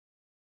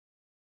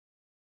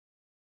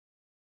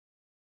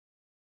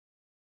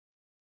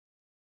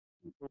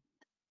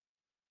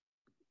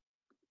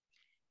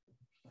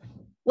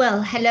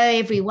Well, hello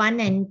everyone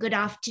and good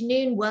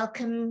afternoon,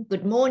 welcome,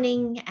 good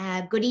morning,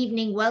 good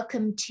evening,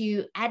 welcome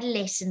to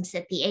Adolescents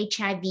at the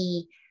HIV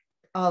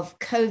of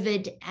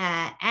COVID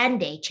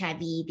and HIV,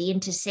 the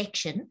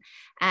intersection.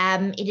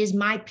 It is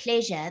my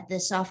pleasure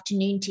this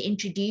afternoon to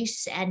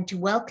introduce and to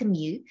welcome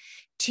you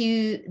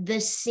to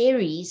this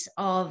series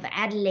of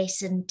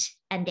adolescent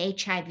and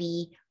HIV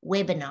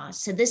webinars.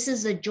 So this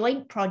is a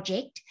joint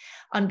project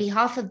on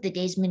behalf of the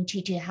Desmond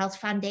Tutu Health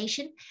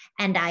Foundation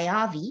and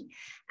IAVI.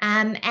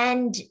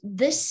 And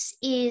this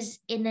is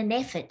in an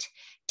effort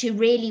to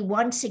really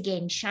once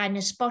again shine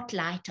a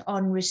spotlight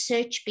on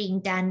research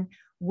being done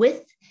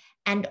with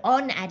and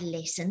on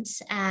adolescents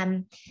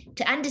to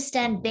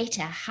understand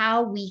better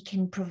how we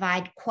can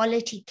provide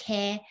quality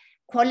care,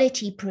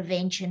 quality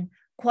prevention,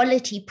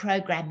 quality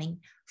programming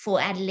for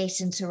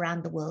adolescents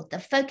around the world. The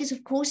focus,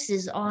 of course,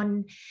 is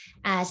on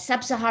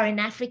sub-Saharan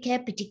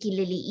Africa,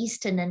 particularly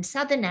Eastern and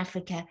Southern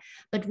Africa,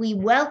 but we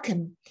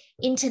welcome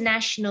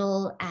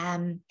international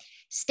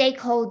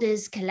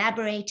stakeholders,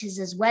 collaborators,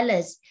 as well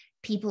as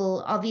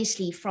people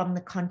obviously from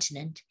the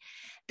continent.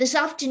 This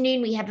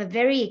afternoon, we have a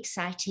very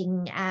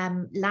exciting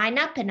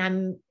lineup, and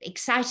I'm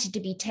excited to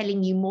be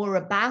telling you more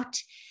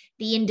about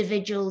the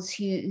individuals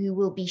who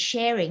will be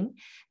sharing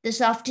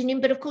this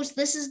afternoon. But of course,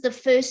 this is the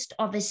first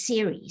of a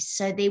series.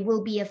 So there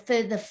will be a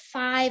further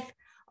 5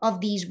 of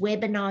these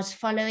webinars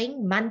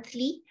following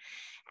monthly.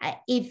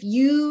 If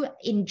you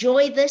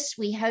enjoy this,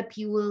 we hope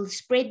you will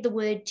spread the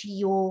word to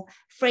your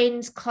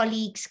friends,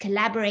 colleagues,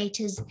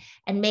 collaborators,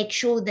 and make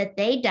sure that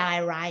they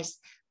diarize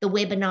the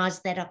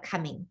webinars that are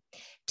coming.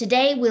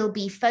 Today, we'll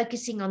be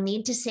focusing on the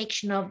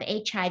intersection of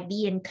HIV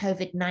and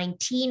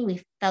COVID-19.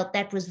 We felt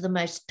that was the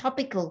most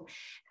topical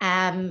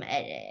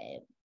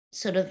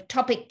sort of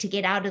topic to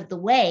get out of the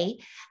way,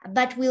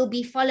 but we'll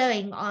be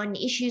following on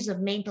issues of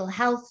mental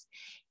health,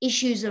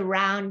 issues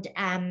around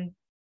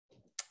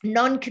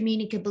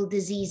non-communicable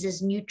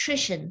diseases,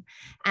 nutrition,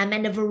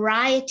 and a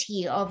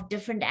variety of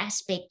different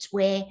aspects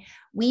where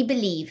we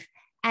believe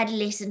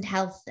adolescent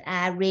health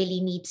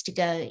really needs to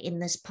go in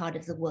this part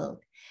of the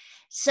world.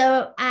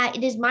 So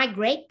it is my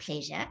great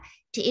pleasure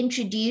to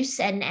introduce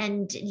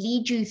and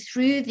lead you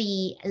through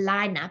the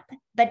lineup.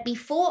 But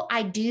before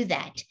I do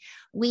that,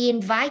 we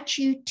invite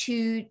you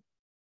to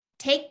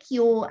take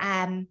your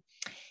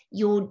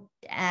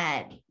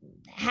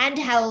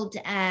handheld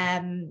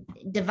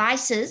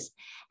devices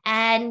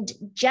and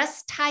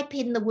just type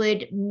in the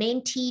word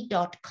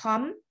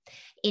menti.com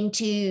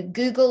into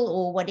Google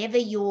or whatever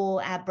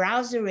your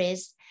browser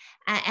is,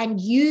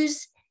 and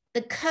use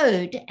the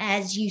code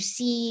as you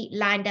see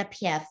lined up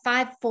here,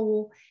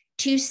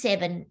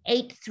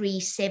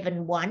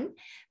 54278371,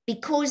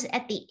 because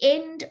at the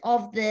end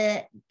of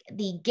the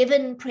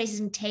given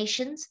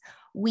presentations,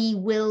 we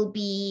will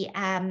be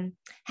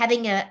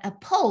having a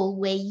poll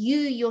where you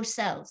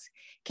yourselves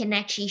can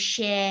actually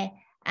share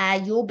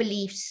your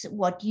beliefs,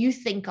 what you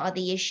think are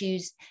the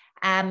issues,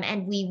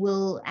 and we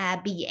will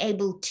be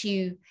able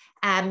to,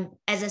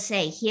 as I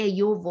say, hear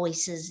your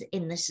voices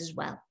in this as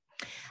well.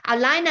 Our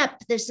lineup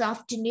this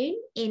afternoon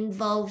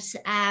involves,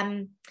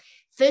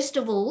 first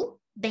of all,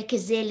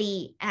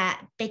 Bekezela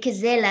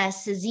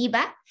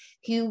Sibiza,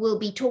 who will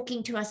be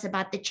talking to us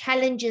about the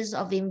challenges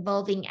of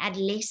involving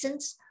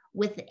adolescents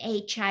with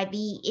HIV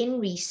in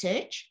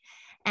research.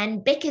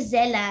 And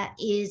Bekezela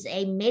is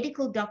a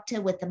medical doctor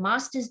with a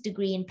master's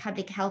degree in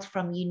public health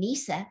from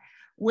UNISA,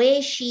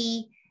 where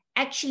she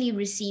actually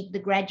received the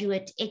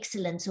Graduate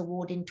Excellence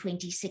Award in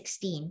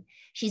 2016.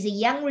 She's a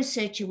young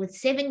researcher with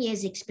 7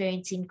 years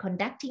experience in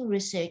conducting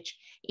research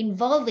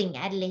involving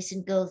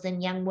adolescent girls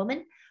and young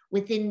women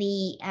within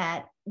the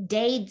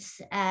DAIDS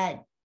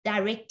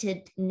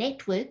directed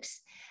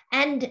networks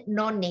and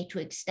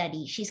non-network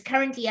studies. She's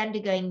currently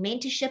undergoing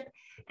mentorship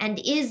and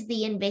is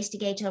the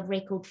investigator of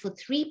record for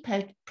 3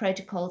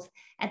 protocols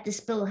at the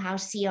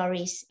Spillhouse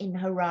CRS in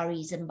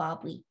Harare,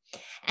 Zimbabwe.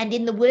 And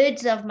in the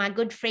words of my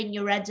good friend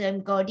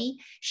Yoradzo Mgodi,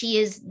 she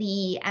is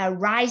the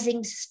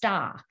rising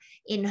star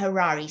in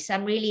Harare. So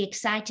I'm really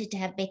excited to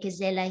have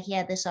Bekezela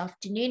here this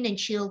afternoon, and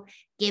she'll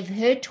give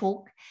her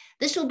talk.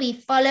 This will be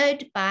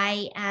followed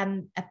by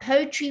a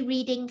poetry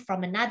reading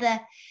from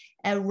another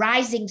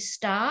rising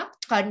star,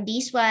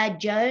 Kandiswa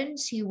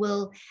Jones, who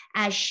will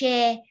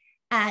share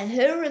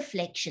her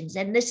reflections.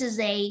 And this is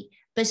a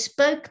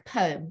bespoke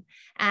poem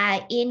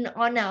in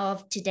honor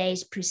of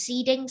today's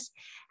proceedings.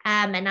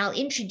 And I'll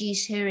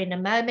introduce her in a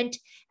moment.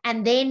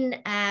 And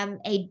then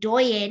a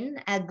doyen,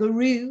 a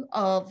guru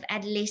of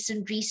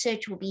adolescent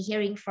research, will be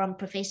hearing from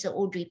Professor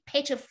Audrey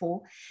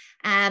Pettifor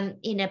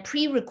in a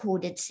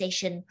pre-recorded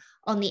session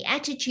on the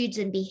attitudes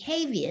and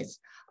behaviors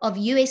of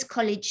US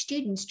college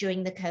students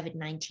during the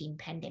COVID-19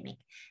 pandemic.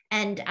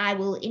 And I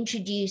will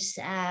introduce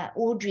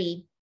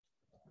Audrey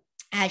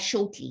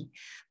shortly.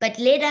 But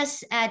let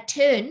us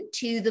turn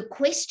to the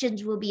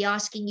questions we'll be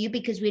asking you,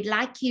 because we'd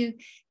like you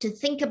to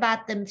think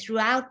about them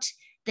throughout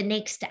the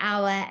next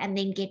hour and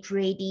then get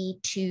ready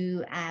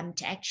to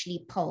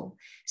actually poll.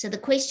 So the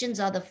questions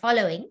are the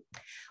following.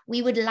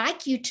 We would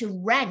like you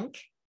to rank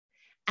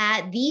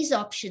these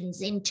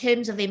options in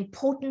terms of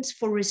importance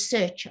for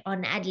research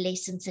on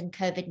adolescents and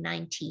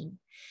COVID-19.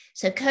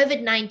 So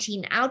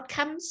COVID-19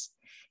 outcomes,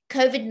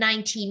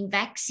 COVID-19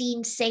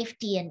 vaccine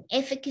safety and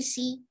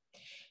efficacy,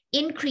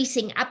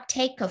 increasing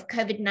uptake of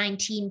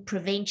COVID-19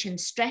 prevention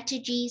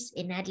strategies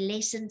in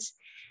adolescents,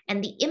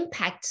 and the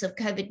impacts of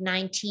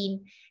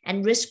COVID-19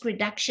 and risk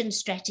reduction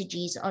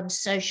strategies on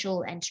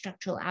social and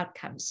structural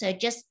outcomes. So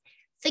just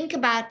think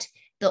about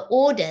the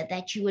order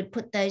that you would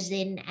put those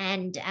in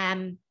and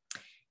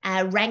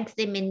rank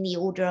them in the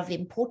order of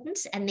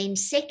importance. And then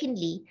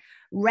secondly,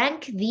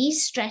 rank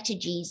these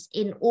strategies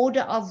in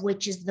order of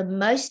which is the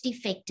most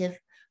effective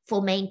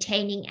for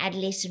maintaining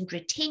adolescent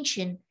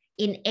retention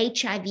in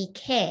HIV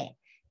care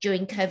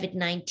during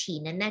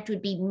COVID-19. And that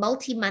would be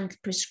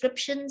multi-month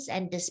prescriptions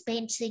and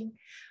dispensing,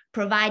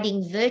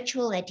 providing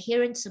virtual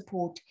adherence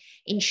support,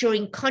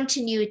 ensuring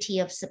continuity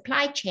of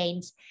supply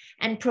chains,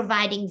 and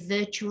providing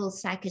virtual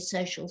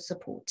psychosocial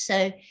support.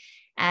 So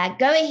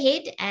go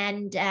ahead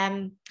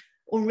and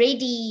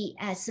already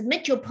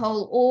submit your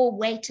poll or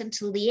wait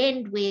until the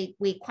end.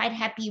 We're quite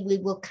happy. We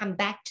will come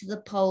back to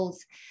the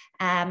polls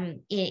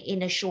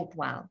in a short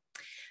while.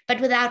 But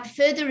without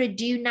further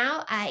ado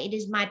now, it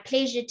is my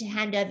pleasure to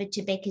hand over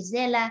to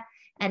Bekezela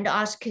and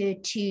ask her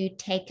to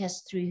take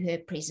us through her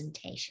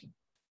presentation.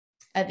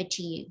 Over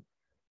to you.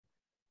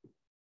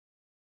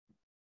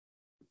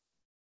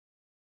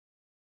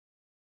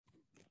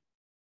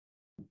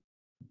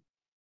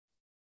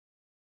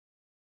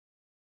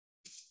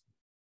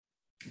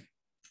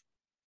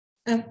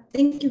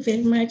 Thank you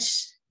very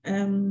much,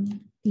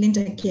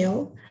 Linda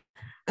Gail.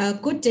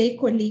 Good day,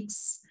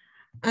 colleagues.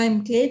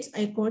 I'm glad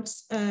I got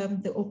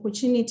the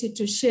opportunity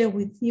to share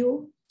with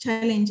you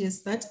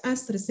challenges that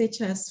us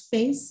researchers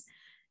face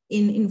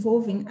in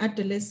involving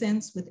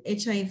adolescents with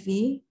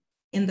HIV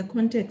in the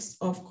context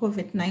of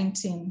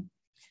COVID-19.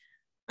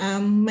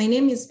 My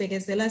name is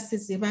Bekezela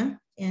Sibiza,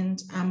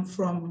 and I'm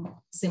from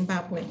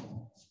Zimbabwe.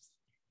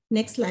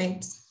 Next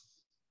slide.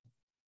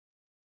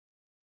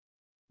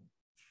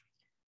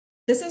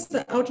 This is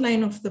the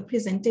outline of the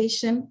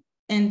presentation,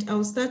 and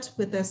I'll start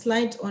with a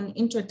slide on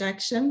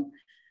introduction.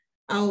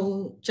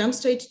 I'll jump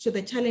straight to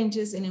the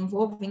challenges in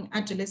involving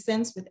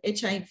adolescents with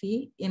HIV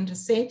in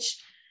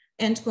research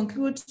and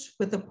conclude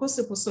with the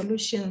possible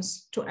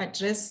solutions to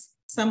address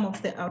some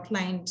of the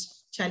outlined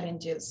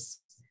challenges.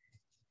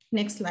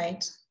 Next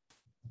slide.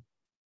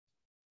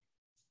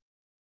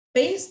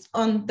 Based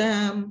on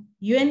the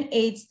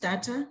UNAIDS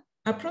data,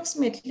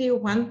 approximately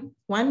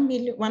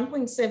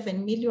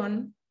 1.7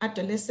 million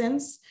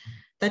adolescents,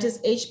 that is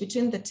aged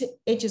between the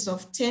ages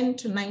of 10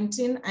 to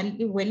 19,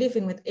 were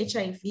living with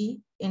HIV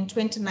in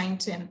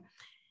 2019.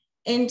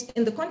 And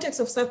in the context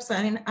of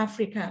sub-Saharan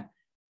Africa,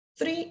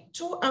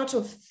 2 out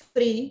of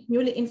 3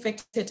 newly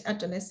infected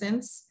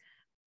adolescents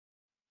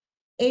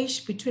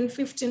aged between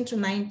 15 to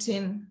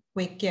 19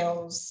 were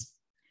girls.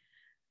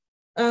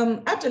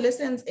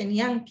 Adolescents and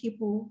young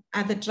people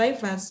are the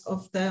drivers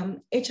of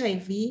the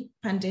HIV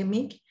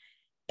pandemic,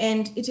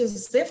 and it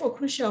is therefore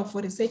crucial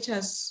for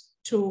researchers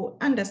to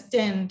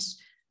understand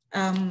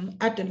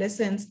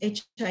adolescents'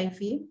 HIV.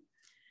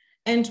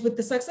 And with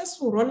the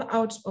successful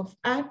rollout of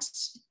ART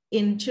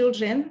in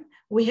children,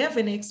 we have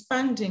an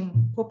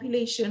expanding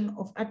population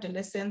of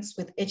adolescents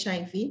with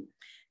HIV.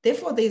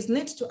 Therefore, there is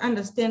need to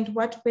understand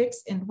what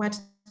works and what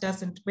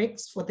doesn't work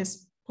for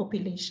this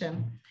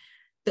population.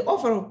 The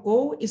overall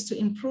goal is to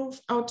improve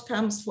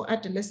outcomes for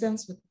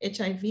adolescents with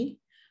HIV,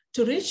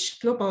 to reach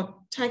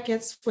global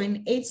targets for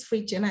an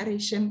AIDS-free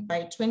generation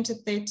by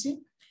 2030,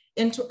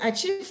 and to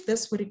achieve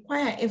this, we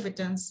require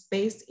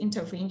evidence-based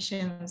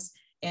interventions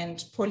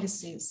and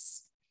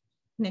policies.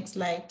 Next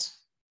slide.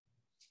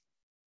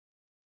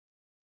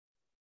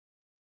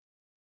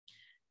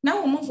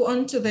 Now we'll move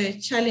on to the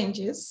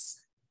challenges.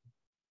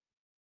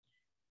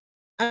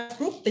 I've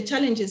grouped the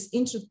challenges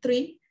into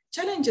 3: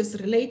 challenges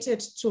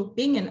related to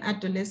being an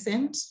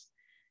adolescent,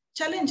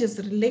 challenges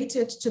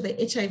related to the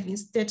HIV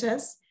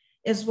status,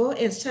 as well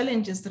as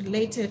challenges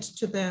related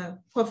to the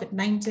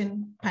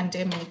COVID-19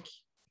 pandemic.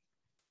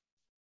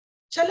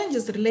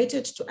 Challenges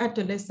related to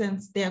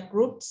adolescents, they are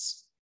grouped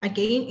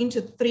again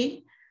into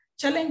 3: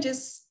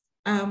 challenges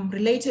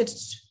related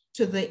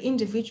to the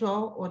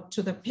individual or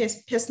to the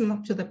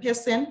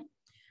person,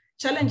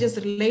 challenges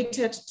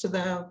related to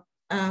the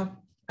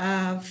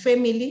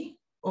family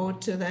or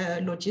to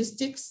the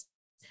logistics,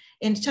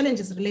 and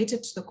challenges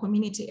related to the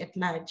community at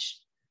large.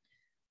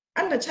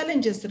 Under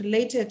challenges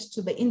related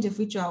to the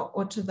individual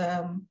or to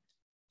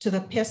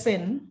the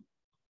person,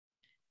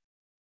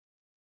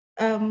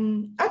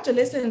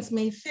 adolescents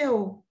may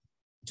fail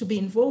to be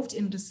involved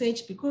in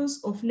research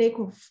because of lack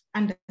of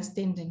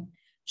understanding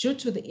due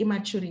to the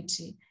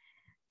immaturity.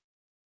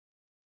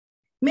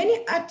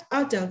 Many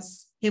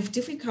adults have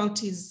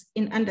difficulties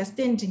in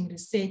understanding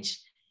research,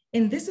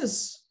 and this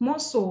is more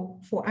so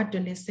for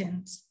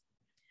adolescents.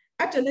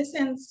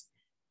 Adolescents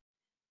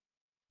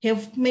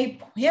may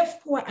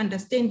have poor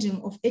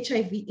understanding of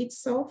HIV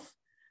itself,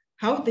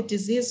 how the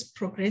disease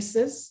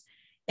progresses,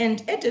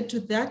 and added to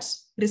that,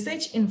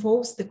 research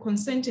involves the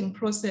consenting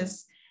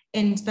process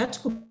and that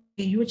could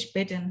be a huge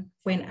burden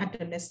for an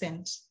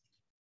adolescent.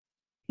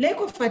 Lack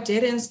of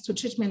adherence to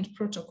treatment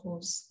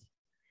protocols.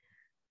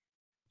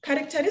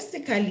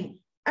 Characteristically,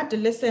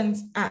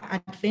 adolescents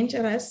are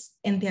adventurous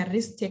and they are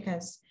risk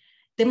takers.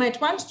 They might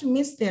want to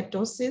miss their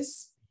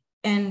doses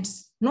and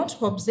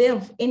not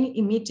observe any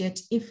immediate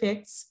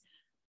effects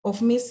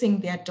of missing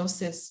their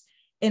doses,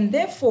 and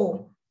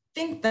therefore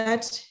think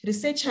that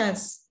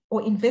researchers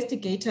or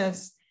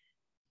investigators,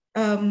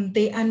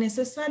 they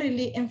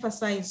unnecessarily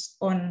emphasize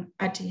on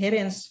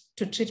adherence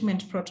to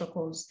treatment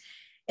protocols,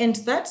 and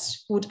that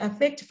would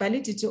affect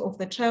validity of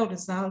the trial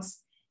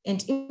results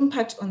and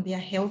impact on their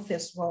health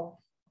as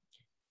well.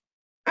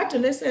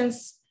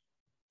 Adolescents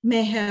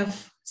may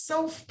have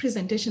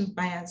self-presentation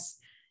bias.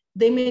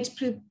 They may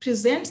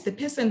present the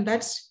person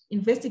that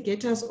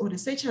investigators or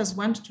researchers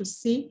want to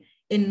see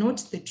and not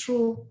the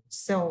true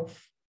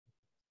self.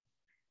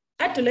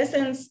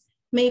 Adolescents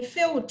may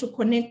fail to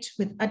connect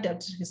with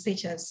adult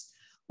researchers.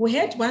 We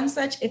had one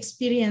such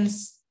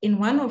experience in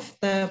one of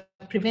the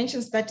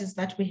prevention studies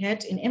that we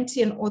had in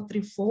MTN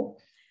 034.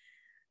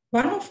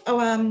 One of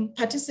our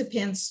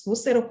participants who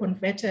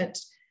seroconverted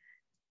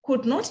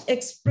could not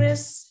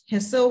express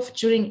herself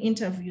during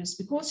interviews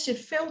because she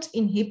felt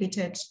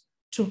inhibited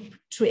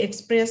to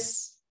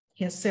express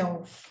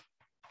herself.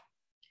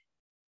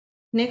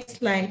 Next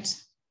slide.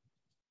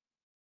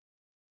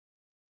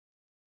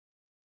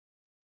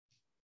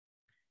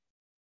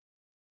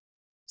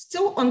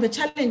 Still on the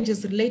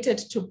challenges related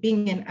to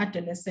being an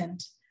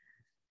adolescent.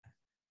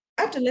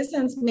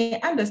 Adolescents may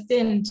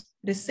understand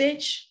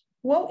research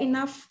well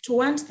enough to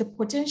want the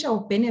potential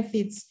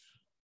benefits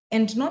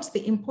and not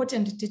the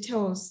important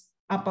details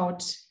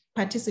about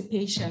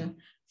participation.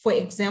 For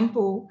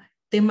example,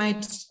 they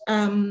might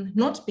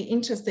not be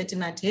interested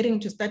in adhering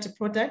to study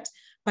product,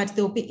 but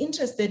they'll be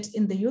interested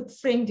in the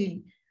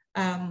youth-friendly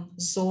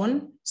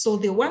zone. So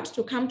they want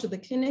to come to the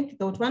clinic,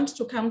 they would want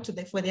to come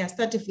to for their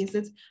study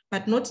visits,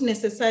 but not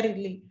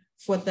necessarily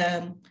for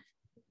the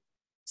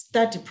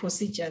study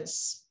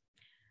procedures.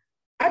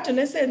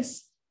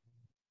 Adolescents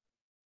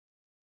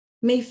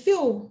may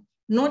feel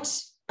not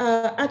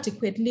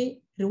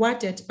adequately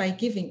rewarded by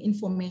giving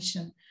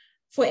information.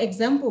 For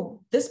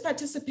example, this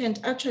participant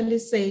actually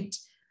said,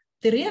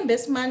 the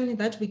reimbursement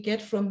that we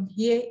get from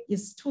here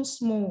is too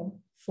small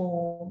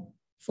for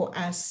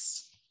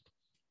us.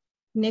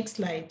 Next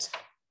slide.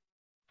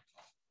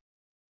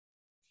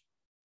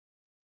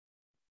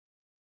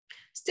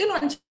 Still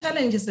on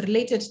challenges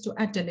related to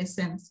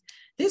adolescents,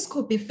 this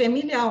could be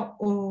familial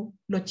or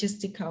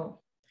logistical.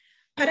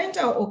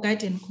 Parental or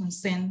guardian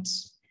consent.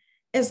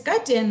 As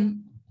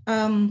guardian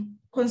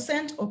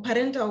consent or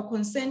parental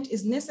consent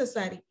is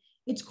necessary,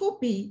 it could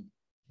be,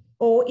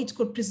 or it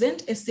could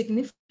present a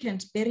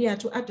significant barrier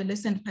to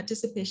adolescent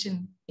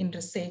participation in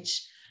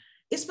research,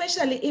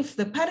 especially if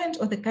the parent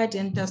or the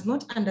guardian does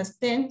not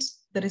understand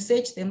the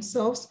research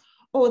themselves,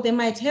 or they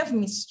might have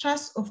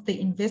mistrust of the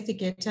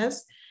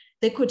investigators.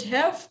 They could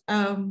have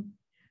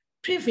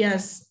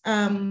previous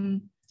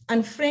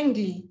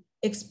unfriendly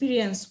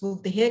experience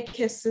with the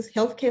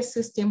healthcare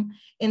system,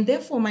 and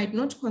therefore might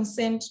not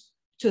consent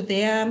to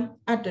their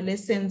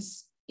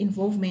adolescents'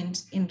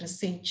 involvement in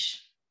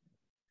research.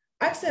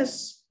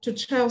 Access to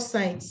trial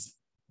sites.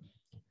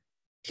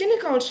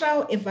 Clinical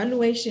trial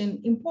evaluation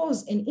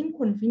imposes an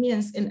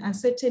inconvenience and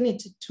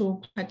uncertainty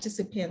to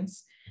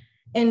participants,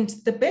 and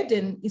the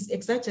burden is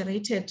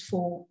exaggerated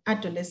for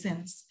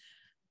adolescents.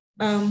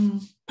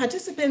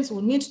 Participants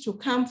will need to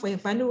come for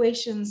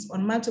evaluations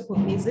on multiple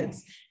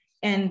visits,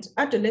 and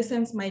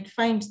adolescents might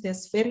find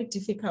this very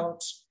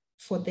difficult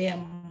for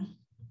them.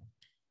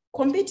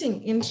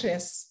 Competing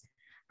interests.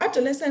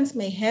 Adolescents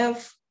may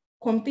have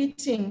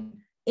competing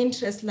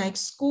interests like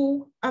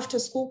school,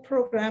 after-school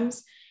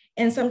programs,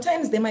 and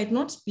sometimes they might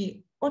not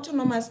be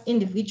autonomous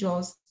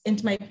individuals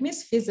and might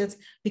miss visits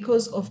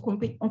because of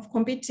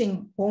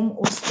competing home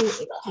or school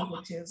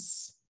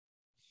activities.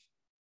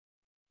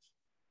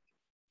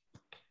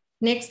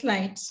 Next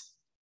slide.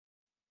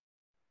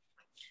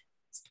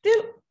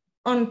 Still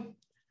on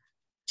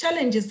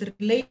challenges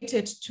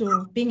related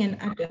to being an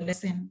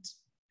adolescent,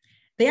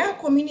 there are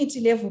community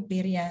level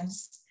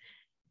barriers.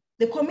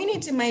 The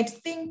community might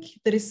think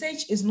the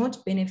research is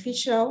not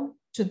beneficial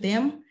to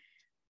them,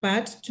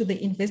 but to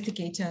the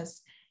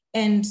investigators.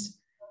 And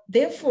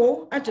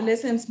therefore,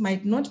 adolescents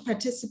might not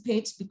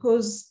participate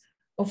because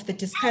of the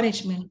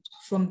discouragement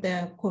from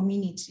the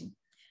community.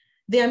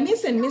 There are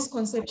myths and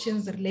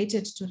misconceptions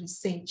related to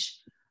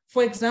research.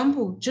 For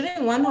example,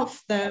 during one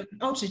of the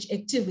outreach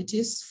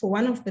activities for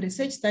one of the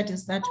research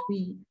studies that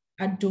we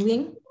are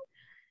doing,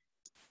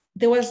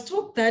 there was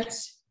talk that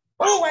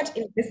all what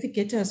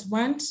investigators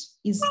want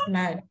is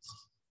blood.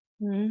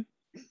 Mm.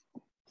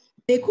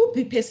 There could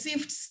be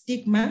perceived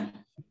stigma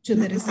to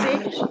the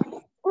research.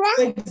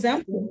 For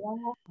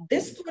example,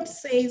 this quote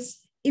says,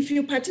 if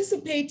you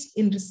participate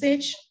in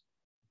research,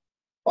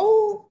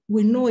 oh,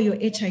 we know your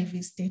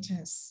HIV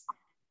status.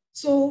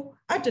 So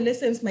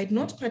adolescents might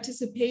not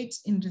participate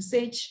in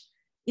research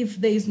if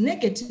there is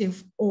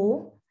negative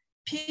or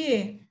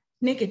peer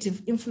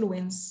negative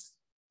influence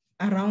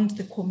around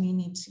the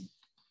community.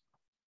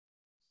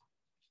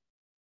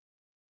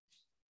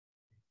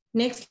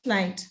 Next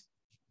slide.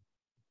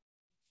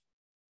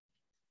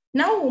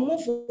 Now we'll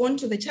move on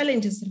to the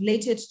challenges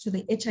related to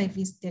the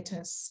HIV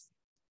status.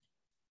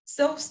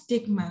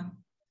 Self-stigma.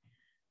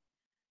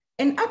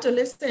 An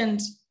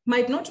adolescent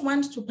might not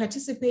want to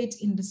participate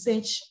in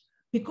research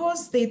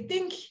because they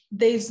think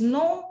there is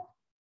no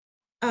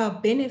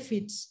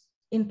benefit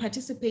in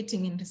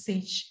participating in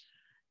research.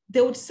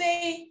 They would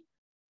say,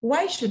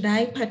 why should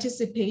I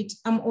participate?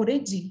 I'm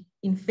already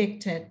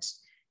infected.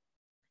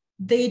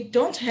 They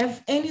don't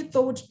have any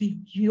thought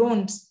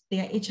beyond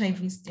their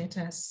HIV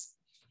status.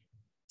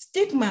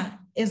 Stigma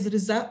as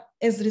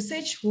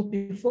research will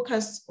be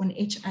focused on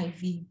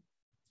HIV.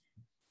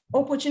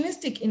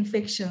 Opportunistic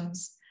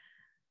infections.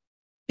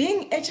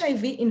 Being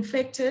HIV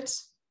infected,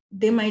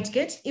 they might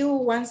get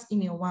ill once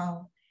in a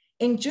while.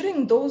 And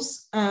during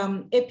those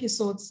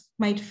episodes,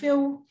 might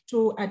fail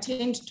to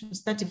attend to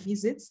study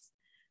visits.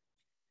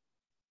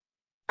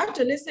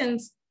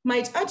 Adolescents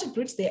might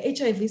attribute their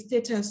HIV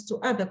status to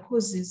other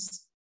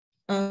causes.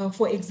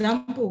 For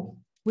example,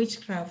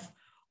 witchcraft.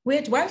 We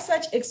had one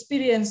such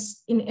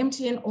experience in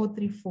MTN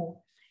 034.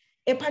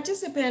 A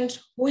participant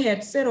who had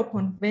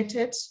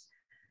seroconverted,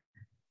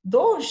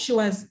 though she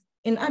was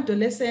an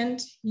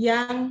adolescent,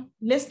 young,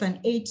 less than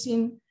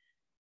 18,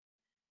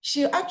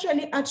 she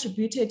actually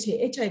attributed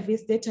her HIV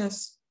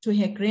status to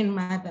her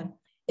grandmother,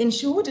 and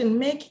she wouldn't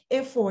make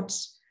effort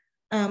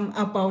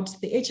about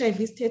the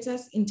HIV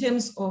status in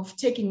terms of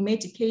taking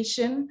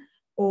medication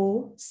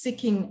or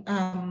seeking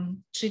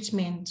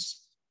treatment.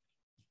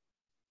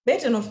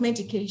 Burden of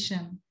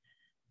medication.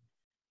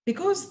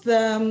 Because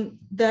the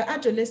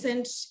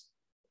adolescent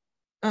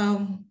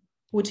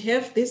would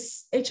have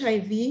this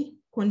HIV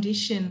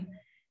condition,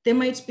 they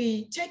might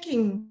be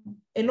taking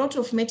a lot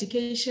of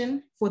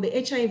medication for the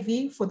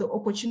HIV, for the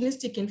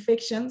opportunistic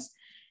infections,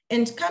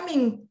 and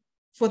coming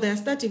for their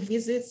study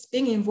visits,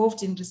 being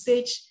involved in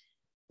research,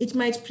 it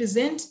might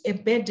present a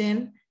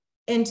burden.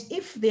 And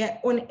if they're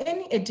on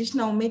any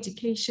additional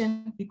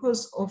medication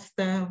because of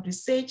the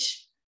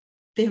research,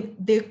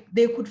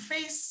 they could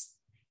face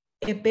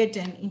a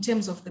burden in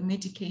terms of the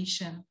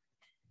medication.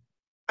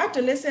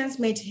 Adolescents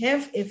might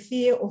have a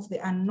fear of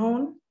the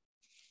unknown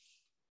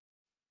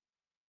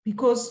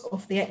because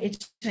of their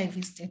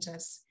HIV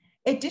status.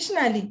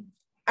 Additionally,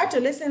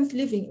 adolescents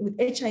living with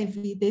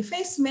HIV, they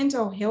face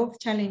mental health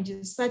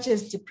challenges such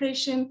as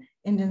depression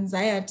and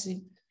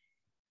anxiety,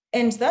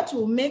 and that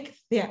will make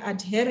their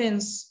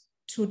adherence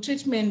to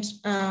treatment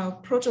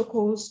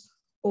protocols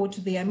or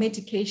to their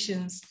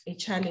medications a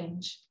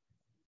challenge.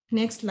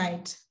 Next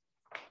slide.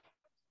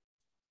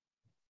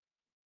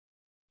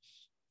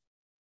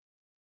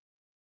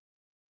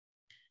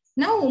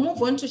 Now we'll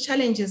move on to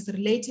challenges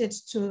related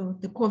to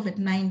the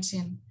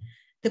COVID-19.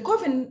 The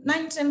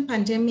COVID-19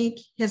 pandemic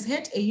has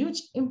had a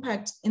huge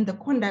impact in the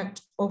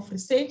conduct of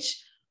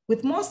research,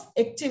 with most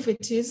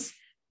activities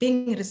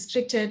being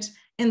restricted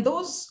and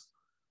those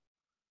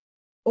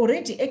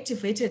already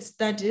activated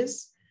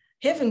studies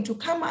having to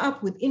come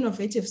up with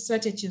innovative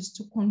strategies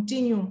to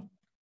continue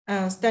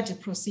study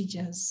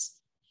procedures.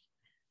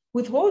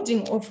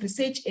 Withholding of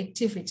research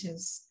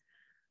activities.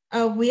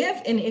 We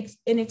have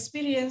an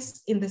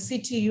experience in the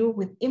CTU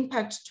with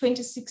Impact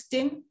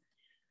 2016,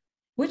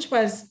 which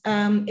was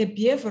a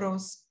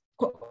behavioral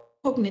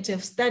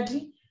cognitive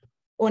study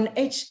on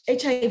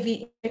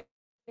HIV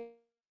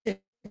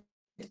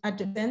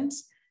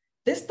adolescents.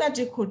 This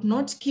study could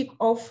not kick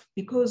off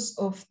because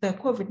of the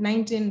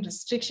COVID-19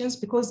 restrictions,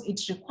 because it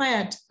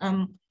required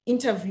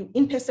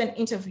in-person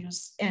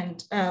interviews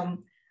and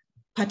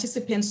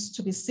participants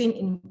to be seen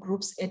in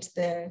groups at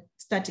the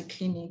study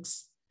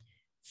clinics.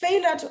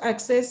 Failure to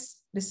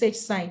access research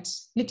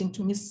sites leading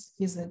to missed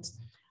visits.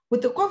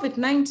 With the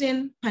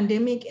COVID-19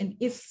 pandemic and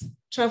its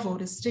travel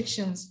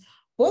restrictions,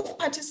 both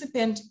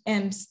participants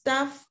and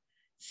staff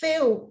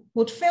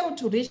would fail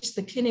to reach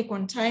the clinic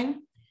on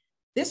time.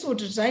 This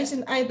would result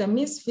in either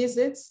missed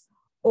visits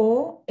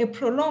or a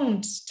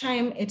prolonged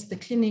time at the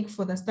clinic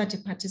for the study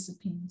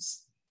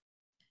participants.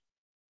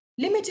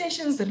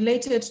 Limitations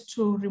related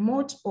to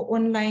remote or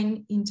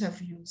online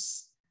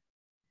interviews.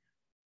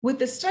 With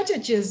the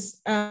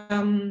strategies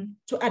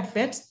to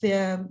advert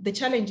the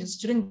challenges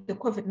during the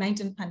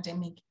COVID-19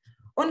 pandemic,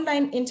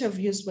 online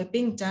interviews were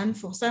being done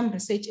for some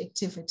research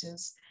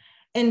activities.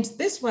 And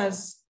this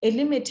was a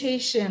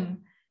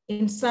limitation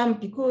in some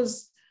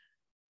because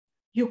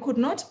you could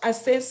not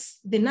assess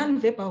the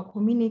nonverbal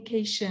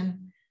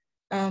communication,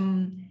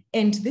 and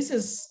this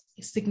is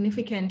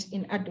significant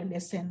in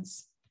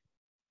adolescents.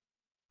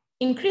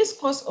 Increased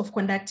cost of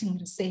conducting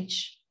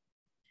research.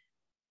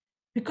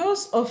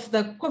 Because of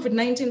the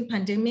COVID-19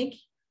 pandemic,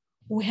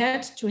 we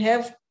had to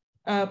have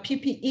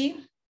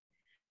PPE,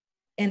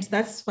 and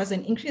that was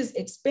an increased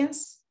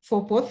expense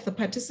for both the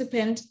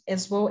participant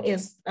as well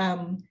as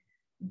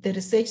the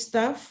research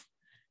staff.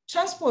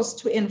 Transports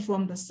to and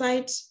from the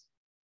site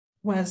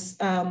was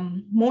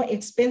more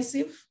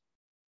expensive.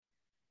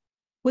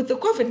 With the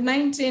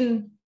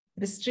COVID-19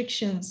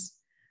 restrictions,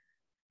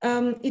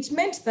 It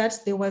meant that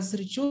there was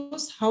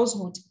reduced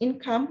household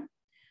income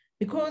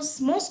because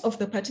most of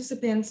the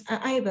participants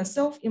are either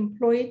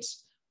self-employed,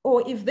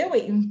 or if they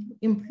were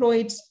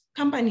employed,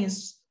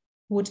 companies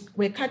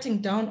were cutting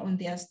down on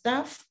their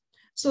staff.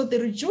 So the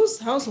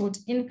reduced household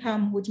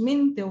income would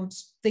mean there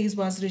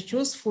was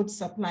reduced food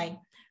supply.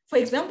 For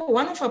example,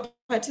 one of our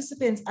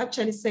participants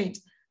actually said,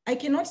 I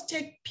cannot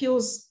take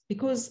pills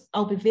because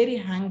I'll be very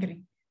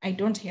hungry. I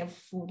don't have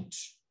food.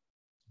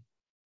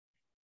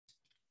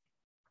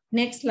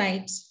 Next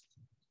slide.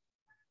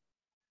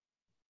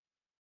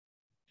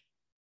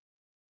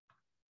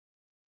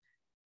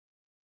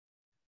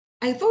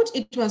 I thought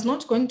it was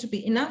not going to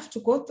be enough to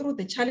go through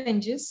the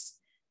challenges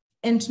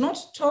and not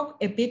talk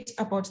a bit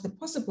about the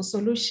possible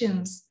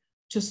solutions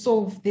to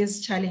solve these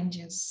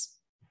challenges.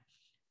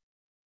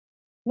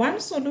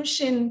 One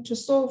solution to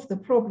solve the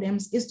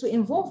problems is to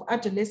involve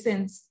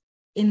adolescents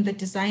in the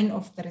design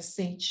of the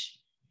research.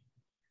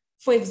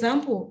 For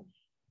example,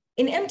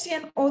 in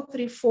MTN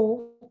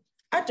 034,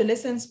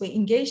 adolescents were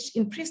engaged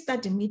in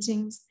pre-study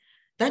meetings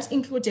that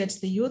included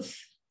the Youth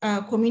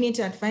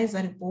Community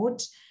Advisory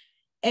Board,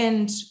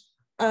 and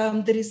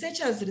the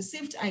researchers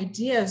received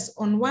ideas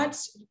on what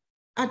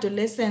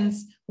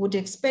adolescents would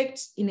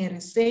expect in a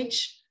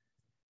research.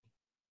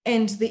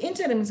 And the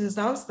interim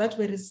results that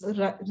were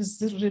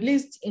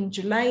released in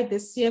July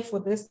this year for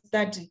this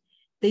study,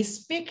 they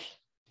speak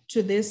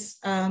to this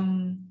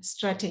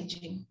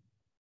strategy.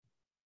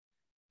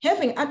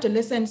 Having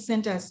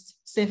adolescent-centered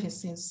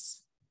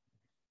services,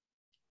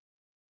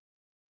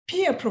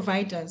 peer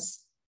providers.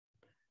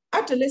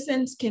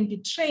 Adolescents can be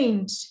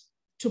trained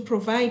to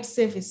provide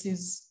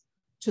services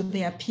to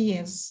their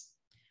peers.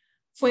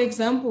 For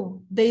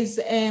example, there's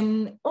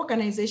an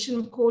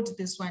organization called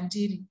the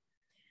Swandiri.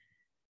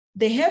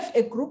 They have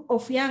a group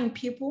of young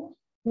people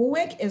who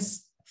work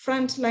as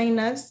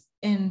frontliners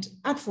and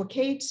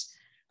advocate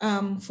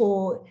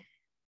for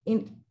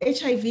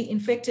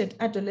HIV-infected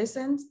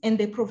adolescents, and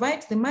they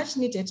provide the much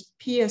needed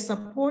peer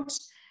support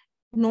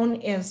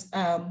known as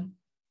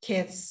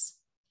CARES.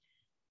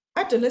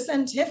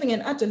 Having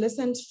an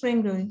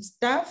adolescent-friendly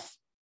staff.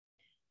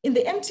 In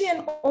the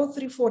MTN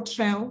 034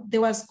 trial,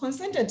 there was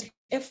concerted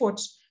effort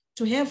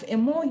to have a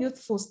more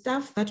youthful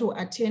staff that will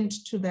attend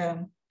to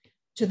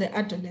the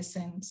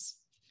adolescents.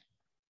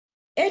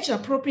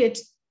 Age-appropriate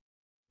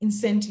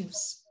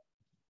incentives.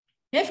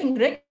 Having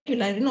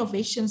regular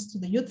renovations to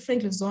the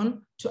youth-friendly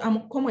zone to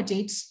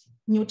accommodate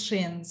new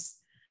trends.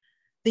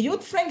 The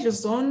youth-friendly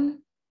zone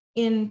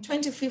in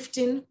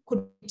 2015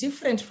 could be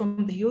different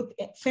from the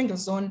youth-friendly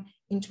zone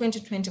in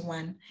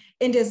 2021.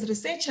 And as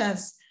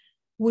researchers,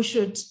 we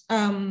should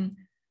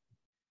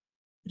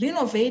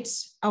renovate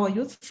our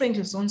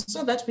youth-friendly zones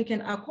so that we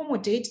can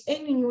accommodate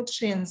any new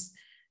trends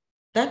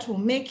that will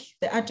make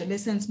the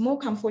adolescents more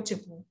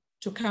comfortable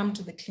to come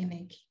to the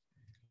clinic.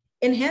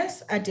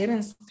 Enhance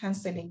adherence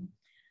counseling.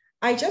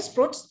 I just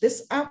brought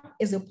this up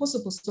as a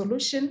possible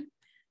solution,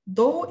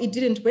 though it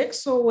didn't work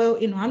so well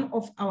in one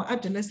of our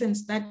adolescent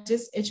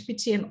studies,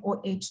 HPTN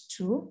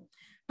 082,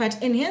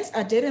 but enhanced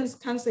adherence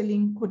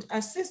counseling could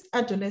assist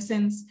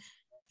adolescents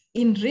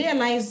in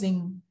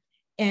realizing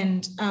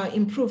and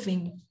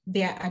improving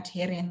their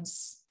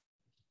adherence.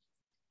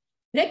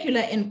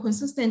 Regular and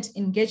consistent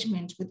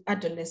engagement with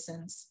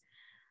adolescents.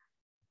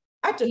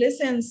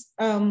 Adolescents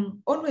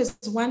always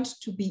want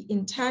to be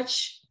in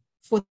touch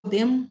for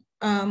them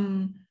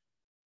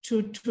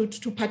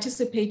to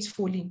participate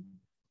fully.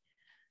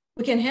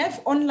 We can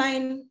have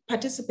online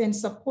participant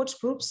support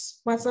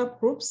groups, WhatsApp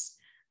groups,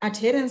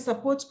 adherence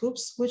support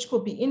groups, which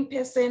could be in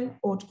person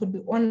or it could be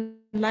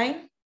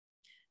online.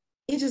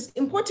 It is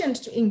important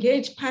to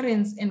engage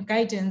parents and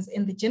guidance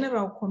in the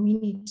general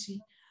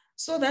community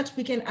so that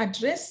we can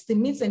address the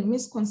myths and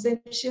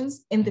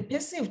misconceptions and the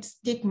perceived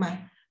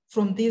stigma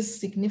from these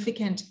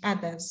significant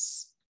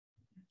others.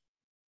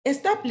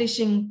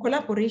 Establishing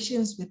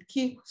collaborations with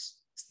key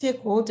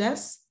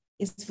stakeholders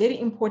is very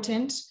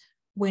important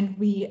when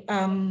we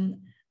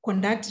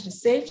conduct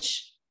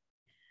research.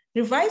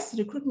 Revise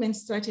recruitment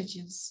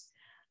strategies.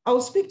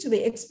 I'll speak to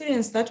the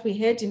experience that we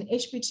had in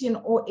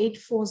HPTN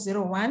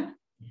 08401.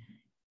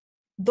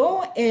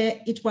 Though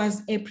it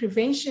was a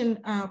prevention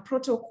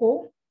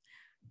protocol,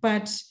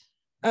 but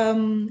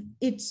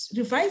it's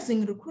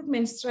revising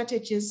recruitment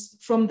strategies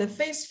from the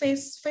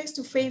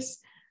face-to-face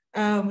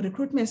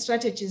recruitment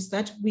strategies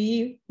that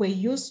we were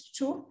used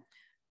to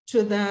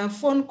the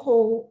phone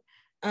call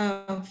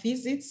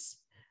visits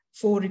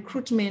for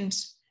recruitment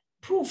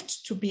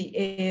proved to be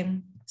a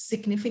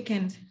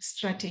significant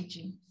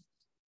strategy.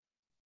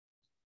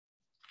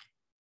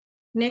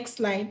 Next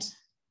slide.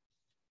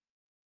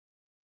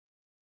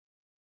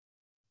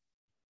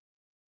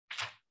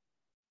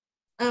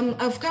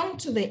 I've come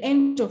to the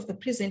end of the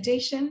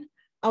presentation.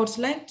 I would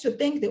like to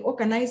thank the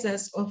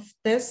organizers of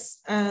this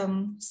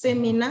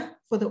seminar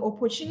for the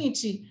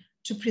opportunity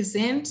to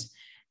present.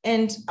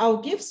 And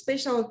I'll give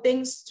special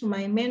thanks to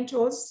my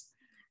mentors,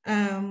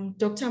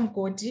 Dr.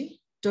 Mgodi,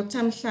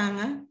 Dr.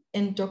 Mhlanga,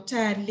 and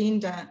Dr.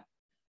 Linda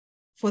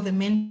for the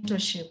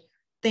mentorship.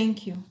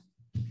 Thank you.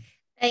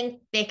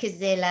 Thank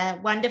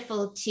Bekezela.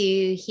 Wonderful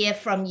to hear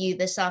from you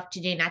this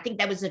afternoon. I think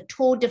that was a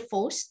tour de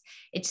force.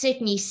 It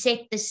certainly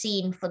set the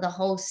scene for the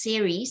whole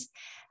series.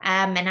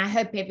 And I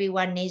hope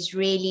everyone is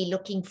really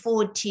looking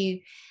forward to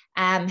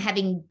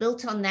having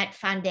built on that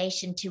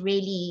foundation to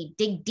really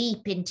dig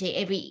deep into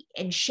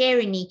and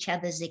sharing each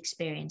other's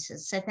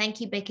experiences. So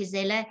thank you,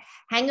 Bekezela.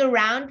 Hang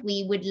around.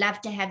 We would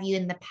love to have you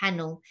in the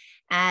panel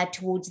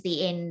towards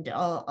the end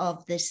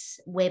of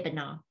this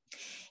webinar.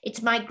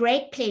 It's my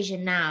great pleasure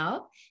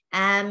now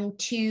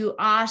to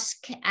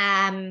ask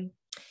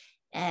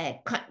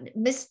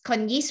Ms.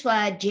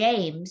 Konyiswa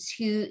James,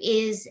 who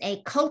is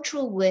a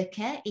cultural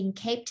worker in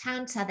Cape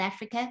Town, South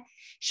Africa.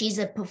 She's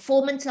a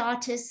performance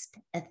artist,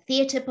 a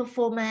theatre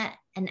performer,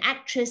 an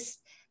actress,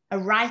 a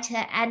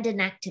writer, and an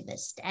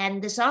activist.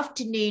 And this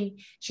afternoon,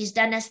 she's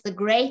done us the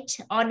great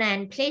honor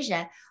and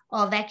pleasure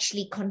of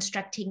actually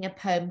constructing a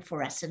poem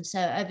for us. And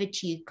so over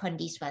to you,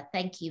 Konyiswa.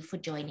 Thank you for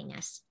joining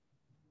us.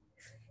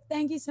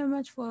 Thank you so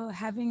much for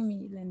having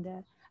me,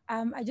 Linda.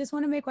 I just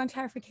want to make one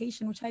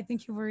clarification, which I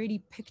think you've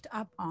already picked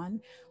up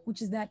on,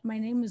 which is that my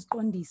name is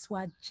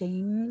Konyiswa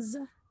James,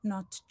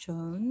 not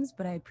Jones,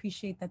 but I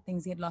appreciate that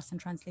things get lost in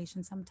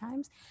translation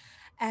sometimes.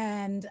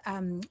 And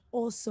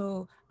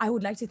also, I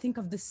would like to think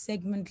of this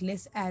segment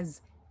less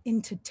as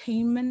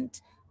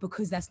entertainment,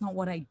 because that's not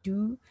what I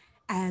do,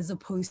 as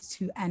opposed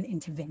to an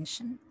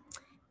intervention.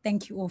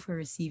 Thank you all for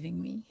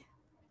receiving me.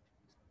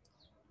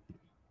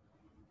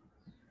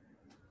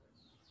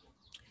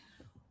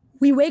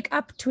 We wake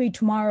up to a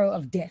tomorrow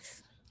of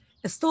death,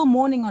 a still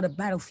morning on a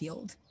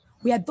battlefield.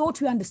 We had thought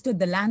we understood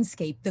the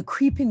landscape, the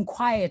creeping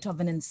quiet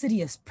of an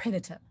insidious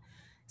predator,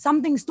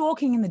 something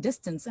stalking in the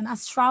distance and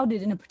us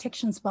shrouded in a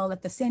protection spell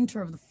at the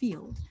center of the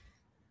field.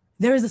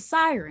 There is a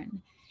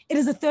siren. It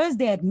is a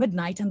Thursday at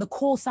midnight and the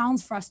call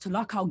sounds for us to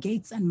lock our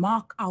gates and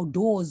mark our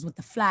doors with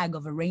the flag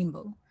of a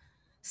rainbow.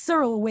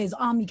 Cyril wears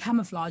army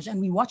camouflage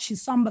and we watch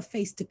his somber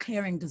face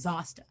declaring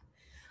disaster.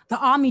 The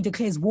army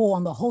declares war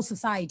on the whole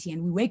society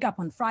and we wake up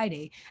on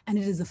Friday and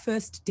it is the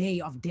first day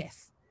of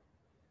death.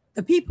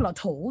 The people are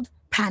told,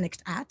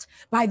 panicked at,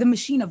 by the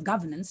machine of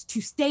governance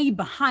to stay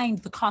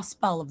behind the cast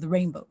spell of the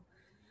rainbow.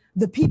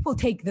 The people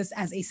take this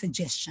as a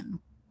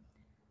suggestion.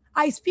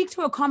 I speak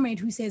to a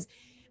comrade who says,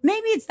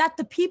 maybe it's that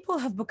the people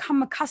have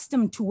become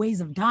accustomed to ways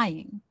of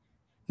dying.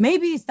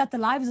 Maybe it's that the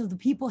lives of the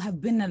people have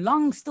been a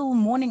long, still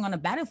morning on a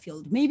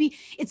battlefield. Maybe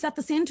it's at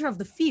the center of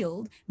the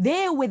field,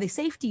 there where the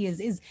safety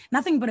is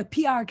nothing but a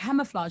PR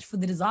camouflage for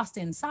the disaster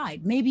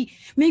inside. Maybe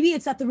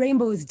it's that the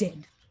rainbow is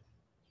dead,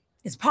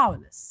 is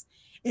powerless.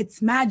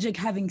 Its magic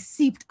having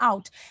seeped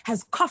out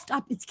has coughed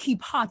up its key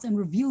parts and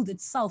revealed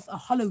itself a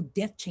hollow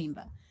death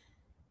chamber.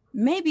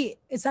 Maybe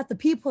it's that the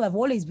people have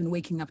always been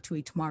waking up to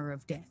a tomorrow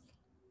of death.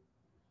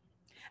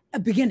 A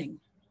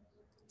beginning.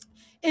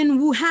 In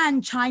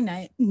Wuhan,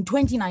 China, in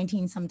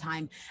 2019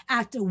 sometime,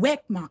 at a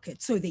wet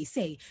market, so they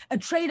say, a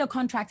trader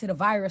contracted a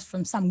virus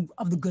from some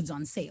of the goods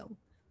on sale.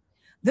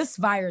 This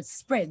virus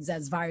spreads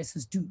as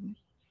viruses do.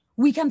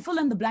 We can fill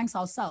in the blanks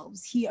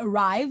ourselves. He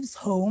arrives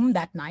home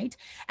that night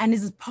and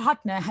his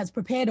partner has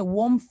prepared a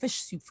warm fish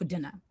soup for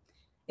dinner.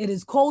 It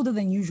is colder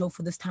than usual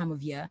for this time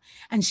of year,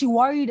 and she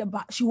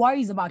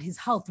worries about his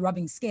health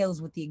rubbing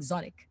scales with the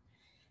exotic.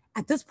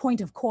 At this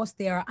point, of course,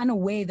 they are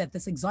unaware that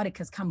this exotic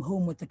has come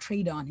home with the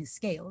trader on his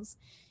scales.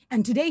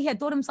 And today he had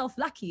thought himself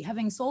lucky,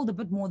 having sold a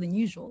bit more than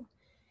usual.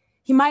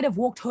 He might have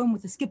walked home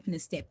with a skip in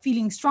his step,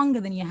 feeling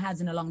stronger than he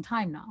has in a long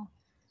time now.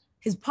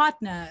 His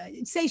partner,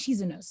 say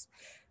she's a nurse,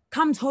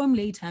 comes home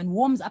later and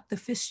warms up the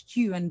fish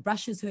stew and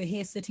brushes her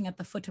hair sitting at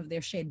the foot of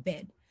their shared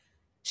bed.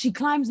 She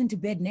climbs into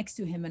bed next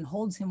to him and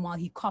holds him while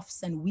he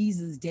coughs and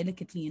wheezes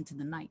delicately into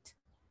the night.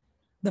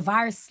 The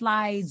virus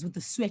slides with the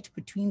sweat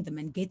between them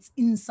and gets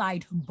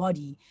inside her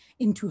body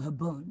into her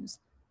bones.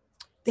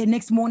 The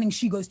next morning,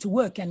 she goes to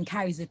work and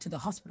carries it to the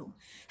hospital.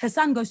 Her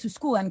son goes to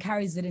school and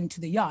carries it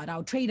into the yard.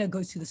 Our trader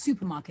goes to the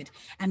supermarket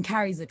and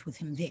carries it with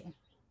him there.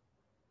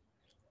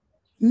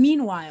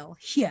 Meanwhile,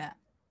 here,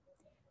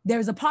 there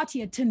is a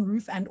party at Tin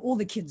Roof and all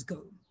the kids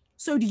go.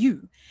 So do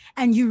you.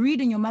 And you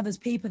read in your mother's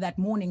paper that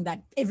morning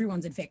that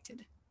everyone's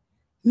infected.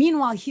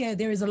 Meanwhile, here,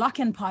 there is a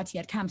lock-in party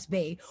at Camps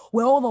Bay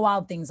where all the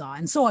wild things are,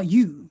 and so are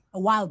you, a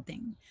wild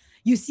thing.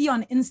 You see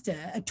on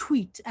Insta a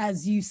tweet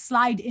as you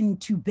slide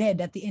into bed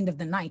at the end of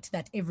the night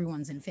that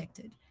everyone's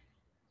infected.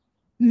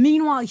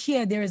 Meanwhile,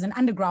 here, there is an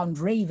underground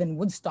rave in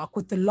Woodstock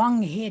with the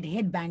long-haired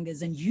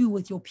headbangers and you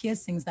with your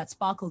piercings that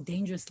sparkle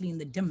dangerously in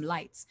the dim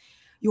lights.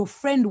 Your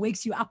friend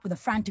wakes you up with a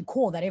frantic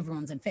call that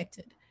everyone's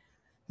infected.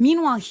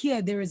 Meanwhile,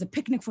 here, there is a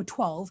picnic for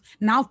 12,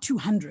 now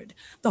 200.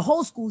 The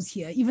whole school's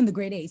here, even the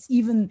grade 8s,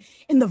 even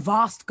in the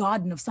vast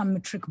garden of some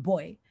matric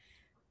boy.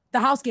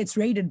 The house gets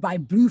raided by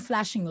blue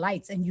flashing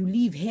lights and you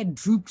leave head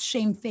drooped,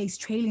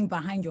 shamefaced, trailing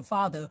behind your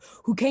father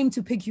who came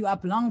to pick you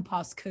up long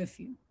past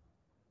curfew.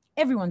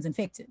 Everyone's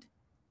infected.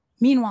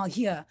 Meanwhile,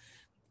 here,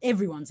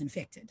 everyone's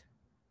infected.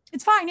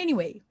 It's fine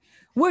anyway.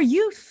 We're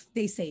youth,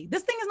 they say.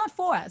 This thing is not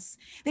for us.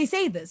 They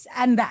say this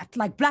and that,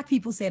 like black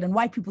people said and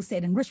white people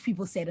said and rich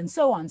people said and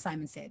so on,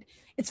 Simon said.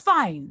 It's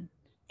fine.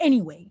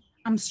 Anyway,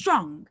 I'm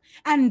strong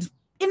and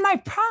in my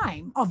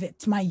prime of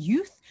it, my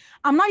youth.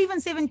 I'm not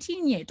even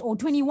 17 yet, or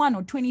 21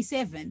 or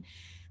 27.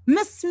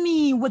 Miss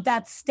me with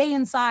that stay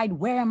inside,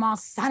 wear a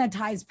mask,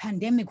 sanitize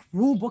pandemic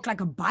rule book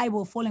like a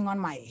Bible falling on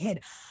my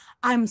head.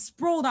 I'm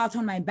sprawled out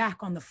on my back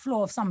on the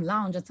floor of some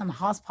lounge at some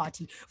house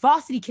party,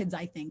 varsity kids,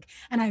 I think,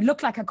 and I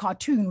look like a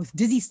cartoon with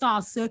dizzy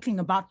stars circling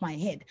about my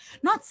head.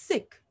 Not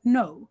sick,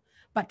 no,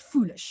 but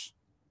foolish.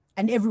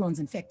 And everyone's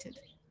infected.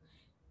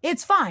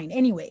 It's fine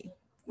anyway.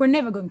 We're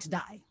never going to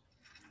die.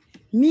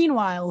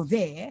 Meanwhile,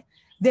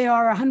 there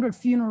are 100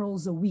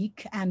 funerals a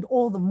week and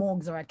all the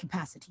morgues are at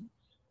capacity.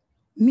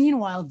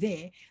 Meanwhile,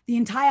 the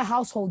entire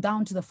household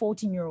down to the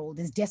 14-year-old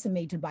is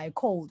decimated by a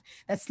cold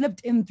that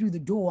slipped in through the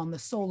door on the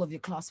sole of your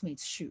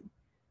classmate's shoe.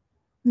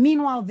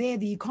 Meanwhile,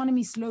 the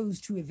economy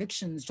slows to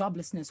evictions,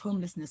 joblessness,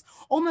 homelessness,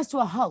 almost to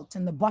a halt,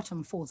 and the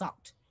bottom falls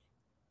out.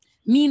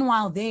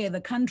 Meanwhile,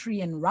 the country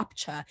in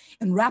rupture,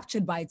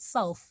 enraptured by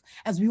itself,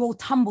 as we all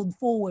tumbled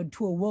forward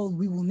to a world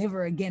we will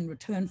never again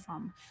return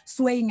from,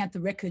 swaying at the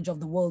wreckage of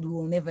the world we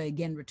will never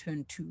again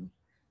return to.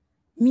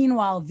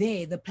 Meanwhile,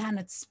 the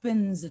planet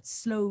spins its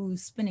slow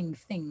spinning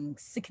thing,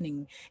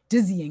 sickening,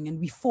 dizzying, and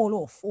we fall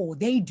off, or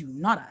they do,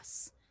 not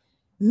us.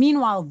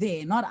 Meanwhile,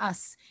 not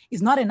us,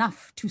 is not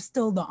enough to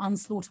still the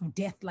onslaught of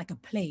death like a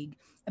plague,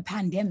 a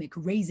pandemic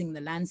raising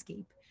the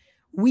landscape.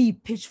 We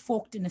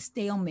pitchforked in a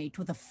stalemate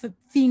with a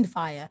fiend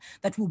fire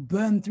that will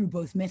burn through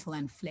both metal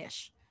and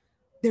flesh.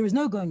 There is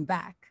no going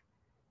back.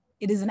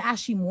 It is an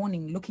ashy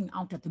morning looking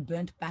out at the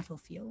burnt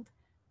battlefield.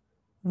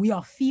 We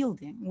are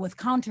fielding with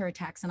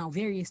counterattacks and our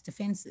various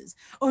defenses,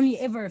 only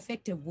ever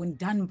effective when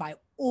done by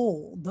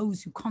all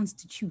those who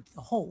constitute the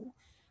whole.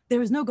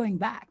 There is no going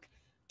back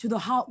to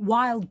the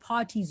wild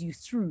parties you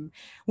threw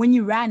when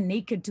you ran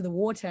naked to the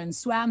water and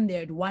swam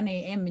there at 1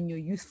 a.m. in your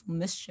youthful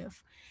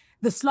mischief.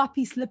 The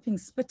sloppy slipping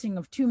spitting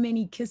of too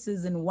many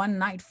kisses in one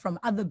night from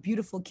other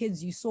beautiful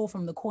kids you saw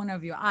from the corner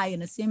of your eye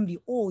in assembly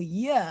all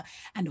year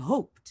and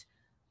hoped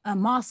a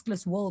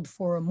maskless world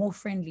for a more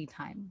friendly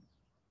time.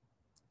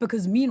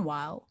 Because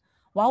meanwhile,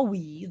 while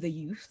we, the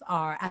youth,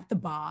 are at the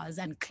bars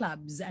and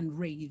clubs and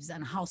raves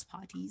and house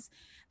parties,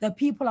 the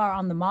people are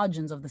on the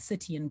margins of the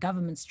city in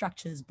government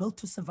structures built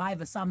to survive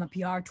a summer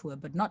PR tour,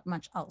 but not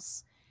much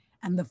else.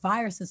 And the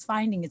virus is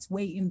finding its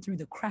way in through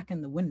the crack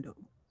in the window.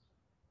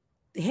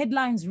 The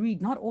headlines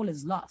read, "Not all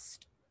is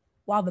lost,"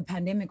 while the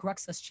pandemic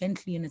rocks us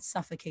gently in its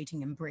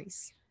suffocating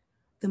embrace.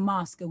 The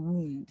mask, a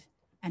wound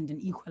and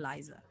an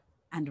equalizer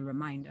and a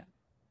reminder.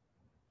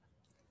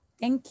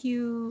 Thank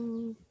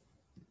you.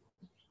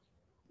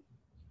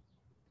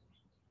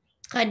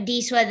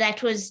 Kandiswa,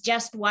 that was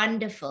just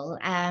wonderful.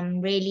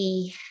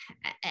 Really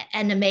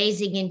an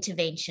amazing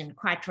intervention,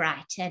 quite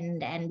right.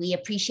 And we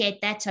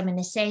appreciate that. So I'm going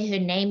to say her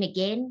name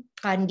again,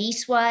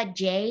 Kandiswa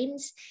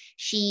James.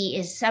 She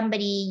is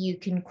somebody you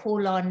can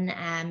call on,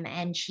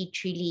 and she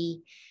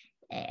truly,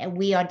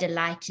 we are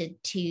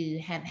delighted to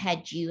have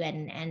had you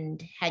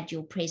and had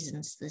your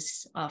presence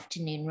this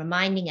afternoon,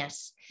 reminding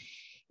us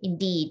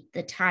indeed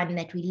the time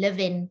that we live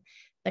in,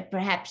 but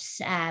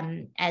perhaps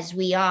as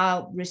we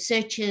are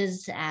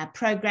researchers,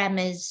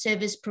 programmers,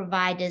 service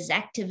providers,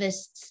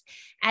 activists,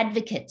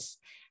 advocates,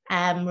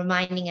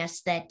 reminding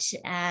us that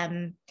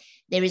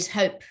there is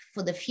hope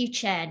for the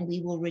future and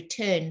we will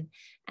return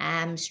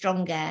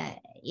stronger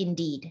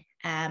indeed.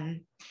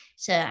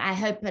 So I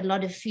hope a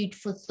lot of food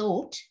for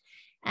thought.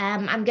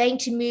 I'm going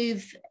to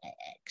move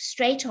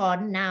straight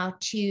on now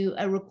to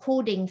a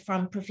recording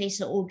from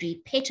Professor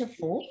Audrey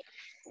Pettifor.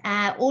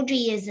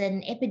 Audrey is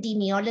an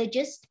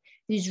epidemiologist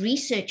whose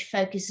research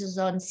focuses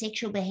on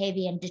sexual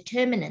behavior and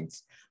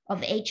determinants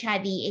of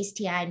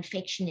HIV/STI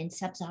infection in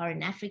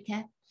sub-Saharan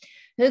Africa.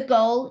 Her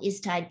goal is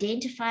to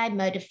identify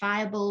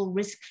modifiable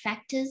risk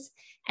factors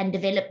and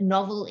develop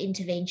novel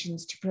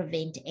interventions to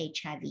prevent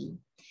HIV.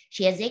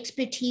 She has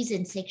expertise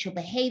in sexual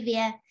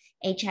behavior,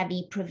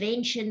 HIV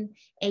prevention,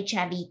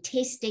 HIV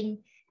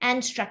testing,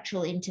 and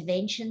structural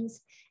interventions.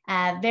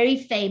 Very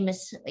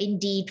famous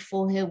indeed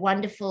for her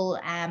wonderful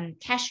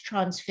cash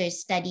transfer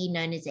study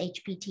known as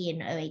HPT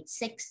in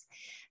 086,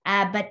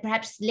 but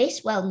perhaps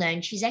less well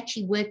known, she's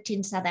actually worked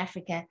in South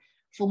Africa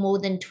for more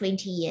than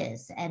 20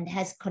 years and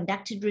has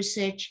conducted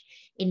research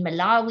in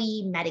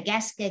Malawi,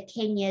 Madagascar,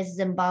 Kenya,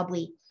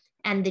 Zimbabwe,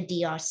 and the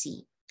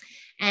DRC.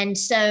 And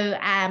so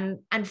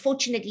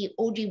unfortunately,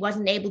 Audrey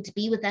wasn't able to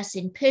be with us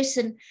in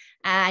person.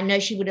 I know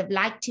she would have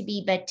liked to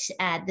be, but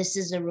this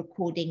is a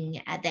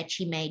recording that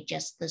she made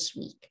just this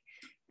week.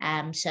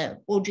 So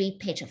Audrey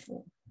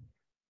Pettifor.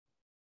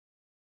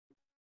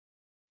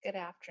 Good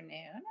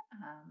afternoon.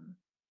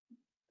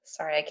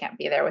 Sorry I can't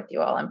be there with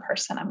you all in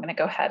person. I'm going to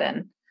go ahead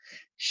and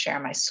share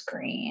my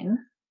screen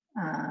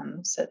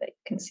so that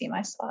you can see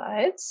my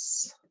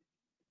slides.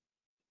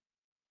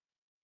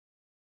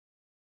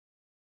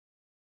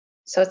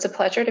 So it's a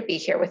pleasure to be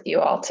here with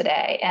you all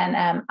today. And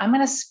I'm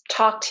going to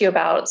talk to you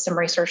about some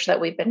research that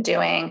we've been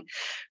doing,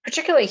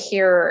 particularly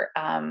here.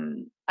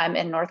 I'm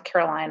in North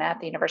Carolina at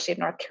the University of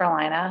North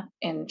Carolina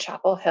in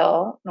Chapel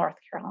Hill, North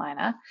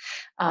Carolina.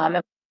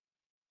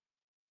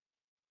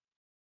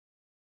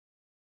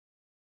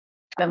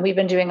 And we've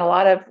been doing a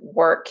lot of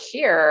work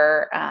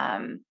here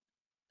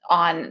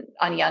on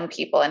young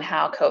people and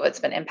how COVID's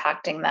been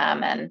impacting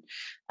them. And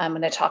I'm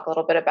going to talk a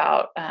little bit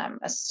about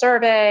a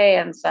survey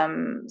and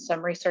some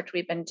research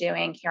we've been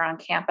doing here on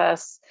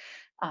campus,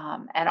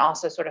 and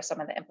also sort of some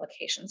of the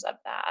implications of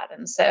that.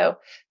 And so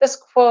this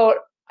quote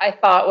I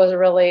thought was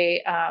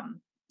really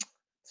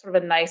sort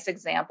of a nice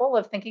example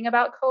of thinking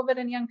about COVID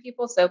in young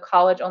people. So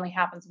college only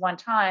happens one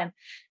time,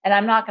 and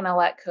I'm not going to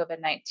let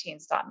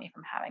COVID-19 stop me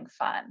from having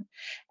fun.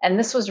 And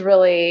this was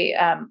really,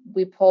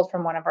 we pulled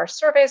from one of our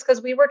surveys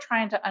because we were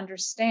trying to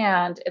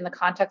understand in the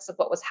context of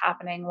what was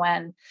happening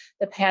when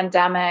the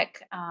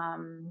pandemic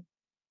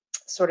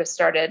sort of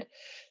started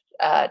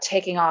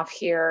taking off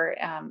here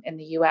in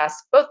the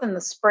US, both in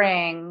the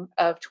spring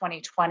of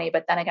 2020,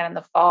 but then again in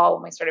the fall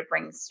when we started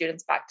bringing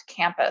students back to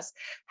campus,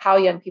 how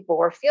young people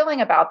were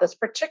feeling about this,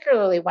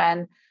 particularly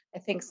when I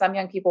think some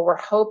young people were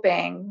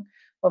hoping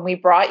when we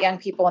brought young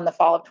people in the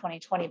fall of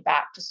 2020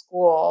 back to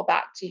school,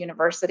 back to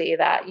university,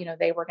 that, you know,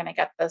 they were going to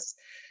get this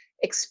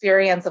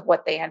experience of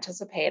what they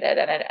anticipated,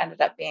 and it ended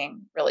up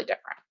being really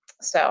different.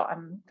 So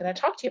I'm going to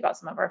talk to you about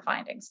some of our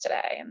findings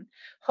today and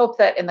hope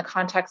that in the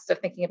context of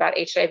thinking about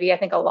HIV, I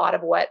think a lot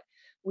of what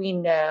we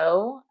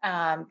know,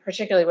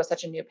 particularly with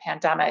such a new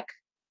pandemic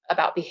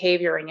about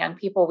behavior in young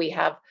people, we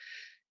have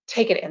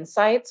taken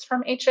insights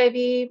from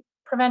HIV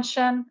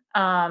prevention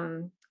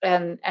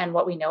and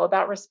what we know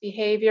about risk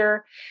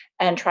behavior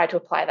and try to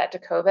apply that to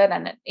COVID.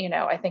 And, you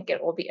know, I think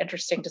it will be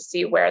interesting to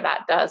see where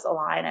that does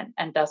align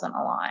and doesn't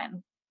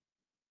align.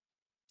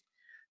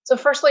 So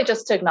firstly,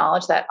 just to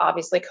acknowledge that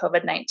obviously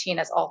COVID-19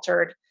 has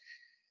altered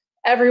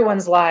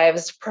everyone's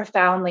lives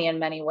profoundly in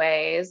many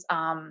ways,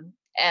 and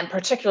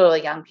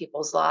particularly young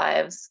people's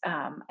lives.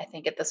 I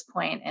think at this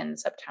point in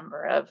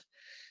September of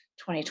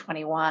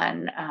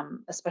 2021,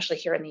 especially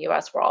here in the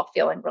US, we're all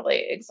feeling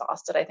really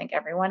exhausted. I think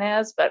everyone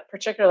is, but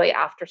particularly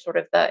after sort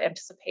of the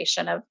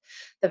anticipation of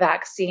the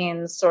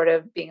vaccines sort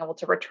of being able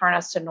to return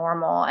us to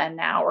normal. And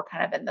now we're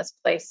kind of in this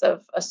place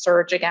of a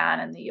surge again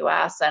in the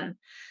US and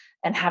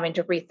having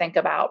to rethink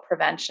about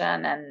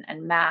prevention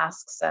and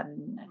masks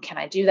and can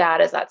I do that?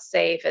 Is that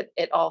safe?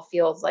 It all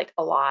feels like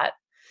a lot.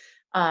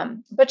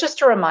 But just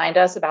to remind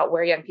us about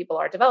where young people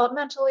are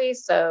developmentally.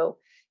 So,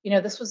 you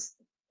know,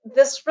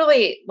 this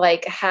really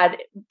like had,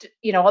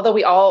 you know,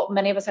 although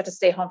many of us had to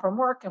stay home from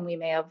work and we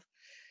may have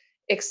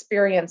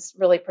experienced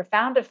really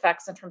profound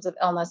effects in terms of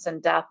illness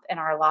and death in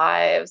our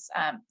lives,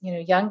 you know,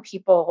 young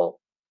people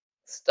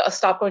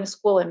stop going to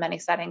school in many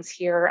settings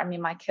here. I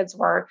mean, my kids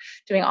were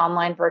doing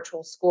online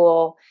virtual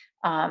school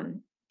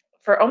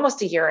for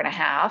almost a year and a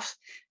half,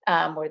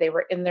 where they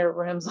were in their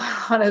rooms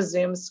on a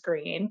Zoom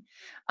screen.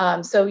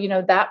 So, you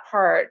know, that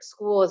part,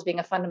 school as being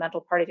a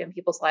fundamental part of young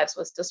people's lives,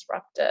 was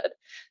disrupted.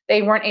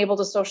 They weren't able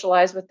to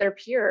socialize with their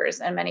peers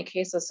in many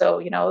cases. So,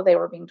 you know, they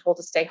were being told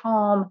to stay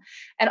home,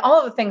 and all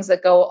of the things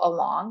that go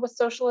along with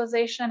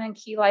socialization and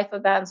key life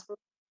events were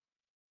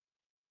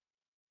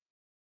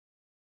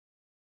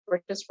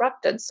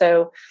disrupted.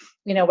 So,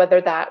 you know, whether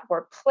that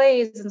were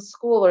plays in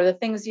school or the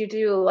things you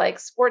do like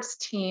sports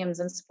teams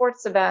and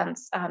sports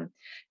events,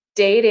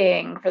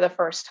 dating for the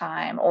first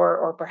time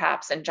or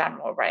perhaps in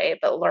general, right?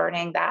 But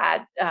learning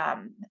that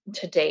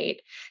to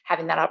date,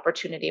 having that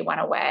opportunity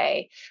went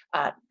away,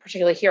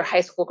 particularly here,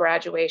 high school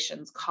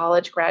graduations,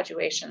 college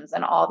graduations,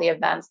 and all the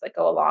events that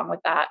go along with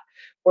that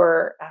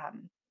were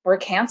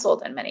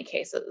canceled in many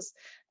cases.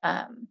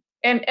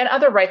 And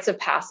other rites of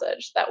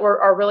passage that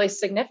are really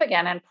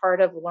significant and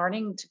part of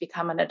learning to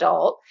become an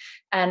adult,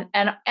 and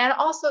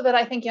also that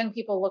I think young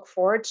people look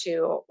forward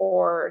to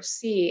or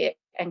see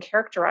and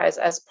characterize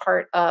as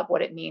part of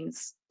what it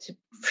means to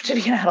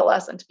be an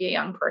adolescent, to be a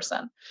young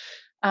person.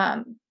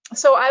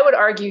 So I would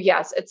argue,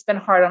 yes, it's been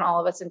hard on all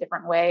of us in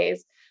different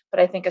ways, but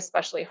I think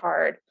especially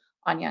hard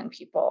on young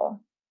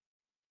people.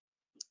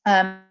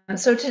 I'm an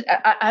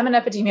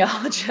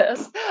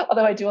epidemiologist,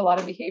 although I do a lot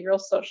of behavioral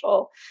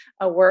social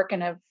work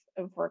and have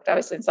worked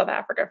obviously in South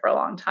Africa for a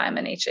long time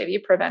in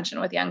HIV prevention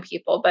with young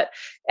people.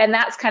 And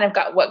that's kind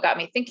of what got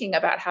me thinking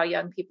about how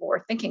young people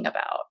were thinking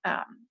about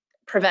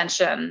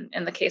prevention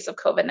in the case of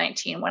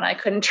COVID-19 when I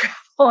couldn't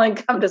travel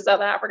and come to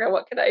South Africa.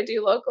 What could I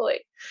do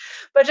locally?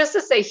 But just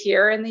to say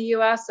here in the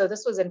US, so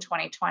this was in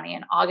 2020,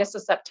 in August to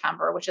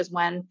September, which is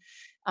when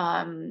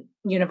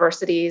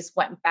universities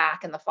went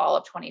back in the fall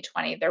of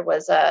 2020, there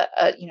was a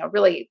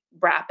really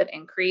rapid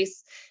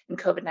increase in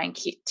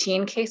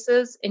COVID-19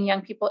 cases in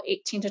young people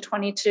 18 to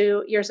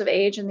 22 years of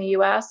age in the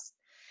US.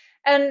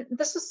 And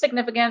this was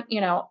significant, you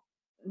know,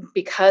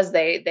 because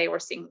they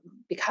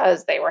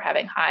were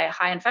having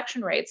high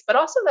infection rates, but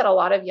also that a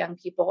lot of young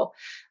people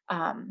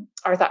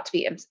are thought to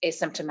be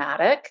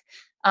asymptomatic.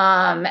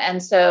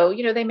 And so,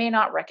 you know, they may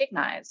not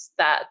recognize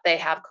that they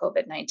have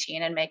COVID-19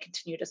 and may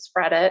continue to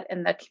spread it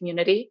in the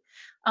community.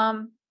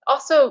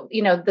 Also,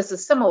 you know, this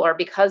is similar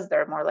because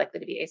they're more likely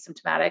to be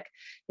asymptomatic.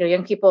 You know,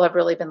 young people have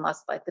really been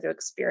less likely to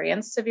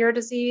experience severe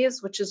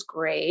disease, which is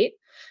great.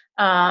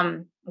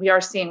 We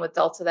are seeing with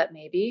Delta that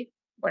maybe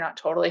we're not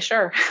totally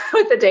sure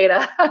with the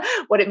data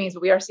what it means,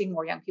 but we are seeing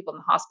more young people in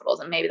the hospitals,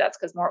 and maybe that's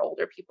because more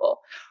older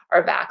people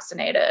are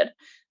vaccinated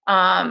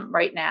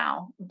right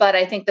now. But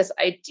I think this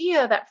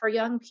idea that for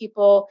young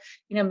people,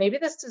 maybe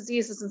this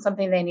disease isn't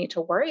something they need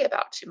to worry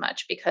about too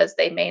much because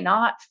they may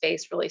not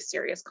face really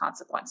serious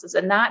consequences.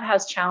 And that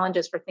has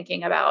challenges for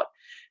thinking about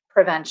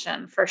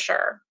prevention for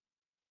sure.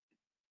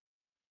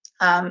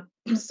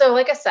 So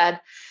like I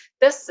said,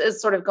 this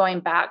is sort of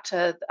going back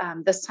to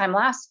this time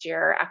last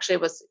year. Actually,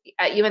 it was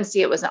at UNC,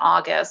 it was in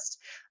August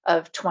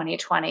of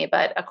 2020,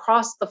 but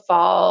across the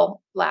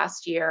fall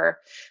last year,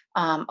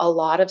 a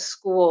lot of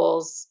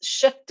schools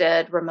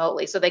shifted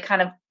remotely. So they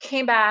kind of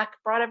came back,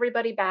 brought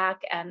everybody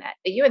back. And at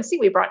the UNC,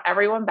 we brought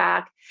everyone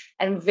back.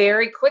 And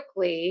very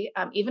quickly,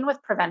 even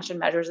with prevention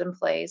measures in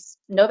place,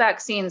 no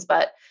vaccines,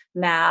 but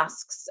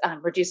masks,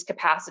 reduced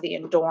capacity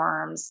in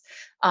dorms.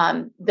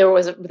 There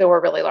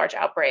were really large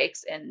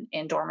outbreaks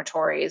in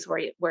dormitories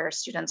where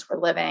students were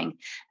living.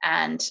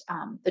 And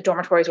the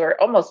dormitories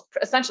were almost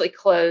essentially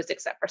closed,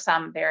 except for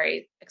some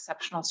very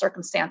exceptional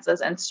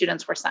circumstances, and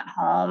students were sent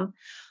home.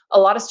 A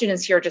lot of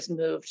students here just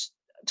moved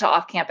to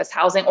off-campus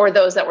housing, or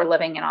those that were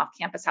living in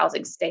off-campus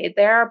housing stayed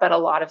there, but a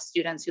lot of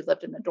students who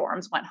lived in the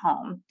dorms went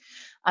home.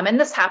 And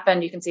this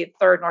happened, you can see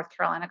Third North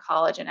Carolina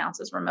College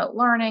announces remote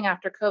learning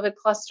after COVID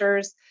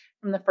clusters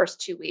from the first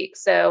 2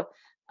 weeks. So,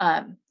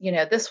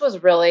 this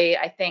was really,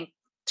 I think,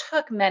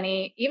 took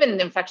many, even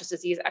infectious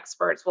disease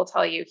experts will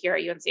tell you here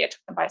at UNC, it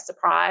took them by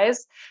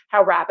surprise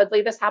how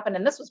rapidly this happened.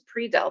 And this was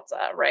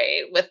pre-Delta,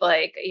 right? With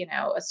a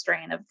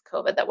strain of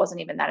COVID that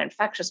wasn't even that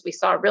infectious. We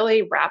saw a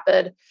really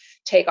rapid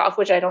takeoff,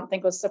 which I don't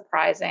think was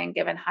surprising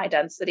given high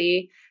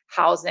density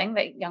housing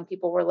that young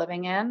people were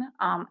living in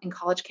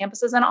college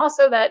campuses. And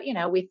also that,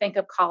 we think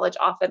of college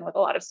often with a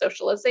lot of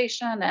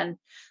socialization and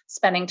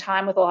spending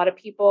time with a lot of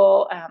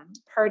people,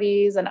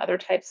 parties and other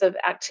types of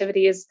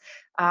activities.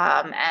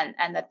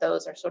 And that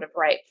those are sort of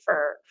ripe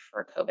for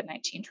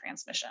COVID-19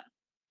 transmission.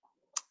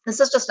 This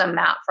is just a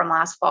map from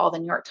last fall. The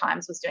New York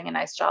Times was doing a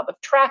nice job of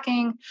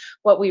tracking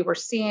what we were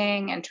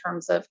seeing in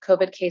terms of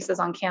COVID cases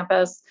on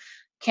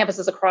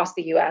campuses across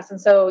the US.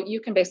 And so you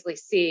can basically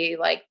see,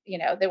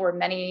 there were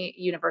many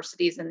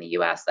universities in the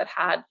US that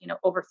had,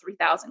 over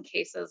 3,000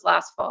 cases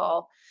last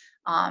fall.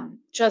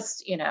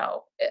 College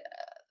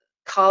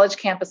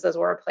campuses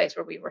were a place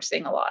where we were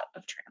seeing a lot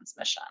of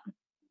transmission.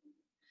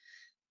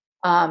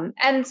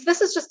 And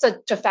this is just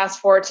to fast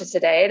forward to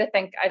today to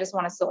think, I just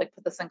want us to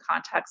put this in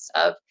context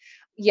of,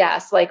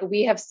 yes,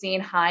 we have seen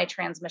high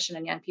transmission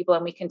in young people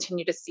and we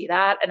continue to see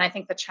that. And I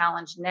think the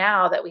challenge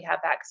now that we have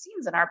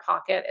vaccines in our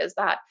pocket is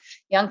that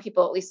young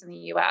people, at least in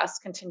the US,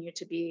 continue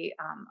to be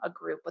a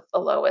group with the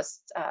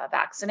lowest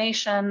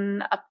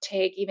vaccination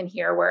uptake, even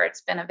here where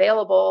it's been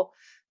available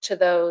to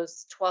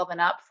those 12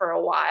 and up for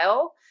a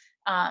while.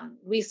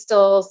 We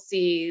still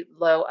see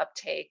low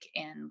uptake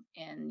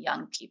in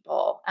young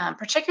people,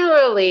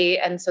 particularly,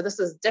 and so this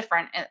is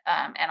different,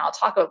 and I'll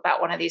talk about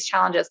one of these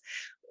challenges.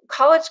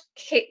 College,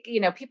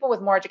 people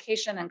with more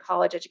education and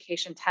college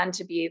education tend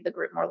to be the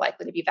group more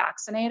likely to be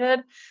vaccinated.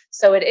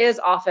 So it is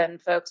often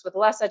folks with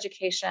less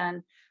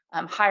education,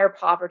 higher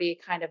poverty,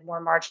 kind of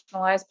more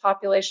marginalized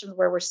populations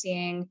where we're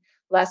seeing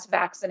less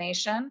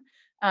vaccination.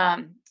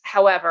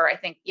 However, I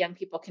think young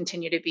people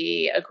continue to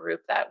be a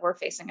group that we're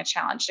facing a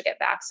challenge to get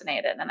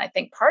vaccinated. And I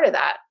think part of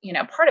that,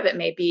 part of it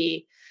may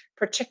be,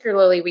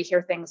 particularly we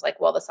hear things like,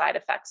 well, the side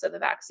effects of the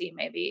vaccine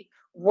may be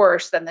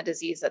worse than the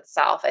disease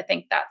itself. I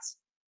think that's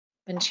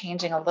been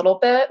changing a little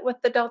bit with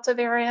the Delta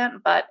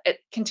variant, but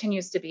it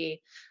continues to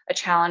be a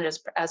challenge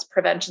as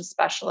prevention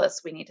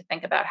specialists. We need to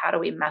think about how do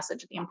we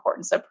message the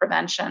importance of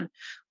prevention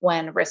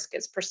when risk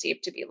is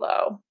perceived to be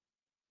low.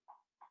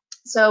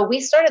 So we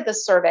started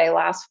this survey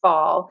last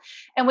fall,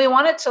 and we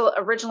wanted to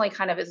originally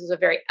this is a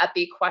very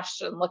epi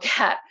question, look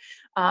at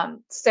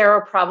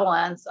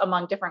seroprevalence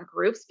among different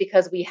groups,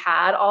 because we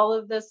had all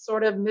of this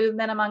sort of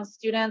movement among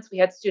students. We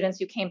had students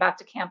who came back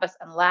to campus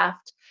and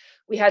left.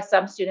 We had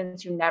some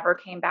students who never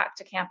came back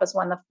to campus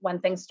when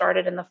things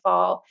started in the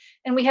fall.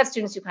 And we had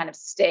students who kind of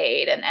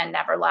stayed and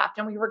never left.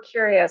 And we were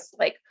curious,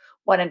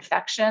 what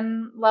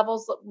infection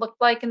levels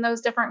looked like in those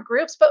different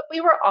groups, but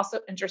we were also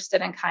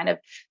interested in kind of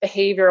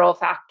behavioral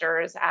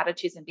factors,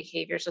 attitudes and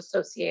behaviors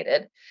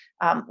associated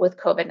with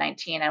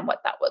COVID-19 and what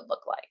that would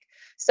look like.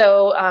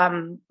 So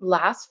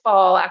last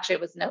fall, actually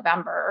it was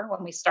November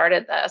when we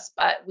started this,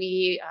 but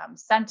we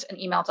sent an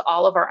email to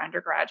all of our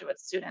undergraduate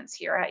students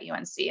here at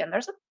UNC, and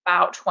there's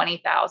about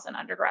 20,000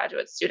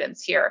 undergraduate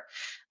students here.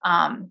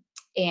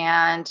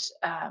 And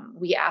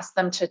we asked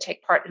them to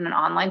take part in an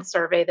online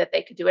survey that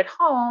they could do at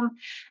home.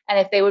 And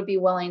if they would be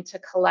willing to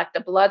collect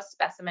a blood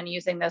specimen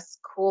using this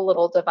cool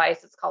little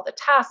device, it's called a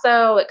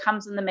Tasso. It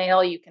comes in the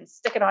mail. You can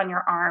stick it on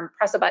your arm,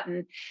 press a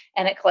button,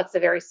 and it collects a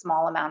very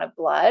small amount of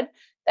blood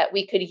that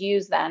we could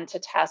use then to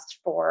test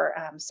for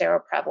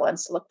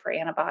seroprevalence, to look for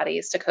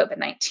antibodies to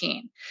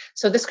COVID-19.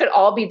 So this could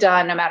all be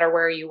done no matter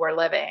where you were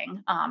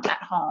living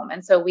at home.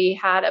 And so we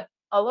had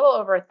a little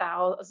over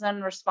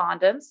 1,000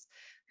 respondents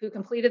who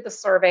completed the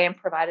survey and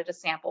provided a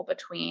sample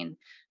between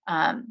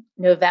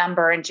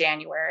November and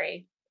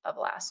January of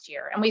last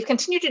year. And we've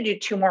continued to do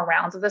 2 more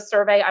rounds of this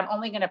survey. I'm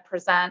only going to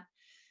present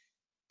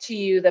to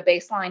you the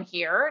baseline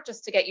here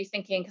just to get you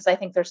thinking, because I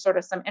think there's sort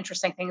of some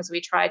interesting things we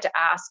tried to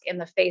ask in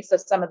the face of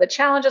some of the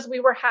challenges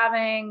we were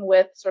having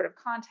with sort of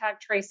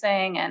contact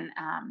tracing and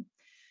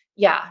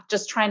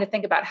just trying to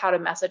think about how to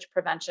message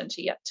prevention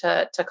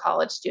to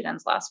college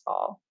students last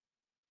fall.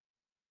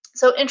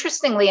 So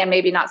interestingly, and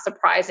maybe not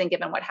surprising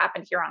given what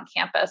happened here on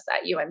campus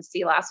at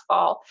UNC last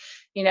fall,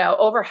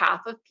 over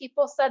half of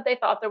people said they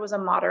thought there was a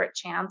moderate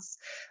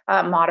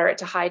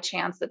to high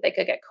chance that they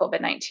could get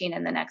COVID-19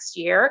 in the next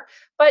year.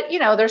 But,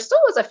 there still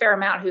was a fair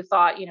amount who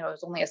thought, it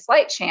was only a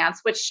slight chance,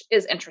 which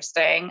is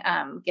interesting,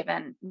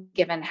 given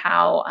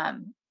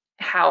how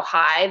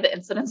high the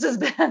incidence has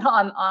been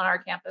on our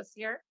campus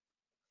here.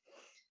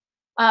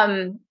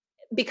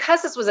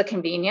 Because this was a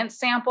convenience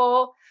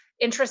sample,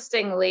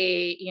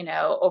 interestingly,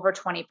 over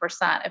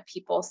 20% of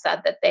people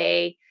said that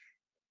they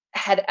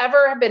had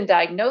ever been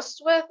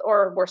diagnosed with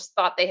or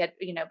thought they had,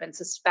 been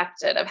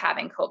suspected of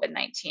having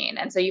COVID-19.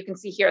 And so you can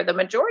see here, the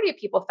majority of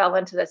people fell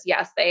into this.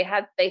 Yes, they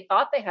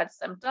thought they had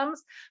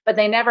symptoms, but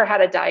they never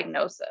had a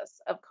diagnosis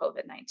of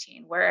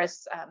COVID-19.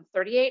 Whereas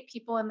 38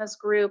 people in this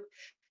group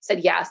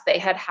said, yes, they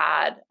had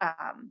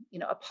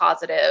a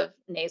positive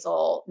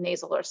nasal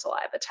or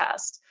saliva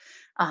test.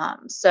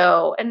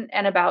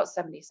 And about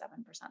 77%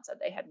 said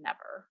they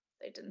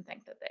didn't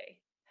think that they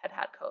had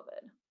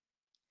COVID.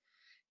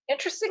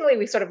 Interestingly,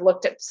 we sort of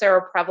looked at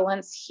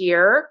seroprevalence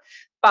here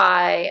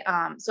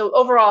so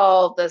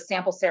overall the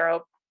sample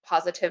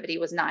seropositivity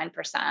was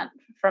 9%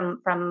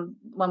 from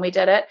when we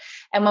did it.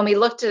 And when we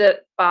looked at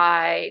it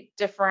by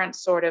different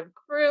sort of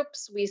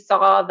groups, we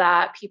saw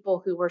that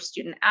people who were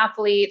student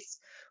athletes,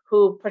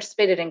 who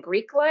participated in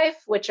Greek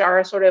life, which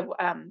are sort of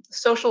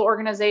social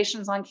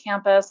organizations on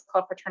campus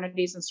called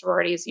fraternities and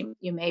sororities.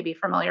 You may be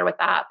familiar with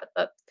that, but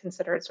that's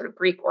considered sort of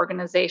Greek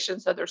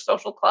organizations. So they're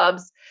social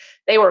clubs.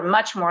 They were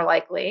much more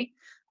likely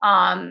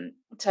to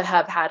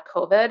have had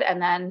COVID.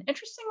 And then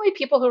interestingly,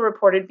 people who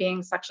reported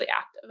being sexually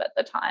active at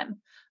the time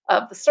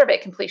of the survey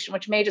completion,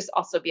 which may just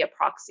also be a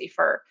proxy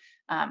for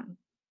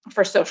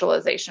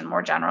socialization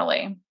more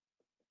generally.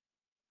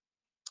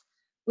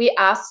 We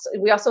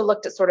also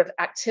looked at sort of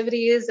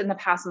activities in the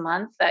past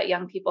month that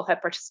young people had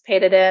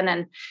participated in,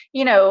 and,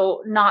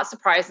 not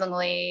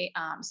surprisingly,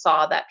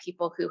 saw that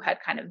people who had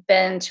kind of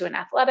been to an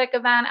athletic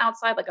event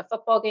outside, like a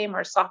football game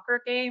or a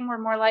soccer game, were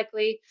more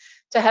likely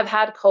to have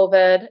had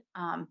COVID.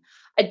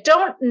 I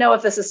don't know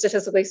if this is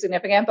statistically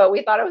significant, but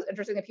we thought it was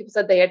interesting that people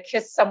said they had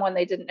kissed someone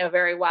they didn't know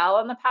very well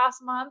in the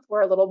past month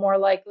were a little more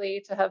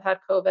likely to have had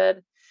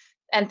COVID.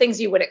 And things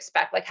you would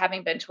expect, like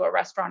having been to a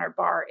restaurant or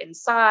bar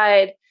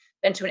inside,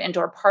 been to an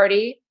indoor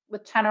party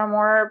with 10 or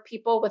more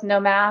people with no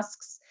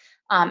masks,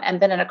 and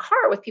been in a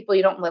car with people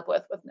you don't live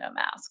with no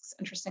masks.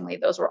 Interestingly,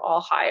 those were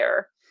all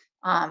higher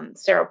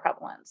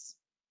seroprevalence.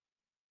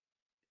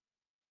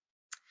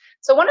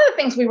 So one of the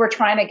things we were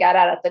trying to get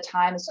at the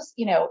time is just,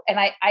 and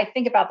I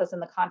think about this in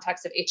the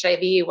context of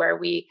HIV, where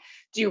we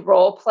do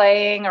role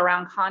playing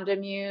around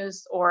condom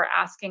use or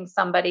asking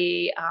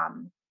somebody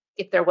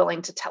if they're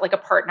willing to like a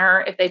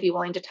partner, if they'd be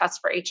willing to test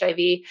for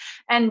HIV,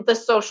 and the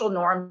social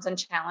norms and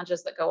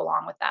challenges that go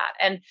along with that.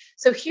 And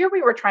so here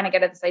we were trying to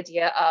get at this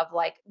idea of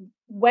like,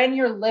 when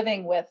you're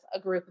living with a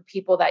group of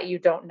people that you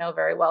don't know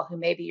very well, who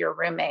may be your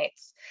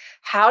roommates,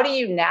 how do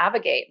you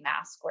navigate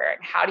mask wearing?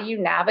 How do you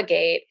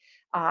navigate,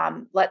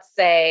 let's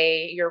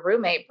say your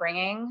roommate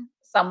bringing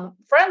some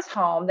friends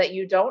home that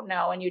you don't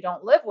know and you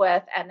don't live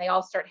with, and they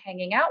all start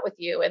hanging out with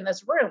you in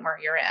this room where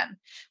you're in?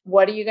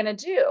 What are you going to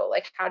do?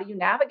 Like, how do you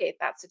navigate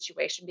that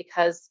situation?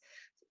 Because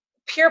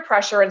peer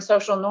pressure and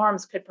social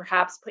norms could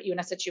perhaps put you in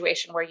a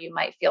situation where you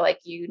might feel like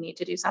you need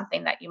to do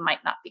something that you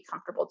might not be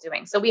comfortable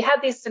doing. So we had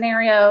these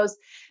scenarios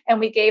and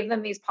we gave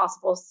them these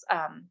possible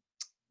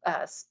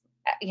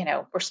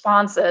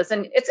responses.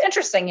 And it's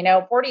interesting,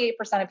 48%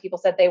 of people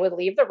said they would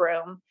leave the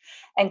room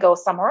and go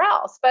somewhere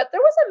else. But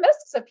there was a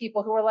mix of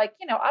people who were like,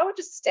 I would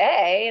just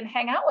stay and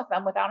hang out with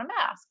them without a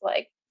mask.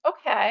 Like,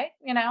 okay,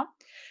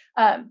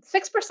 6%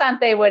 said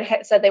they would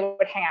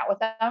hang out with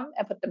them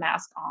and put the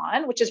mask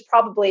on, which is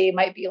probably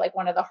might be like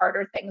one of the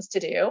harder things to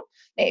do,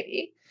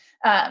 maybe.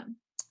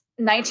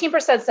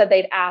 19% said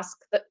they'd ask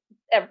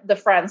the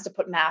friends to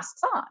put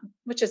masks on,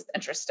 which is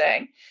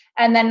interesting.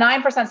 And then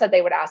 9% said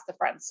they would ask the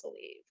friends to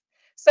leave.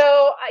 So,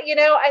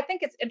 I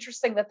think it's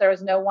interesting that there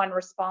is no one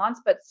response,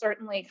 but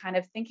certainly kind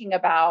of thinking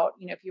about,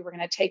 if you were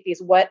going to take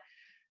these,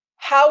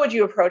 how would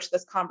you approach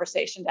this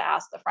conversation to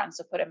ask the friends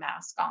to put a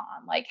mask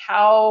on? Like,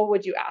 how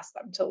would you ask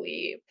them to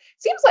leave?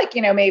 Seems like,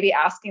 maybe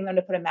asking them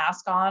to put a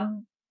mask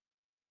on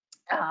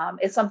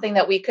is something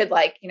that we could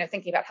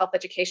thinking about health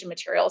education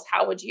materials.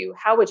 How would you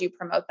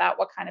promote that?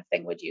 What kind of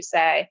thing would you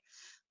say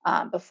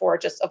before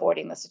just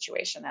avoiding the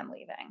situation and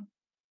leaving?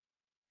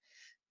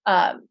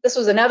 This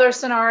was another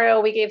scenario.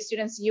 We gave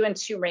students, you and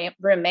 2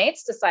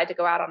 roommates decide to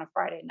go out on a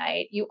Friday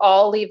night. You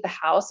all leave the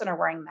house and are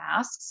wearing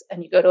masks,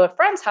 and you go to a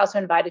friend's house who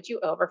invited you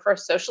over for a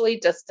socially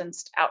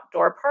distanced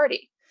outdoor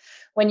party.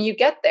 When you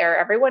get there,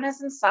 everyone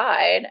is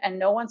inside and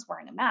no one's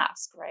wearing a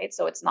mask, right?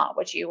 So it's not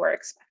what you were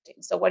expecting.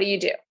 So what do?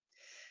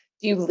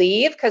 Do you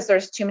leave because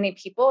there's too many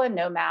people and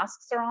no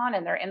masks are on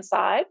and they're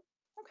inside?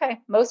 Okay,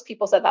 most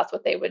people said that's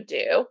what they would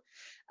do.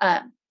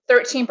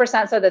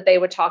 13% said that they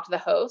would talk to the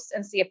host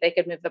and see if they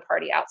could move the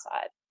party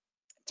outside.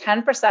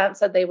 10%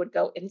 said they would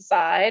go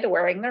inside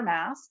wearing their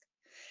mask.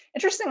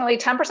 Interestingly,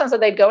 10%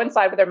 said they'd go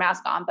inside with their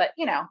mask on, but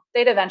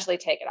they'd eventually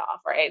take it off,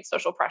 right?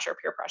 Social pressure,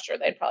 peer pressure,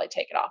 they'd probably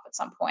take it off at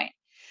some point.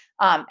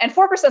 And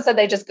 4% said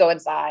they just go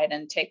inside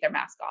and take their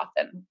mask off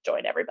and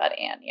join everybody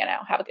and,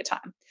 have a good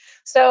time.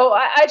 So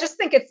I just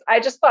think I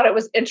just thought it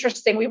was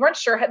interesting. We weren't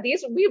sure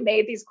we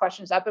made these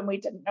questions up and we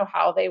didn't know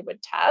how they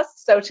would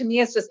test. So to me,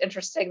 it's just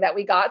interesting that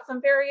we got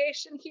some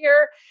variation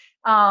here.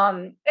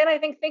 And I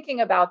think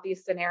thinking about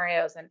these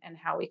scenarios and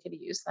how we could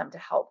use them to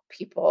help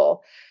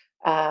people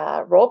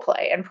role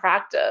play and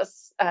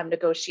practice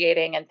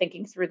negotiating and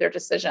thinking through their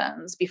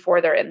decisions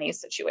before they're in these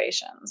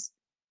situations.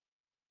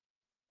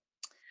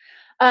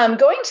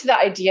 Going to the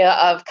idea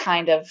of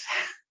kind of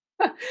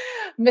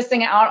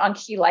missing out on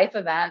key life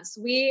events,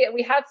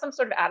 we had some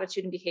sort of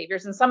attitude and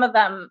behaviors, and some of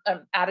them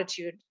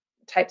attitude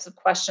types of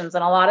questions,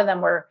 and a lot of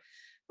them were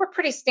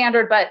pretty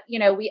standard, but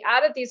we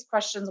added these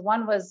questions.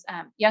 One was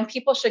young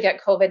people should get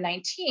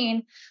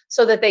COVID-19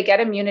 so that they get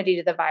immunity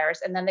to the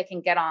virus and then they can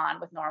get on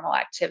with normal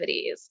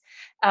activities.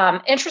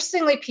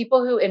 Interestingly,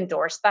 people who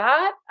endorsed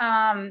that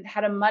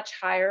had a much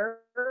higher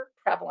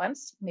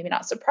prevalence, maybe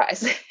not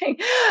surprising,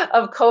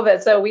 of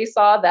COVID. So we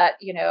saw that,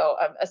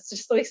 a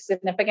statistically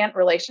significant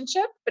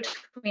relationship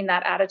between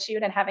that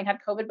attitude and having had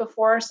COVID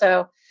before.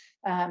 So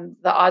the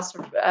odds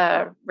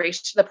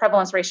ratio, the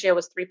prevalence ratio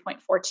was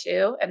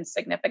 3.42 and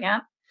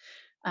significant.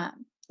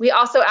 We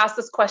also asked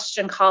this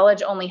question,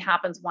 college only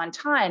happens one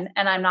time,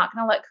 and I'm not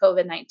going to let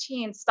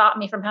COVID-19 stop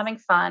me from having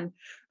fun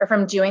or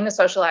from doing the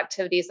social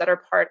activities that are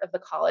part of the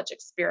college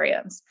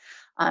experience.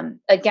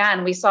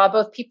 Again, we saw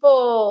both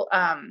people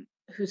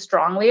who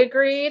strongly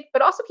agreed,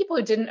 but also people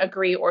who didn't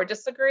agree or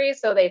disagree.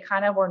 So they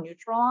kind of were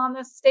neutral on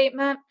this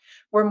statement,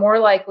 were more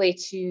likely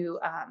to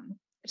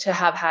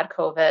have had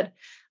COVID.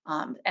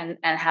 And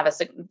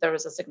there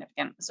was a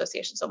significant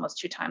association, so almost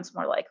 2 times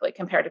more likely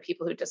compared to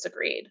people who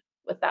disagreed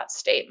with that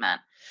statement.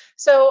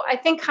 So I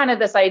think kind of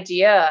this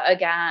idea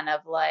again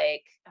of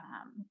like,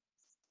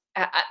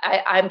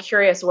 I'm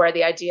curious where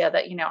the idea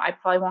that, I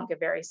probably won't get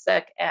very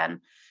sick.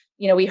 And,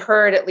 we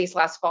heard at least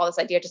last fall, this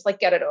idea, just like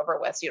get it over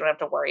with so you don't have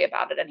to worry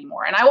about it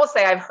anymore. And I will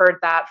say I've heard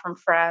that from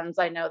friends.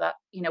 I know that,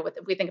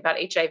 if we think about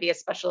HIV,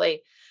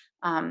 especially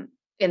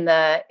in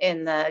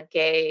the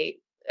gay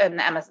and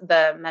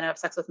the men who have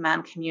sex with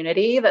men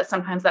community, that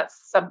sometimes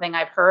that's something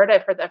I've heard.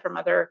 I've heard that from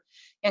other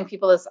young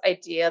people, this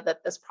idea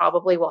that this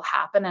probably will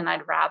happen and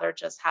I'd rather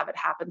just have it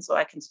happen so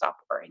I can stop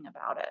worrying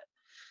about it.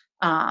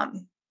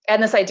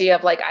 And this idea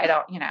of like,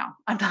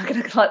 I'm not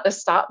going to let this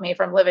stop me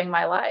from living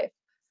my life.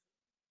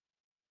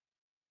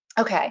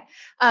 Okay.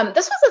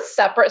 This was a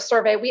separate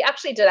survey. We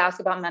actually did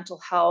ask about mental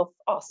health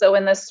also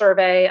in this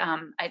survey.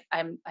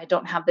 I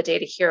don't have the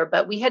data here,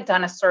 but we had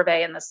done a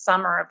survey in the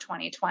summer of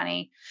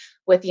 2020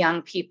 with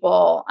young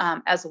people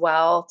as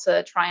well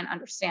to try and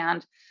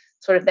understand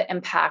sort of the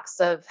impacts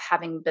of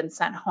having been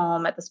sent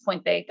home. At this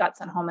point, they got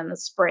sent home in the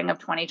spring of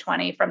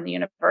 2020 from the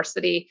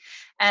university.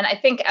 And I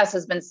think, as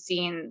has been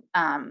seen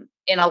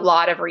in a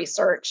lot of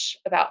research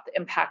about the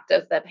impact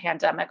of the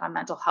pandemic on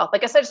mental health, I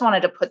guess I just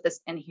wanted to put this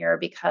in here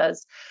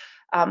because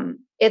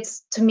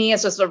to me,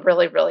 it's just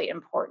really, really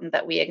important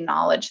that we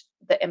acknowledge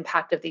the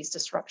impact of these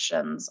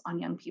disruptions on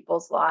young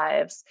people's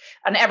lives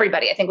and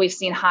everybody. I think we've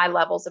seen high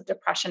levels of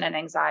depression and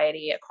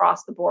anxiety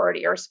across the board,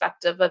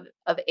 irrespective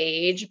of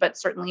age, but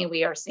certainly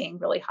we are seeing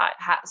really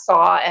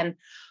and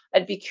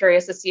I'd be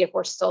curious to see if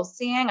we're still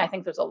seeing. I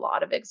think there's a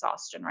lot of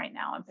exhaustion right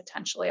now and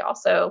potentially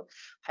also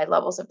high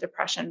levels of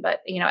depression.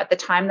 But, at the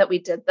time that we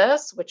did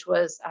this, which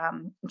was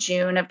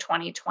June of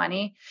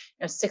 2020,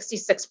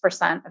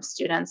 66% of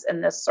students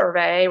in this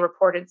survey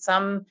reported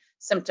some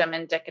symptom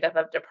indicative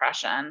of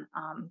depression.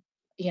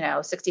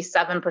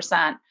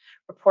 67%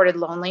 reported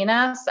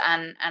loneliness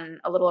and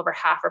a little over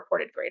half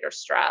reported greater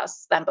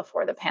stress than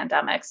before the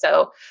pandemic.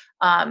 So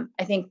I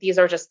think these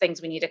are just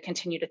things we need to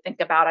continue to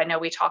think about. I know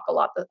we talk a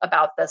lot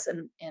about this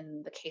in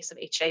the case of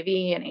HIV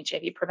and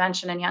HIV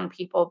prevention in young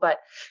people, but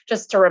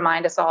just to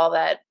remind us all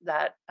that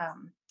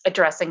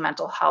addressing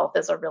mental health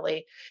is a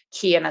really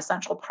key and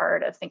essential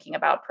part of thinking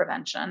about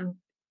prevention.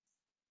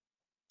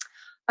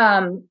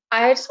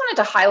 I just wanted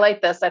to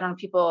highlight this. I don't know if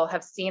people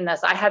have seen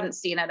this. I hadn't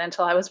seen it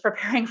until I was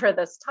preparing for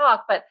this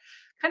talk, but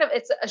kind of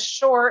it's a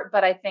short,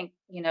 but I think,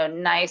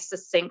 nice,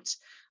 succinct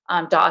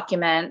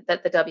document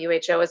that the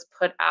WHO has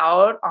put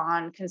out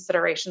on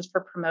considerations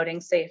for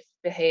promoting safe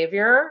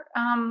behavior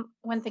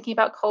when thinking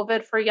about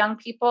COVID for young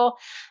people.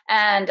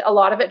 And a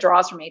lot of it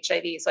draws from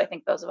HIV. So I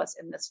think those of us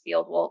in this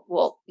field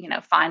will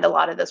find a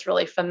lot of this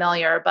really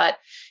familiar. But,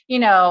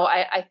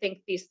 I think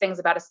these things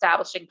about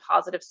establishing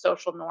positive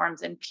social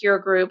norms in peer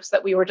groups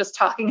that we were just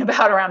talking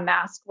about around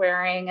mask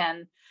wearing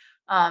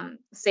and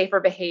safer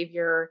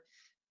behavior,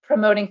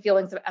 promoting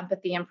feelings of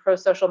empathy and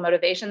pro-social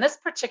motivation. This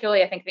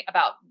particularly, I think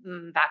about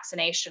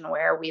vaccination,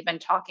 where we've been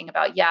talking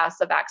about, yes,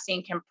 a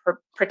vaccine can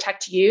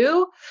protect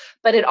you,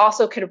 but it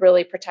also could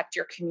really protect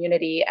your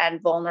community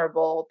and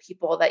vulnerable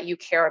people that you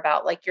care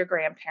about, like your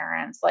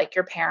grandparents, like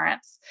your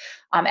parents.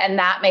 And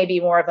that may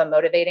be more of a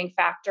motivating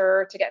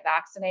factor to get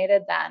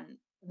vaccinated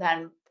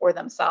than for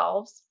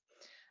themselves.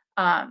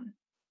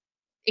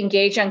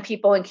 Engage young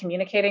people in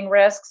communicating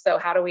risks. So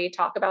how do we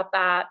talk about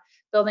that?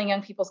 Building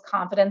young people's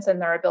confidence in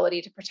their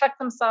ability to protect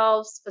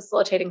themselves,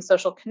 facilitating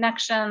social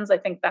connections. I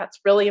think that's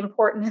really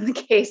important in the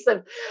case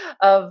of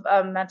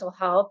mental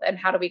health. And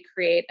how do we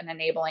create an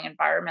enabling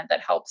environment that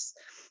helps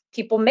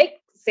people make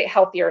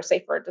healthier,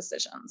 safer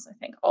decisions? I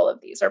think all of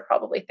these are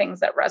probably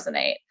things that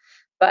resonate.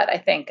 But I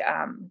think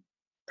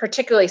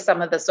particularly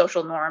some of the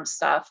social norm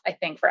stuff, I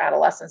think for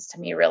adolescents,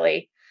 to me,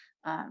 really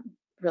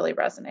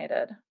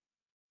resonated.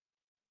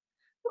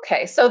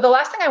 Okay, so the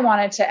last thing I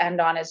wanted to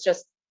end on is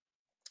just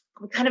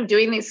kind of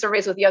doing these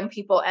surveys with young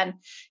people, and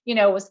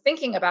was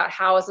thinking about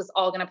how is this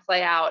all going to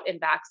play out in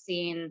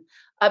vaccine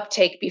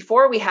uptake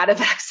before we had a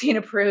vaccine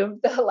approved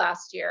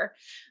last year,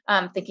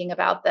 thinking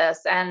about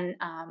this, and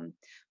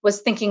was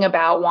thinking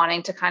about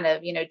wanting to kind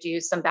of do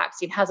some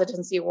vaccine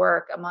hesitancy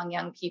work among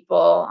young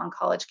people on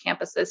college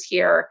campuses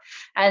here.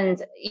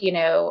 And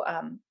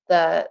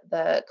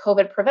the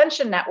COVID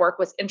Prevention Network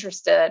was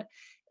interested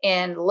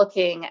in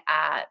looking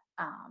at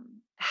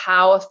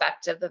how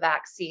effective the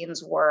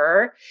vaccines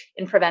were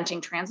in preventing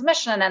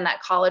transmission, and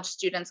that college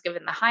students,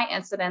 given the high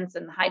incidence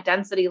and the high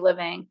density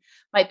living,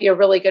 might be a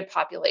really good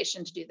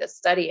population to do this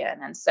study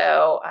in. And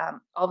so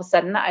all of a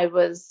sudden I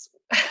was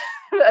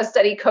a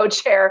study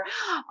co-chair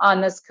on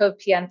this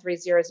CoVPN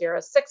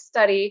 3006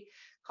 study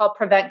called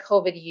Prevent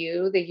COVID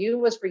U. The U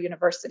was for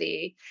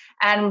university.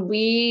 And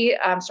we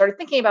started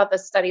thinking about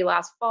this study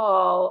last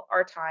fall,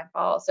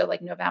 so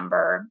like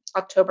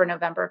October,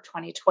 November of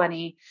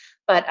 2020.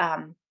 But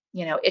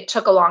it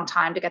took a long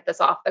time to get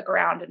this off the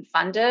ground and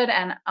funded.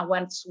 And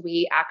once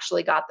we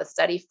actually got the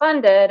study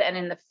funded and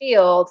in the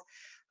field,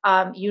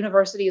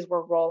 universities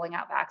were rolling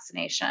out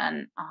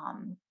vaccination.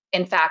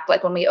 In fact,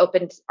 like when we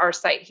opened our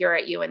site here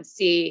at UNC,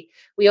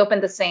 we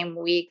opened the same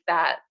week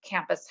that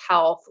Campus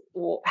Health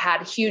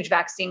had huge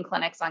vaccine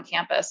clinics on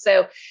campus.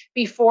 So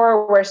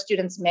before, where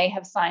students may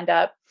have signed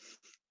up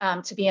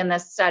to be in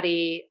this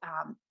study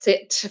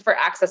for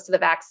access to the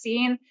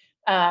vaccine,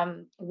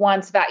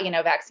 once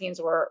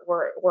vaccines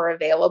were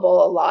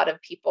available, a lot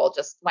of people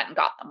just went and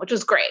got them, which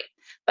was great.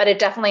 But it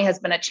definitely has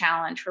been a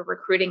challenge for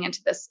recruiting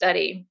into this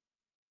study.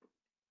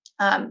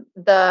 Let's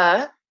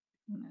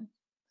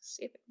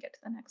see if I can get to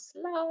the next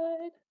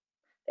slide.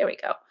 There we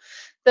go.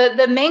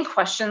 The main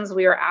questions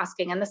we were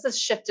asking, and this has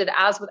shifted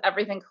as with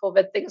everything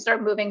COVID, things are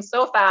moving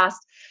so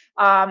fast,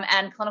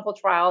 and clinical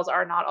trials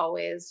are not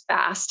always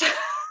fast.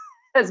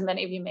 As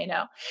many of you may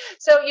know.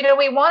 So,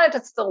 we wanted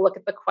to still look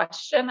at the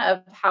question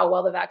of how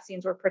well the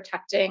vaccines were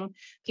protecting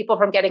people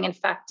from getting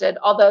infected,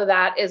 although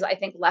that is, I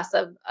think, less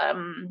of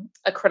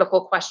a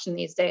critical question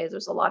these days.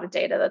 There's a lot of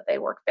data that they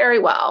work very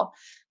well.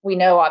 We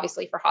know,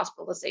 obviously, for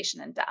hospitalization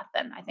and death,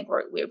 and I think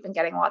we've been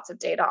getting lots of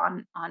data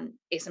on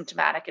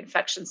asymptomatic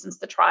infection since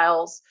the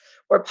trials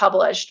were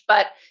published.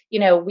 But,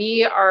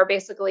 we are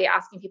basically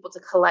asking people to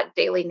collect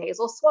daily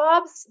nasal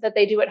swabs that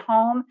they do at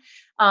home,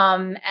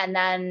 and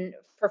then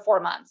for 4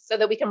 months, so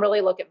that we can really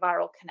look at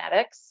viral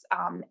kinetics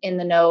in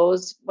the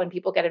nose when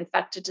people get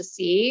infected, to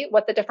see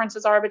what the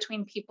differences are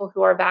between people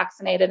who are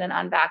vaccinated and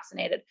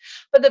unvaccinated.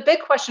 But the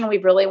big question we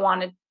really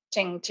wanted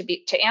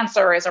to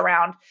answer is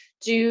around,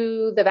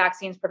 do the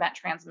vaccines prevent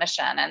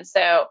transmission? And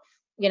so,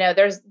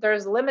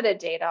 there's limited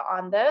data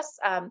on this.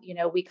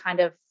 We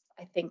kind of,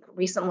 I think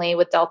recently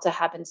with Delta,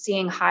 have been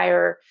seeing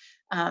higher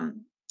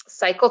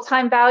cycle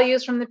time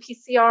values from the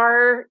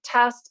PCR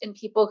test in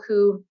people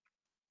who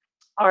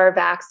are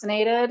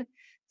vaccinated.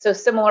 So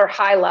similar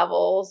high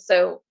levels.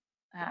 So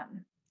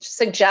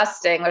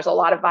suggesting there's a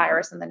lot of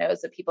virus in the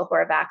nose of people who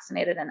are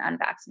vaccinated and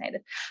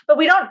unvaccinated. But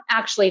we don't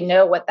actually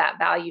know what that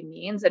value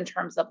means in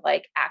terms of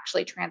like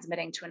actually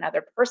transmitting to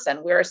another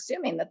person. We're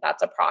assuming that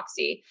that's a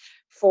proxy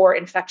for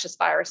infectious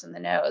virus in the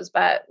nose,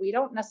 but we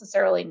don't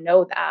necessarily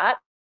know that.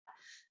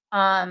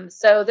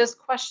 So this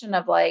question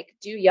of like,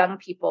 do young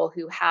people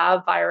who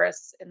have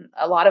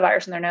a lot of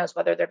virus in their nose,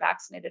 whether they're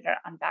vaccinated or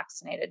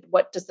unvaccinated,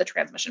 what does the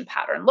transmission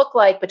pattern look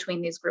like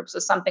between these groups,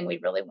 is something we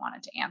really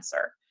wanted to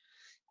answer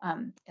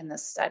in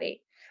this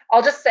study.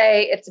 I'll just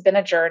say it's been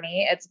a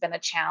journey. It's been a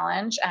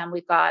challenge.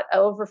 We've got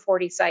over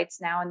 40 sites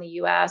now in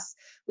the US.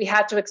 We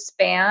had to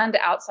expand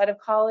outside of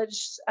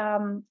college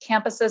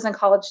campuses and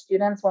college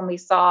students when we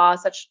saw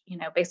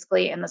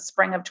basically in the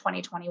spring of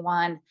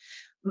 2021,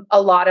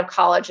 a lot of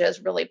colleges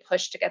really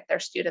pushed to get their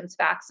students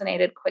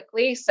vaccinated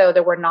quickly. So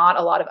there were not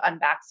a lot of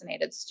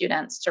unvaccinated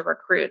students to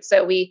recruit.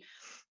 So we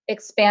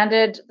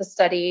expanded the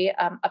study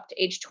up to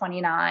age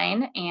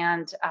 29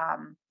 and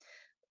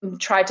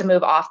tried to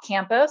move off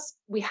campus.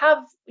 We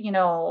have,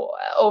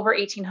 over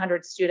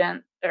 1,800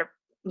 students or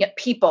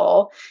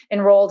people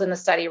enrolled in the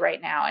study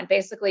right now. And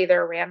basically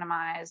they're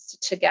randomized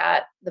to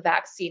get the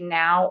vaccine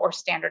now or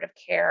standard of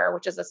care,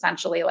 which is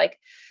essentially like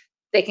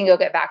they can go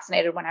get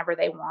vaccinated whenever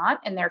they want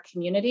in their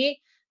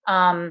community.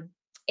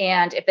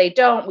 And if they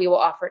don't, we will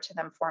offer it to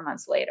them 4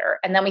 months later.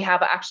 And then we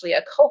have actually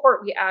a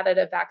cohort. We added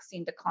a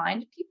vaccine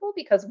declined people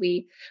because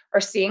we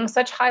are seeing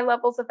such high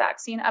levels of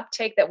vaccine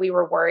uptake that we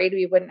were worried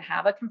we wouldn't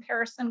have a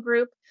comparison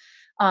group.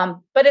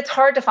 But it's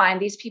hard to find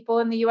these people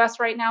in the US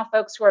right now,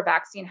 folks who are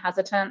vaccine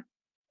hesitant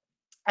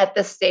at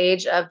this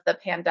stage of the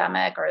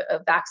pandemic or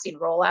of vaccine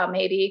rollout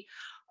maybe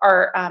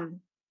are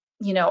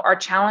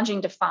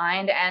challenging to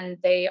find. And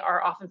they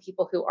are often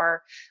people who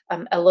are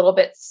a little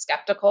bit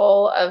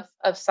skeptical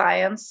of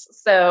science.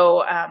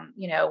 So,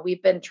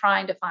 we've been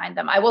trying to find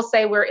them. I will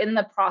say we're in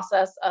the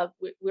process of,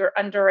 we're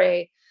under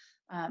a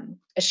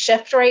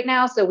shift right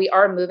now. So we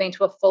are moving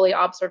to a fully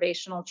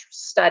observational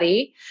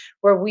study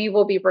where we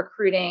will be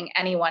recruiting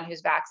anyone who's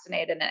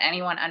vaccinated and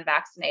anyone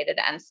unvaccinated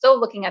and still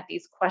looking at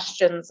these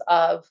questions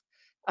of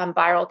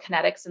viral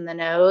kinetics in the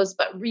nose,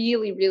 but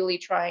really, really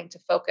trying to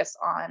focus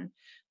on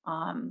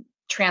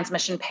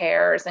transmission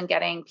pairs and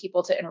getting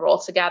people to enroll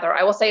together.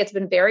 I will say it's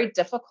been very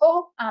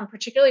difficult,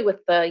 particularly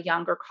with the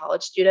younger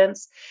college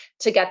students,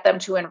 to get them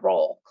to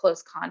enroll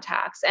close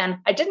contacts. And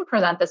I didn't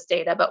present this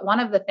data, but one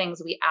of the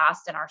things we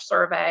asked in our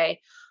survey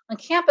on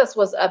campus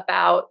was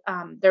about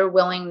their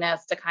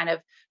willingness to kind of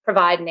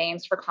provide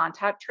names for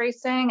contact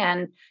tracing.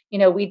 And,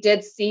 we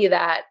did see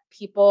that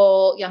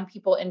young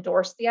people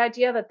endorsed the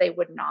idea that they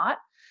would not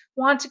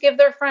want to give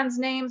their friends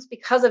names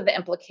because of the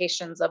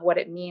implications of what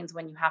it means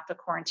when you have to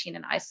quarantine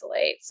and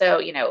isolate. So,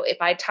 if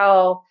I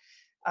tell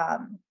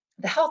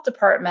the health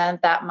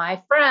department that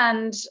my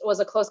friend was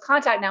a close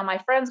contact, now my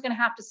friend's going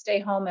to have to stay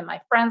home and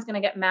my friend's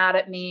going to get mad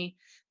at me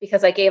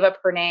because I gave up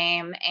her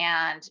name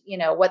and,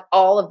 what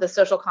all of the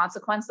social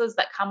consequences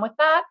that come with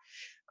that.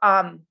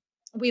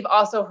 We've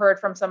also heard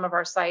from some of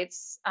our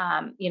sites,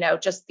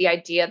 just the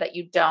idea that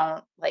you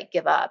don't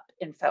give up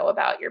info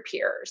about your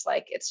peers.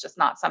 It's just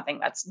not something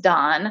that's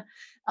done.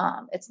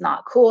 It's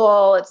not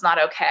cool. It's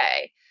not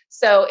okay.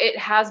 So it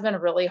has been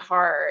really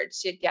hard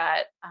to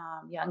get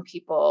young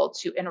people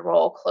to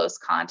enroll close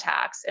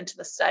contacts into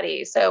the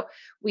study. So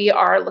we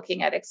are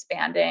looking at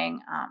expanding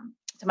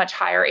to much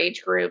higher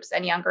age groups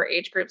and younger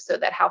age groups so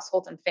that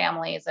households and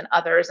families and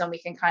others, and we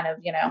can kind of,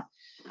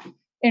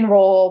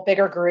 enroll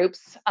bigger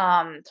groups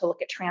to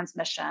look at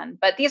transmission.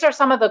 But these are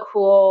some of the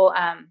cool,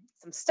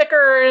 some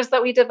stickers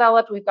that we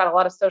developed. We've got a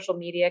lot of social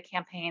media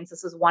campaigns.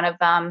 This is one of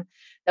them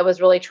that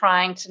was really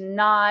trying to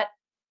not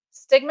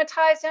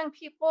stigmatize young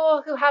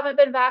people who haven't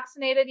been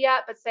vaccinated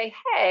yet, but say,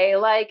 hey,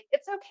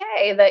 it's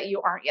okay that you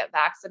aren't yet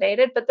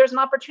vaccinated, but there's an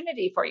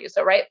opportunity for you.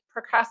 So, right,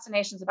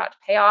 procrastination is about to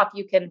pay off.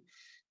 You can,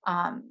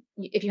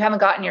 if you haven't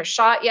gotten your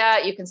shot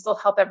yet, you can still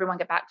help everyone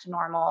get back to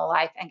normal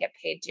life and get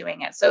paid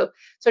doing it. So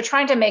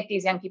trying to make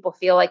these young people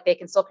feel like they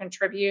can still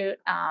contribute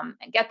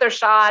and get their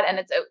shot, and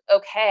it's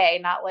okay,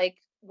 not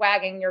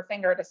wagging your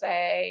finger to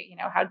say,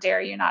 how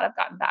dare you not have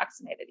gotten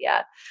vaccinated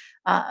yet,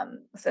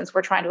 since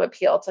we're trying to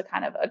appeal to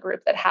kind of a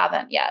group that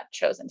haven't yet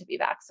chosen to be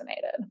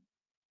vaccinated.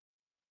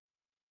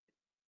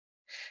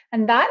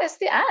 And that is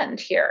the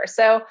end here.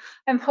 So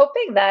I'm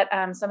hoping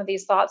that some of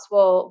these thoughts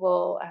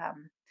will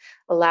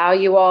allow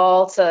you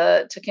all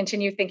to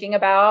continue thinking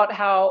about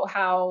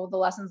how the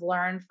lessons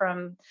learned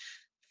from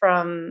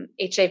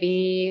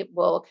HIV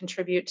will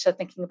contribute to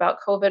thinking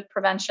about COVID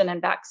prevention and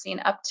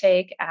vaccine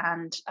uptake.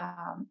 And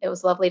it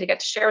was lovely to get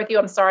to share with you.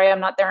 I'm sorry I'm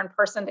not there in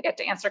person to get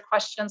to answer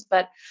questions,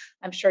 but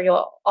I'm sure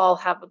you'll all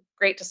have a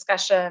great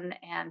discussion.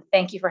 And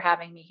thank you for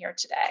having me here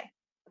today.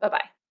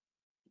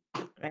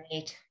 Bye-bye.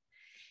 Great.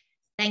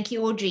 Thank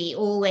you, Audrey.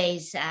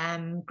 Always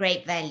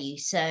great value.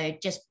 So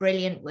just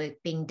brilliant work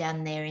being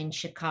done there in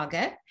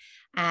Chicago.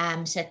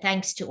 So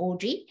thanks to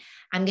Audrey.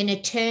 I'm going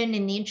to turn,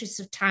 in the interest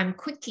of time,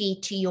 quickly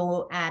to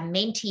your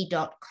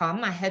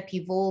menti.com. I hope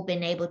you've all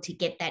been able to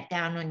get that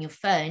down on your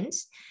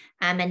phones.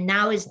 And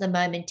now is the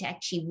moment to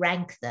actually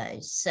rank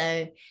those.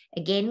 So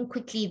again,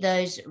 quickly,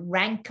 those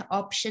rank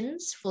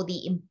options for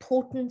the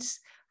importance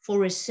for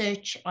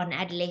research on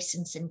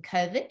adolescents and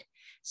COVID.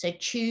 So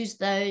choose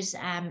those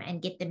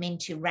and get them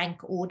into rank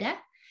order.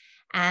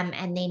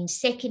 And then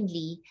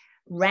secondly,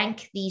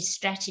 rank these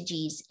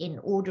strategies in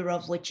order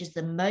of which is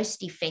the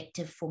most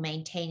effective for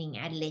maintaining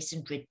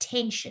adolescent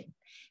retention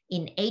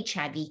in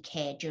HIV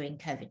care during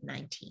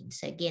COVID-19.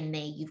 So again,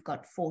 there you've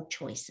got 4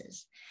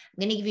 choices.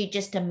 I'm going to give you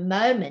just a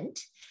moment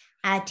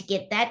to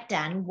get that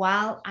done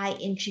while I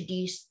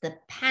introduce the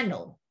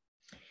panel.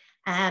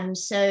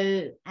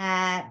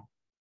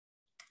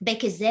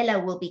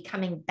 Bekezela will be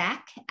coming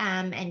back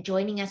and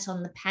joining us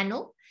on the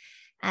panel.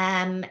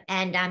 And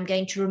I'm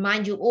going to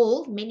remind you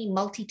all, many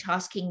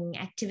multitasking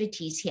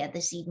activities here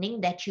this evening,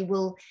 that you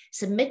will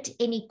submit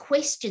any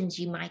questions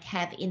you might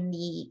have in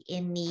the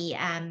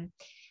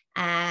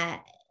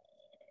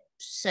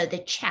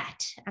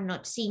chat. I'm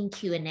not seeing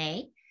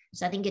Q&A,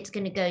 so I think it's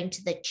going to go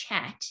into the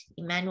chat.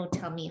 Emmanuel,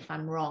 tell me if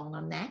I'm wrong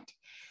on that.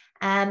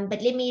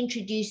 But let me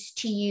introduce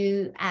to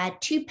you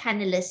two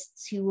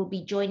panelists who will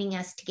be joining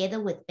us together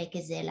with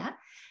Bekezela.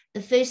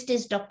 The first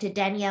is Dr.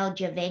 Danielle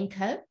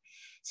Giovenco.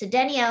 So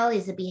Danielle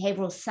is a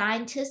behavioral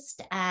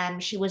scientist.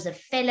 She was a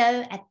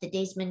fellow at the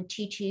Desmond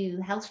Tutu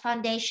Health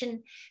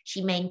Foundation.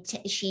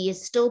 She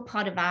is still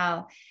part of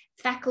our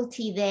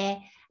faculty there.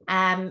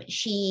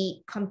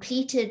 She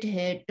completed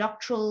her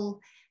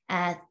doctoral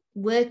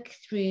work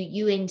through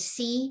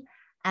UNC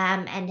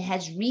and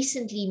has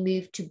recently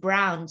moved to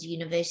Brown's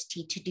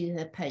University to do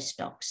her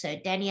postdoc. So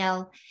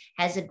Danielle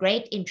has a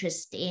great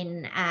interest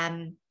in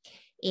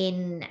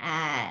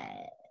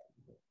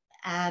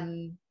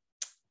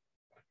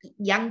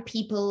young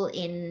people,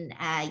 in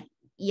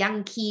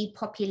young key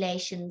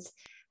populations.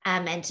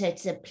 And so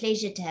it's a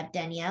pleasure to have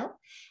Danielle.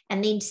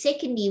 And then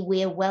secondly,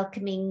 we're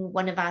welcoming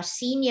one of our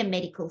senior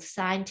medical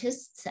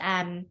scientists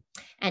and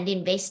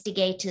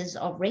investigators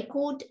of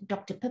record,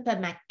 Dr. Pippa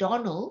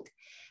McDonald.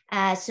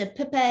 So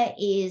Pippa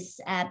is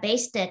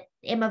based at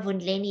Emma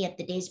Vundleni at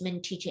the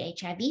Desmond Tutu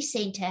HIV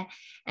Center.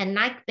 And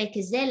like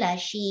Bekezela,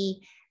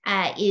 she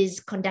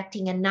is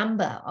conducting a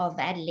number of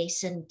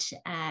adolescent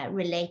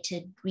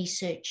related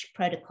research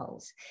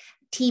protocols,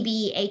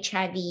 TB,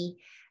 HIV,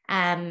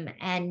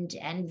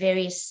 and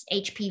various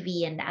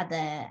HPV and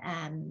other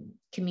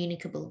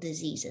communicable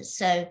diseases.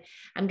 So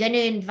I'm going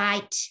to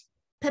invite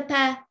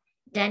Pippa,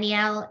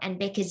 Danielle, and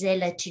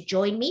Bekezela to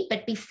join me.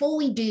 But before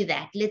we do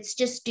that, let's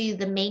just do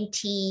the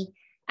Mentee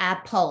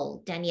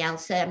poll, Danielle.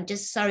 So I'm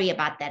just sorry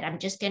about that. I'm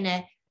just going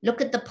to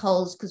look at the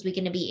polls because we're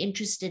going to be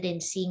interested in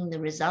seeing the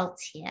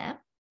results here.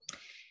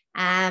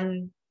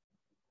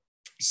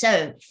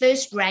 So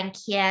first rank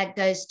here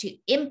goes to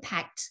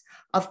impact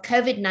of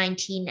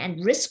COVID-19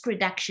 and risk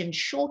reduction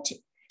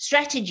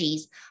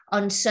strategies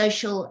on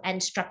social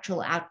and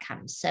structural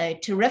outcomes. So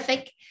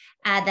terrific.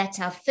 That's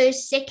our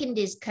first. Second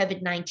is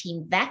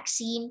COVID-19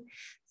 vaccine.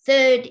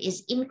 Third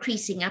is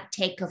increasing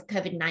uptake of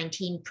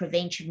COVID-19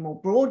 prevention more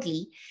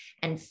broadly.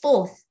 And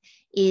fourth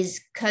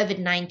is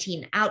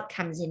COVID-19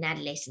 outcomes in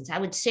adolescents. I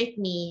would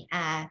certainly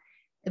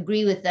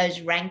agree with those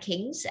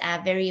rankings,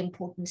 very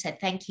important. So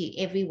thank you,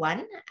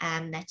 everyone.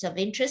 That's of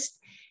interest.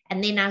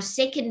 And then our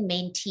second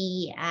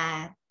Mentee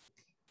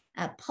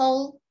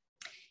poll.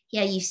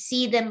 Here you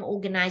see them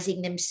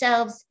organizing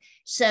themselves.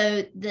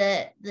 So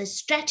the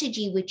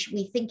strategy which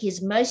we think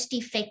is most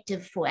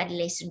effective for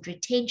adolescent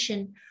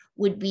retention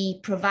would be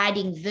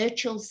providing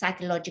virtual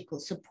psychological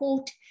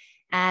support.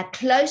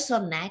 Close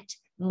on that,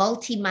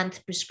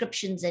 multi-month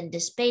prescriptions and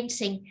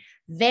dispensing.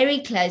 Very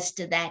close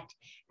to that,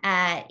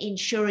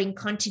 ensuring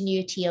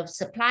continuity of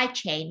supply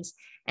chains,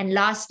 and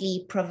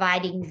lastly,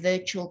 providing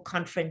virtual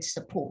conference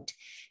support.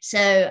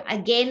 So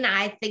again,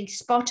 I think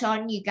spot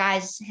on. You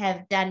guys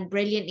have done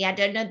brilliantly. I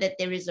don't know that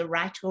there is a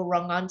right or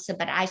wrong answer,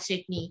 but I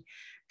certainly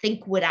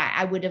think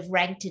I would have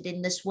ranked it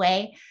in this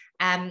way.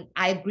 I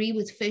agree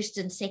with first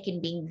and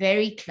second being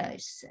very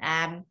close.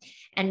 And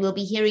we'll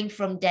be hearing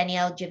from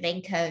Danielle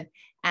Giovenco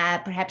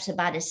perhaps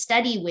about a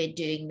study we're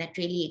doing that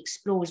really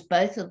explores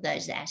both of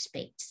those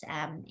aspects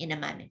in a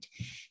moment.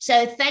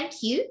 So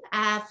thank you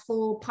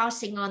for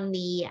passing on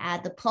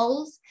the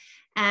polls.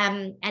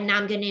 And now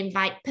I'm going to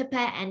invite Pippa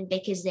and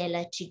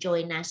Bekezela to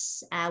join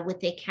us with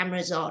their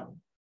cameras on,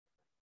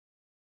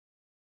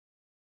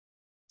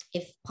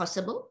 if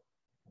possible.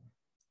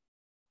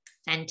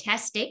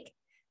 Fantastic.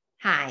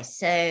 Hi.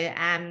 So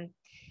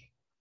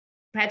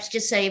perhaps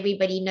just so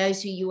everybody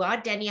knows who you are,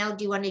 Danielle,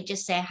 do you want to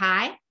just say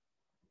hi?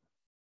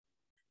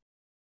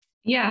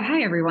 Yeah,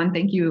 hi everyone.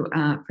 Thank you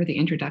for the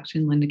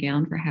introduction, Linda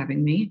Galen, for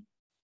having me.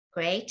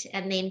 Great.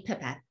 And then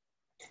Pippa.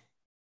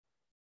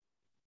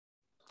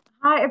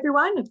 Hi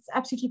everyone, it's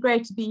absolutely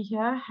great to be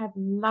here. Have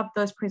loved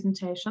those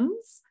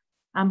presentations.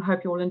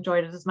 Hope you all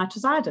enjoyed it as much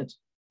as I did.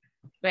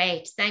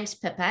 Great, thanks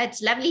Pippa.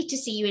 It's lovely to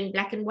see you in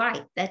black and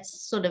white.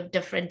 That's sort of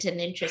different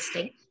and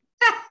interesting.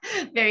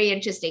 Very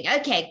interesting.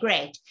 Okay,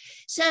 great.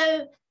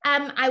 So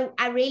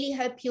I really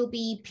hope you'll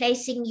be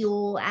placing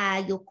your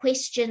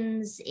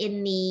questions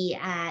in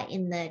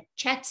the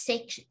chat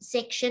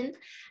section.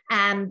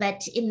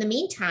 But in the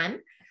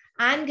meantime,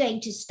 I'm going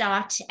to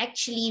start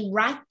actually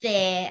right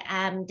there,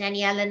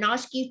 Danielle, and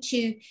ask you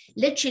to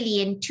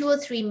literally in 2 or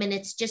 3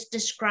 minutes just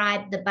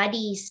describe the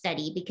Buddy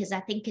study, because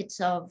I think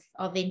it's of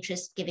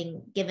interest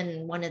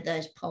given one of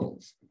those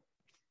polls.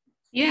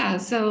 Yeah,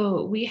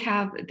 so we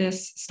have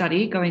this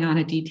study going on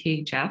at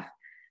DTHF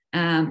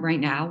right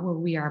now where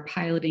we are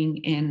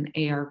piloting an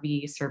ARV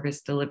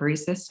service delivery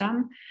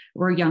system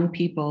where young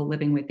people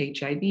living with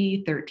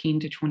HIV, 13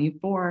 to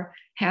 24,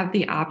 have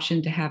the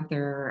option to have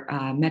their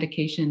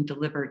medication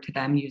delivered to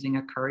them using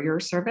a courier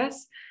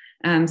service.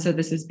 So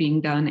this is being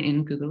done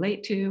in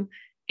Guguletu.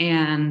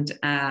 And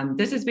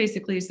this is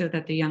basically so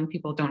that the young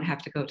people don't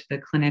have to go to the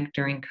clinic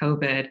during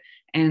COVID.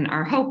 And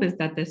our hope is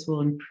that this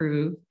will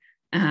improve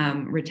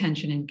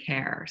retention and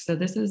care. So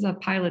this is a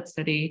pilot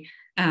study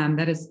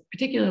that is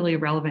particularly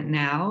relevant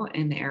now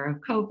in the era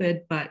of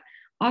COVID, but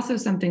also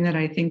something that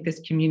I think this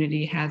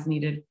community has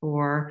needed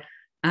for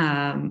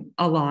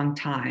a long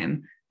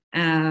time.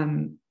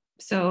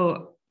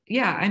 So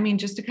yeah, I mean,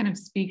 just to kind of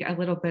speak a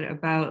little bit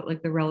about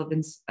like the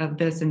relevance of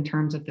this in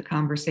terms of the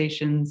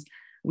conversations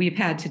we've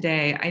had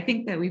today, I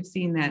think that we've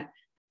seen that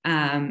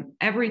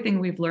everything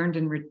we've learned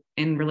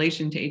in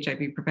relation to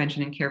HIV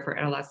prevention and care for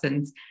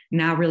adolescents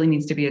now really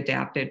needs to be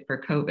adapted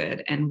for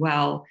COVID. And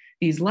while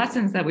these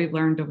lessons that we've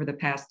learned over the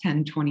past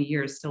 10, 20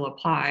 years still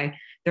apply,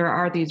 there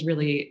are these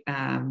really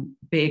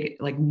big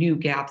like new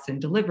gaps in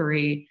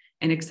delivery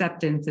and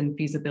acceptance and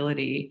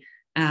feasibility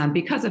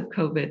because of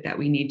COVID that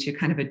we need to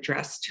kind of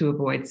address to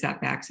avoid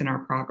setbacks in our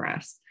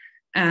progress.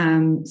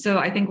 So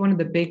I think one of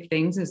the big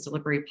things is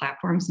delivery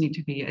platforms need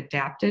to be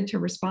adapted to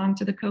respond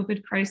to the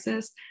COVID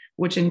crisis,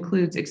 which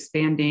includes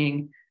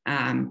expanding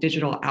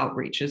digital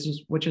outreach,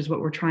 which is what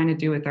we're trying to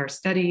do with our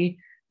study,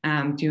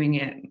 doing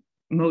it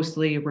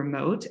mostly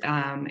remote.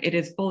 It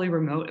is fully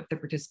remote if the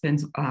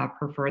participants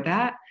prefer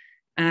that.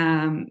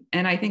 And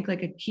I think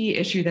like a key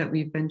issue that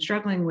we've been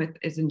struggling with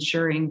is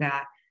ensuring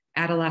that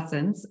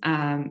adolescents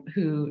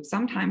who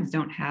sometimes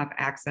don't have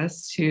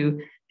access to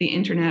the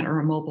internet or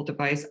a mobile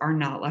device are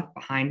not left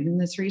behind in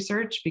this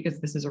research, because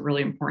this is a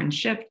really important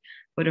shift.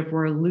 But if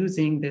we're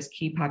losing this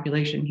key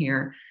population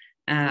here,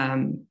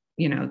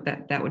 you know,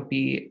 that would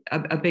be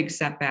a big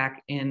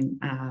setback in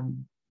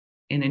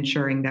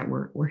ensuring that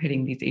we're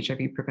hitting these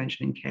HIV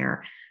prevention and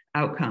care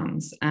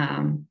outcomes.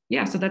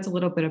 Yeah, so that's a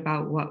little bit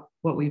about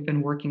what we've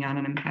been working on,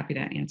 and I'm happy to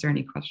answer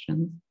any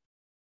questions.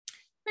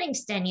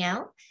 Thanks,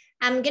 Danielle.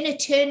 I'm going to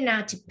turn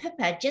now to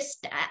Pippa.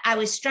 I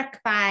was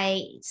struck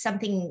by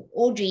something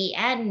Audrey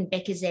and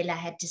Bekezela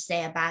had to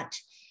say about,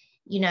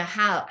 you know,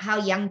 how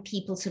young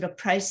people sort of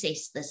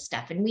process this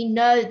stuff. And we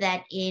know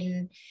that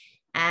in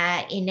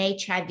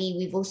HIV,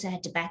 we've also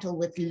had to battle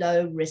with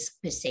low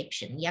risk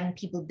perception. Young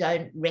people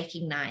don't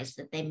recognize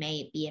that they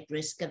may be at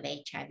risk of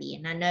HIV.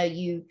 And I know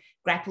you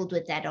grappled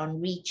with that on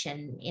REACH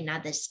and in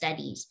other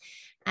studies.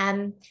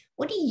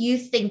 What do you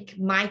think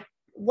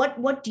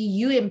what do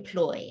you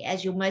employ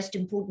as your most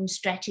important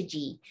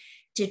strategy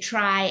to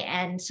try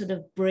and sort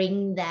of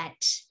bring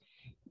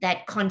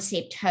that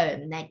concept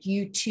home, that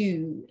you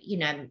too, you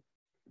know,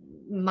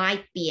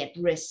 might be at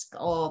risk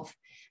of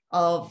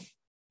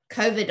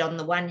COVID on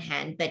the one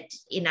hand, but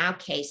in our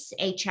case,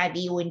 HIV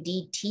or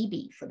indeed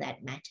TB for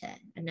that matter?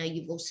 I know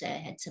you've also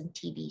had some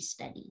TB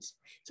studies.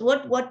 So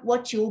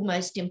what's your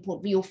most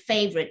important, your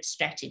favorite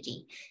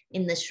strategy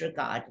in this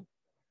regard?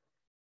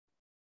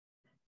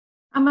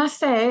 I must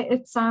say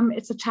it's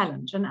a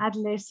challenge, and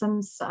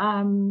adolescents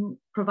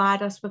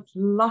provide us with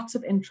lots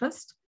of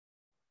interest.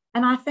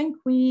 And I think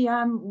we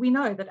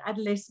know that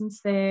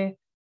adolescents, their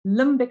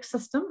limbic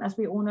system, as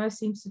we all know,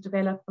 seems to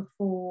develop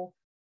before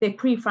their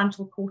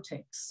prefrontal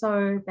cortex.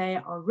 So they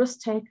are risk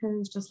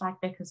takers, just like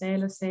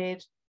Bekezela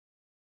said.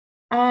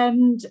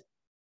 And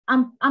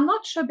I'm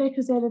not sure,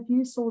 Bekezela, if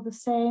you saw the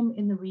same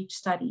in the REACH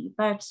study,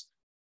 but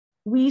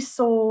we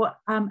saw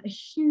a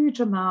huge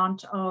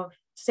amount of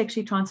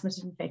sexually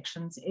transmitted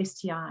infections,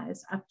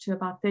 STIs. Up to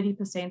about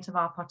 30% of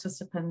our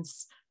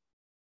participants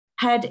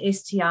had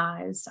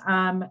STIs,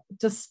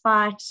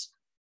 despite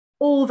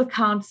all the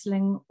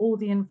counseling, all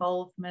the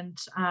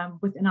involvement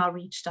within our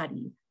REACH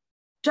study,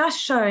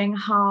 just showing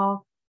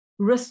how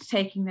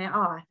risk-taking they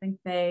are. I think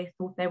they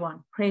thought they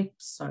weren't PrEP,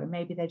 so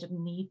maybe they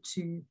didn't need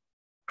to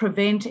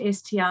prevent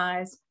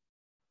STIs.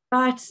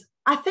 But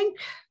I think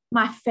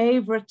my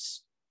favorite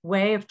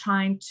way of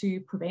trying to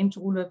prevent HIV,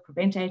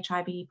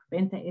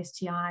 prevent the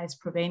STIs,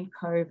 prevent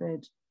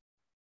COVID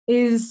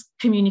is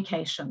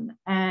communication.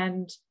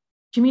 And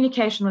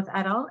communication with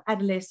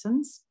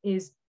adolescents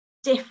is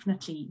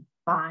definitely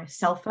by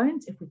cell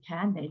phones if we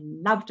can. They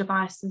love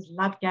devices,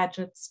 love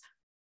gadgets.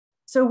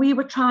 So we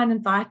would try and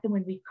invite them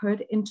when we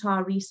could into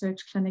our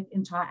research clinic,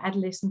 into our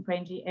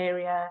adolescent-friendly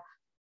area,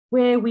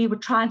 where we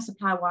would try and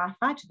supply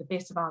Wi-Fi to the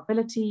best of our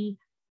ability.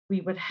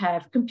 We would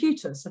have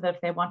computers so that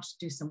if they wanted to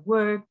do some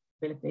work,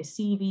 develop their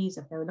CVs,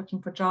 if they were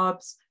looking for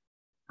jobs,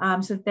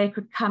 so that they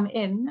could come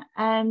in.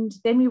 And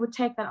then we would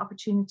take that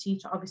opportunity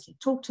to obviously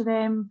talk to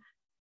them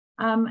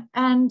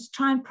and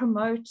try and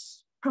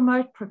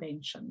promote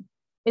prevention.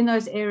 In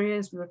those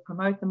areas, we would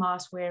promote the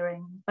mask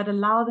wearing, but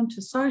allow them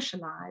to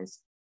socialize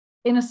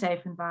in a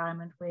safe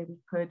environment where we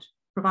could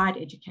provide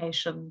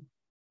education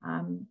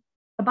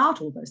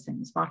about all those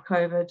things, about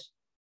COVID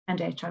and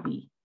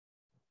HIV.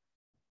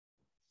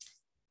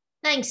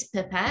 Thanks,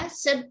 Pippa.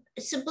 So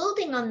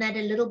building on that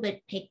a little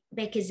bit,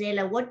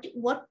 Bekezela,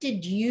 what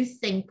did you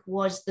think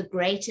was the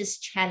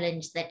greatest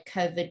challenge that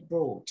COVID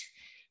brought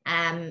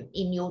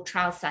in your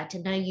trial site? I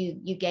know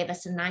you gave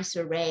us a nice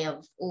array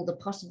of all the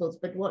possibles,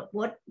 but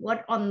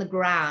what on the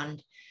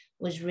ground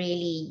was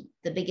really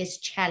the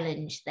biggest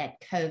challenge that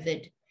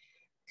COVID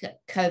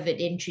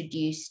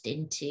introduced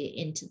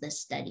into the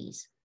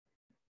studies?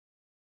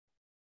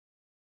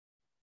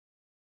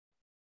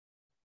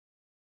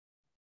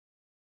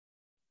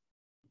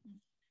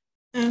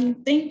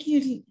 Thank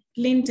you,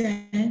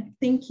 Linda.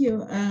 Thank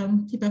you,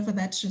 Pippa, for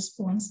that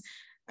response.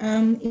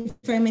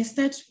 If I may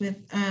start with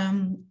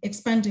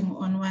expanding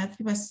on what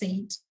Pippa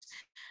said,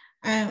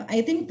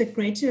 I think the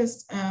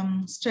greatest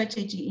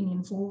strategy in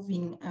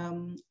involving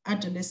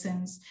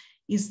adolescents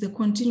is the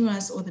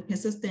continuous or the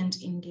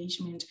persistent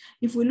engagement.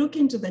 If we look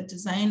into the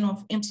design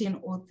of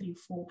MTN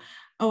 034,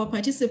 our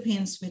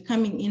participants were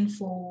coming in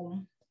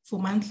for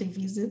monthly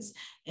visits,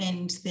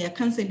 and their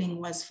counseling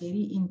was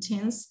very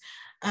intense.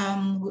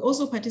 We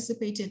also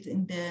participated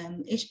in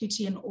the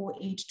HPTN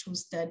 082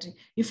 study.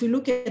 If we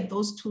look at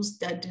those two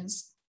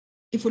studies,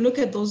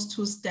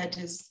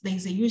 there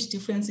is a huge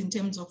difference in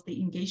terms of the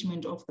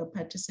engagement of the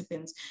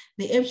participants.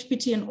 The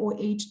HPTN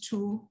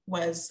 082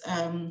 was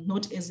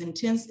not as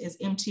intense as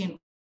MTN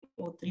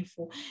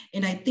 034.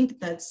 And I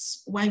think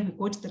that's why we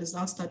got the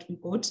results that we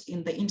got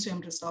in the interim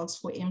results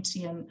for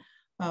MTN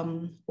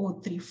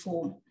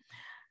 034.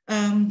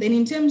 Then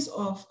in terms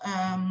of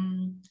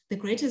the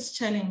greatest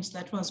challenge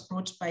that was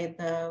brought by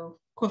the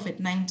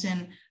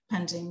COVID-19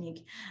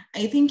 pandemic,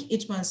 I think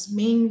it was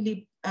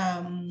mainly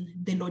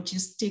the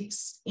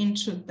logistics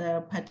into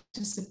the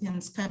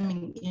participants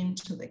coming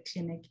into the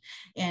clinic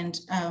and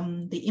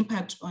the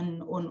impact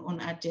on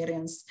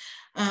adherence.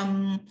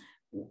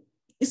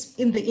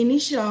 In the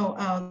initial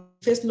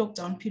first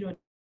lockdown period,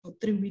 for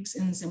 3 weeks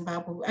in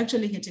Zimbabwe, we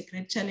actually had a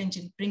great challenge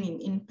in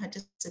bringing in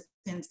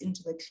participants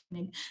into the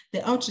clinic.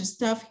 The outreach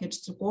staff had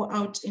to go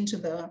out into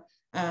the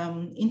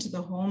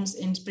homes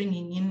and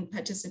bringing in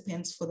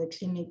participants for the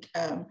clinic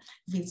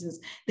visits.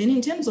 Then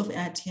in terms of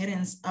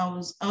adherence,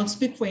 I'll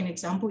speak for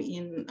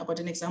about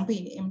an example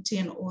in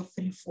MTN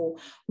 034.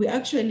 We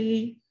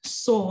actually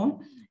saw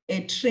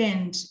a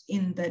trend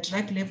in the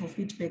drug level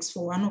feedbacks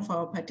for one of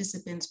our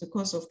participants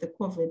because of the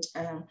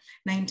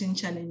COVID-19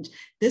 challenge.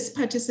 This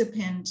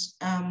participant,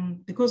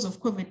 because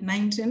of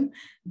COVID-19,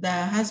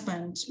 the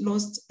husband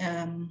lost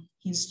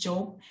his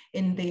job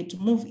and they'd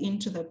move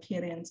into the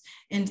parents.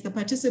 And the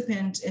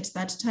participant at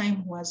that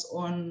time was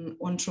on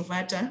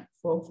Truvada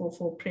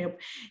for PrEP.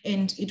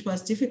 And it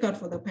was difficult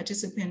for the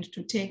participant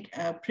to take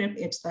PrEP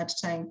at that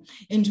time.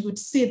 And you would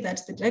see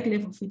that the drug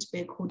level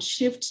feedback would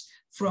shift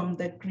from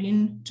the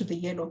green to the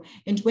yellow.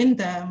 And when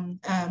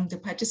the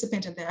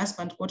participant and the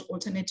husband got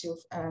alternative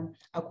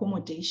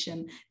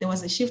accommodation, there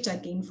was a shift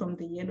again from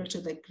the yellow to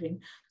the green.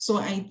 So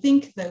I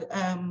think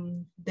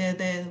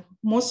the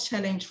most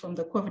challenge from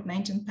the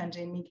COVID-19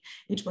 pandemic,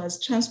 it was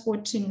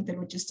transporting, the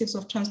logistics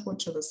of transport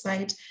to the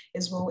site,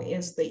 as well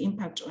as the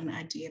impact on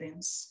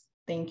adherence.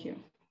 Thank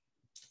you.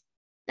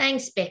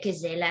 Thanks,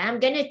 Bekezela. I'm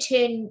going to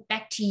turn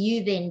back to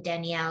you then,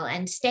 Danielle,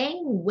 and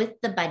staying with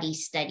the buddy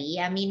study.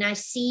 I mean, I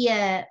see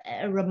a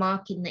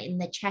remark in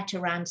the chat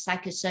around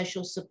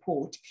psychosocial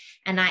support,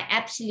 and I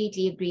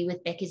absolutely agree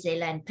with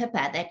Bekezela and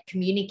Pippa that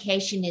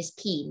communication is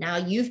key. Now,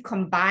 you've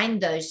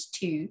combined those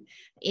two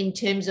in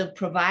terms of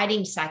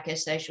providing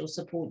psychosocial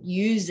support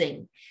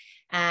using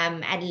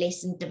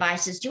adolescent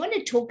devices. Do you want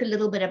to talk a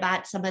little bit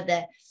about some of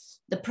the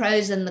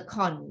pros and the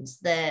cons,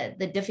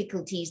 the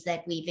difficulties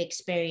that we've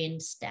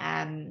experienced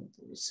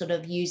sort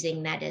of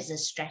using that as a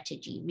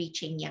strategy,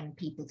 reaching young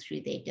people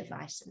through their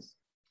devices?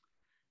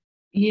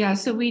 Yeah,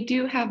 so we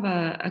do have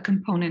a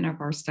component of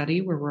our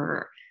study where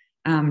we're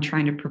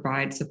trying to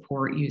provide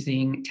support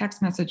using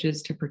text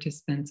messages to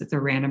participants. It's a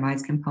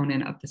randomized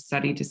component of the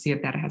study to see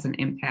if that has an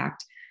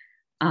impact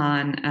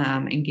on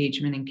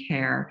engagement and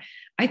care.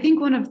 I think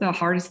one of the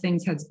hardest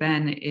things has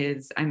been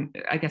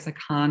I guess a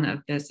con of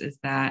this is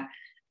that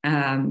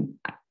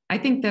I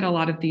think that a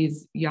lot of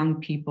these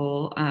young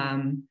people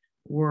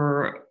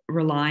were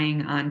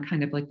relying on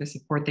kind of like the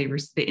support the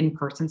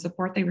in-person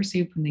support they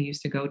received when they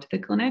used to go to the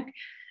clinic.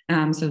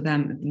 So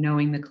them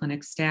knowing the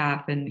clinic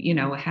staff and, you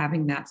know,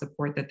 having that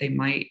support that they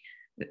might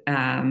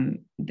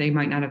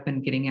not have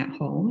been getting at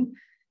home.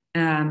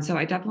 So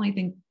I definitely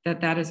think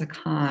that is a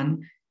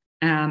con.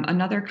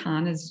 Another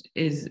con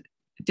is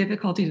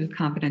difficulties with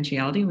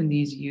confidentiality when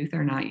these youth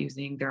are not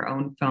using their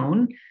own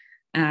phone.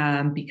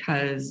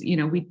 Because, you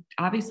know, we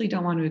obviously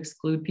don't want to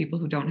exclude people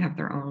who don't have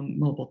their own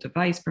mobile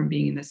device from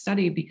being in the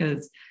study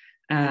because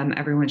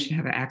everyone should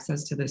have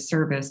access to this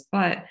service.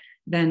 But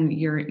then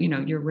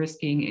you're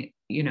risking,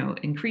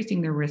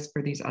 increasing the risk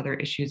for these other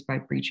issues by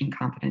breaching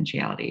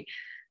confidentiality.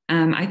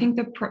 I think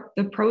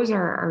the pros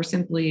are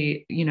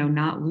simply,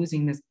 not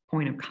losing this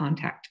point of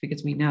contact,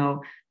 because we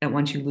know that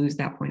once you lose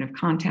that point of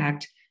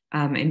contact,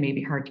 it may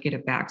be hard to get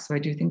it back. So I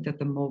do think that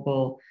the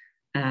mobile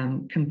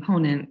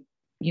component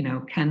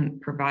can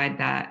provide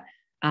that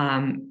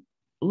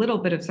little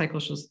bit of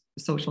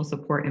social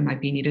support and might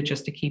be needed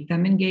just to keep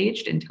them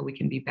engaged until we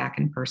can be back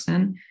in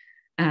person.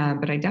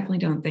 But I definitely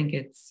don't think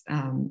it's,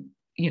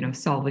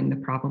 solving the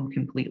problem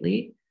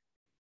completely.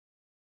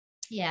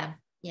 Yeah,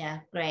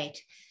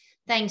 great.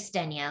 Thanks,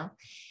 Danielle.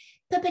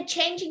 Pippa,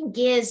 changing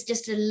gears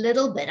just a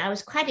little bit, I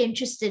was quite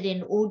interested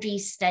in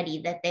Audrey's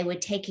study that they were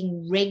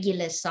taking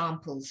regular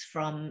samples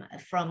from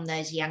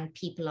those young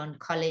people on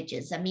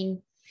colleges. I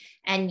mean,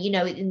 and,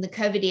 in the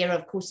COVID era,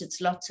 of course,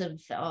 it's lots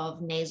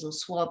of nasal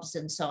swabs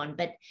and so on.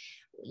 But,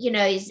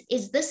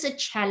 is this a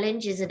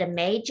challenge? Is it a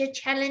major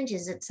challenge?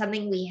 Is it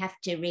something we have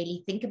to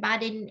really think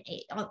about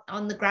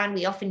on the ground?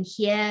 We often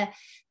hear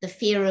the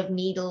fear of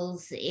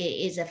needles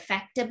is a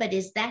factor, but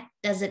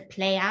does it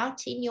play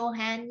out in your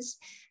hands,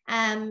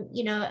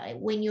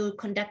 when you're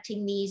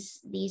conducting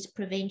these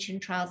prevention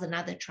trials and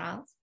other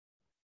trials?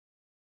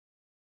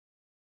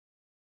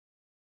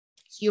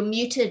 You're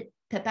muted,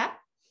 Pippa.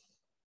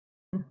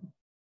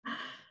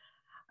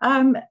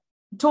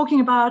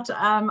 Talking about,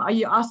 are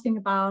you asking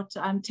about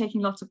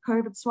taking lots of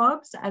COVID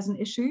swabs as an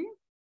issue?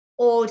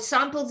 Or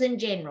samples in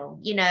general,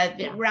 you know,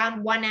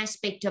 around one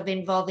aspect of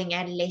involving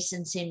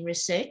adolescents in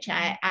research.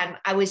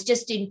 I was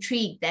just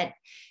intrigued that,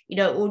 you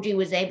know, Audrey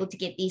was able to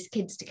get these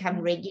kids to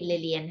come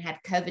regularly and have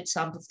COVID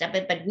samples done,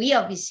 but we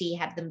obviously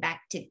have them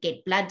back to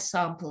get blood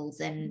samples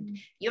and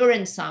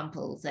urine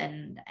samples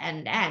and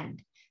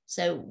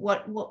so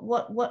what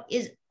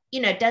is, you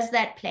know, does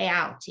that play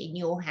out in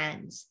your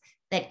hands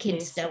that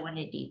kids don't want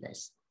to do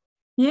this?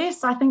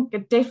 Yes, I think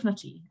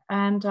definitely,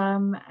 and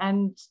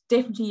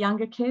definitely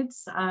younger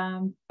kids,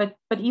 but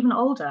even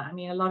older. I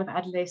mean, a lot of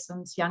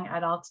adolescents, young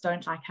adults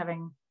don't like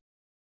having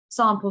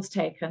samples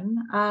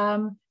taken.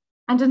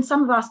 And in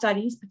some of our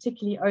studies,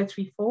 particularly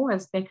 034,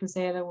 as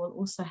Bekezela will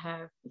also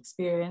have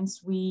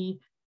experience, we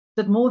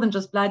did more than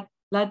just blood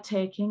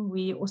taking.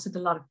 We also did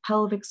a lot of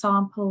pelvic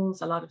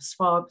samples, a lot of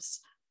swabs.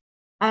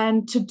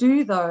 And to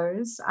do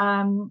those,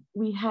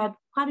 we had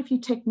quite a few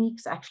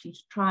techniques actually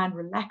to try and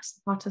relax the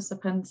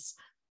participants,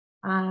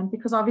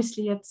 because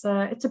obviously it's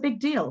a big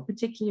deal,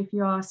 particularly if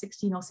you are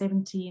 16 or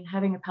 17,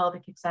 having a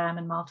pelvic exam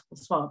and multiple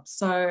swabs.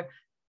 So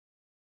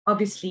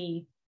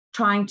obviously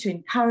trying to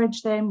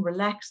encourage them,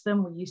 relax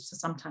them. We used to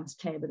sometimes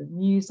play a bit of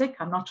music.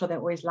 I'm not sure they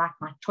always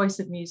liked my choice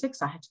of music,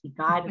 so I had to be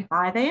guided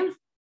by them.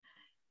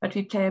 But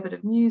we play a bit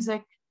of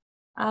music.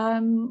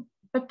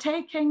 But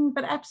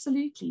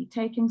absolutely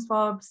taking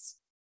swabs,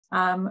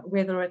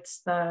 whether it's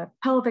the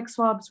pelvic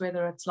swabs,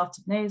 whether it's lots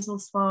of nasal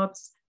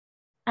swabs,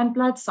 and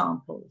blood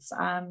samples.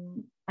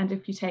 And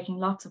if you're taking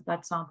lots of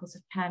blood samples,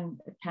 it can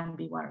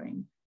be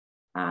worrying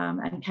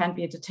and can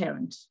be a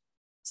deterrent.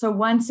 So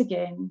once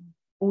again,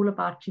 all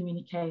about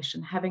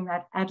communication, having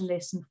that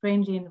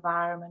adolescent-friendly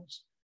environment.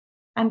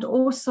 And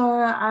also,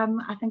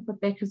 I think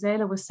what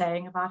Bekezela was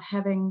saying about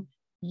having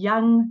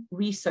young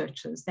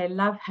researchers. They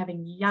love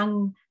having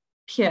young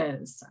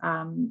peers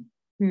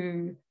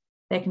who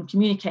they can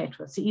communicate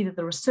with. So either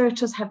the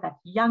researchers have that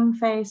young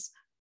face,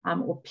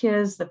 or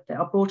peers that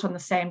are brought on the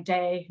same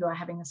day who are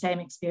having the same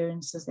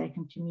experiences they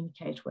can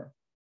communicate with.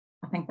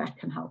 I think that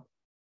can help.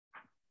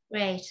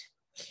 Great.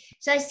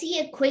 So I see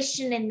a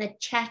question in the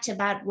chat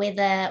about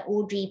whether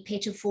Audrey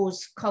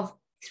Pettifor's COV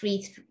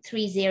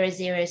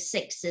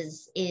 3006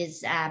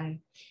 is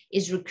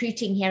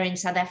recruiting here in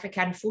South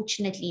Africa.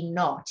 Unfortunately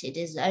not. It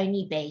is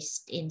only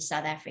based in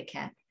South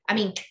Africa. I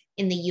mean,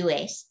 in the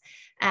US.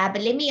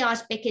 But let me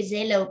ask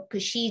Bekezela,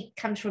 because she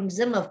comes from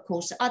Zim, of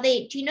course.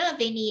 Do you know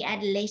of any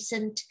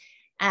adolescent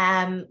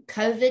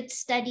COVID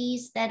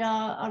studies that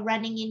are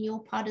running in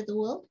your part of the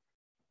world?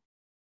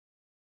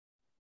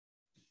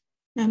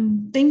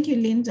 Thank you,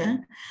 Linda.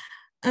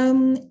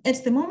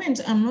 At the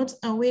moment, I'm not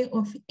aware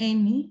of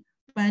any,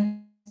 but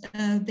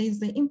there's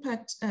the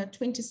Impact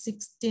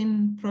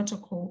 2016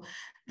 protocol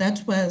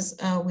that was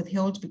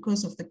withheld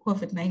because of the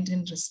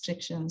COVID-19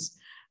 restrictions.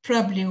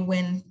 Probably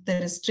when the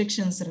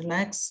restrictions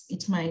relax,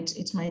 it might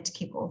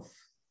kick off.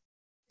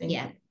 Thank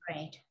you.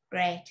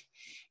 Great.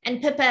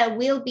 And Pippa,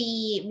 we'll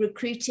be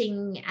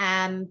recruiting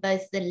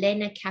both the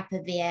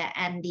lenacapavir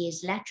and the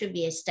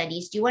islatravir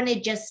studies. Do you want to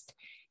just,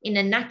 in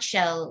a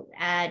nutshell,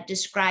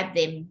 describe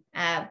them,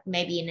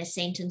 maybe in a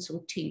sentence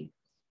or two?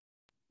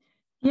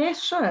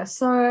 Yes, sure.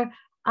 So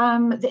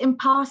the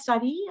Empower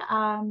study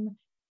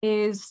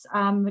is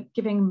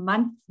giving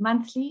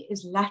monthly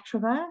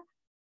islatravir.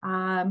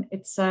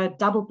 It's a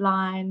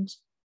double-blind,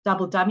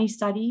 double-dummy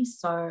study.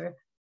 So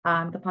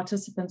the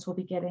participants will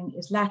be getting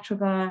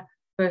islatravir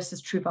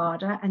versus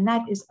Truvada, and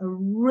that is a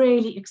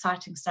really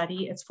exciting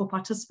study. It's for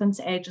participants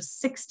ages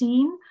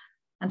 16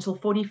 until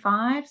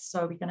 45.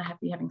 So we're going to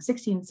be having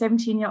 16 and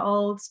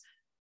 17-year-olds,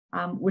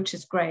 which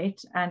is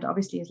great. And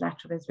obviously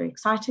islatravir is very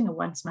exciting, a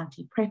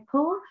once-monthly PrEP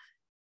pill.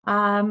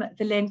 The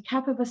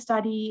lenacapavir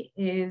study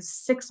is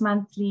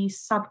 6-monthly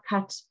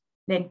subcut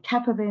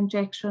lenacapavir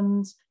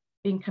injections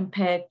being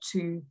compared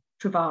to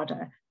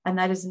Truvada, and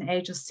that is in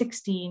ages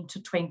 16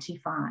 to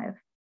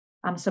 25.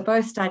 So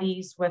both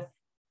studies with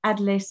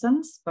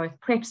adolescents, both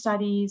PrEP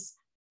studies,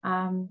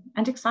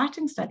 and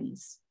exciting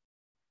studies.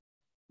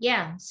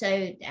 Yeah,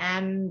 so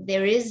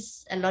there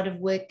is a lot of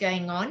work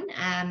going on,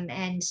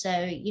 and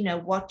so, you know,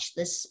 watch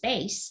this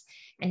space,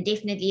 and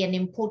definitely an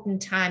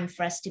important time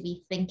for us to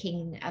be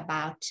thinking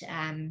about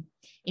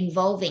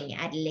involving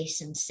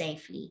adolescents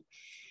safely.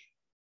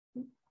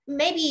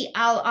 Maybe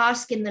I'll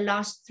ask in the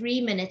last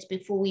 3 minutes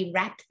before we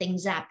wrap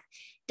things up,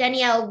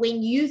 Danielle,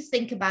 when you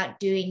think about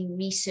doing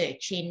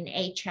research in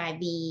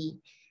HIV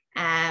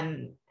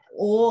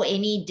or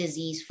any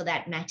disease for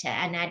that matter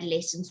and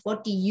adolescents,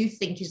 what do you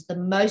think is the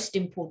most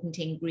important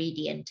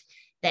ingredient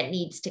that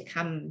needs to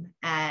come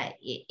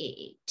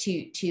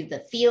to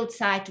the field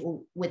site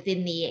or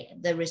within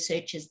the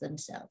researchers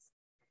themselves?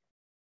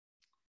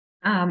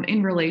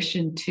 In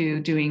relation to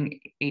doing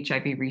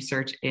HIV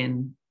research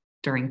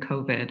during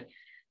COVID,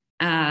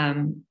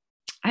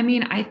 I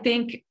mean, I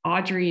think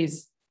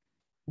Audrey's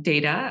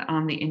data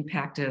on the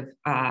impact of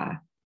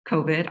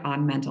COVID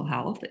on mental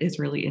health is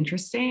really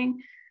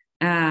interesting.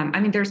 I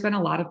mean, there's been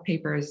a lot of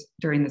papers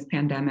during this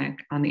pandemic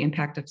on the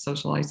impact of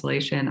social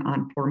isolation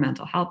on poor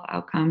mental health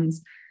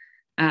outcomes.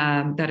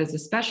 That is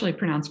especially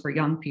pronounced for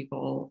young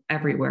people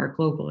everywhere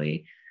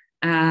globally.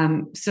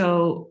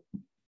 So,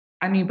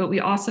 I mean, but we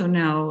also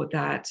know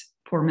that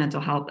poor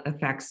mental health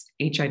affects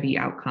HIV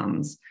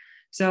outcomes.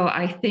 So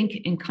I think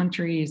in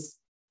countries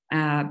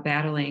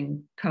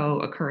battling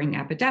co-occurring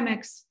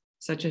epidemics,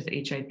 such as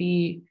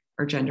HIV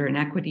or gender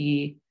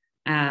inequity,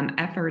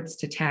 efforts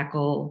to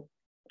tackle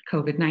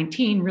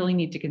COVID-19 really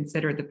need to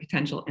consider the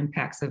potential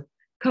impacts of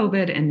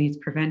COVID and these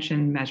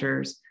prevention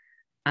measures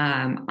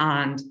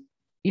on,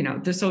 you know,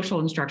 the social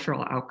and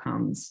structural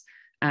outcomes.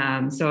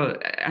 So,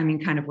 I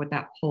mean, kind of what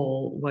that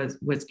poll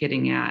was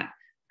getting at,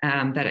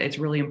 that it's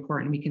really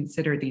important we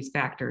consider these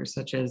factors,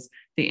 such as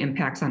the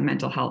impacts on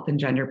mental health and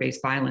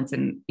gender-based violence,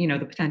 and, you know,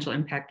 the potential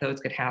impact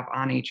those could have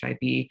on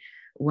HIV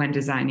when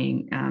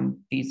designing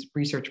these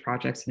research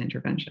projects and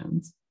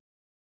interventions.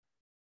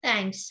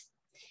 Thanks.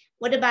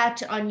 What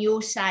about on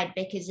your side,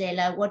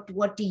 Bekezela?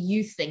 What do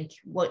you think?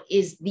 What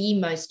is the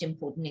most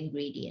important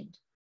ingredient?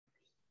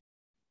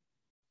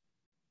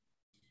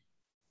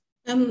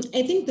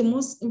 I think the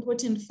most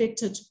important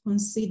factor to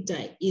consider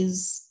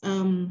is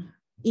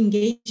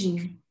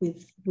engaging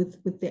with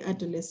the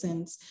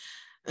adolescents,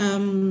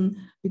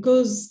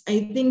 because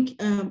I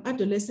think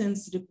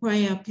adolescents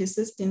require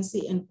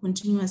persistency and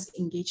continuous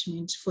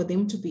engagement for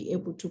them to be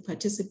able to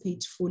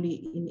participate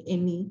fully in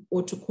any,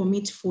 or to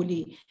commit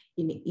fully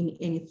in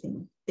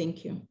anything.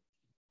 Thank you.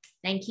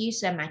 Thank you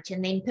so much.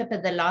 And then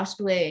Pippa, the last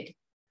word.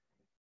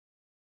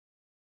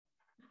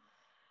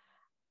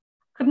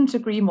 Couldn't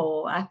agree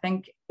more. I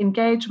think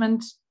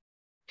engagement,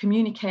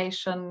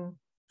 communication,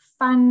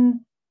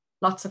 fun,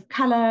 lots of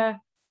color,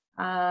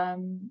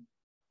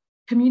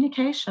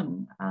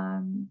 communication,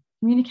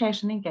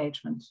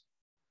 engagement.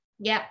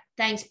 Yeah,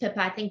 thanks, Pippa.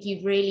 I think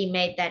you've really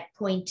made that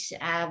point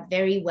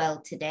very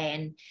well today.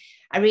 And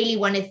I really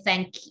want to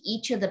thank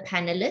each of the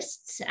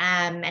panelists,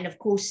 and of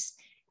course,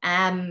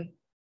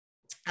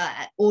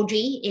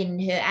 Audrey in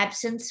her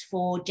absence,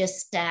 for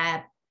just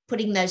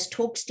putting those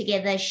talks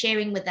together,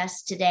 sharing with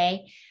us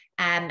today.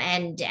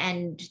 And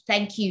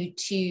thank you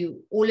to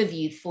all of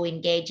you for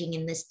engaging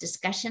in this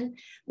discussion.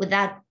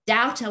 Without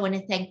doubt, I want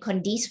to thank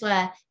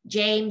Condiswa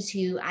James,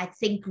 who I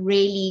think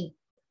really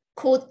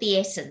caught the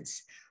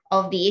essence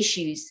of the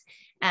issues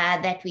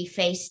that we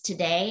face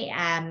today,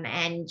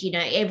 and, you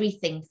know,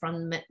 everything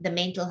from the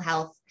mental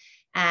health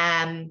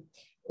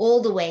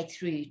all the way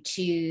through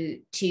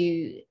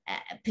to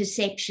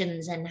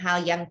perceptions and how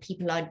young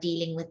people are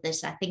dealing with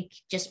this. I think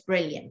just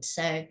brilliant.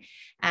 So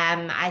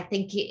I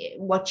think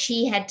what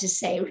she had to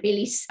say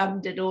really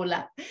summed it all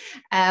up.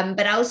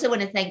 But I also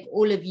want to thank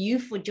all of you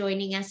for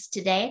joining us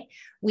today.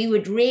 We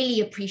would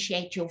really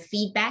appreciate your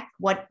feedback.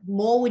 What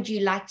more would you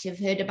like to have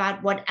heard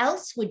about? What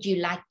else would you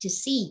like to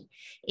see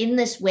in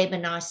this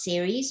webinar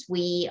series?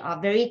 We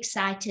are very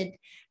excited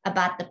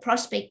about the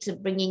prospects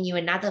of bringing you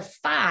another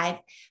 5.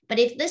 But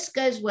if this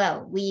goes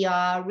well, we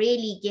are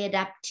really geared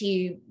up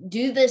to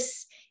do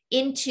this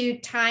into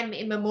time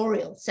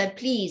immemorial. So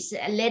please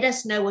let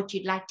us know what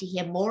you'd like to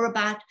hear more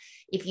about.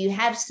 If you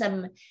have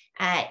some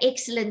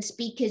excellent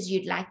speakers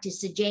you'd like to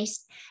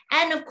suggest.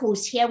 And of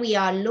course, here we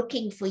are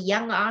looking for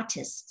young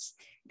artists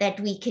that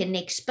we can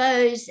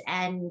expose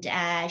and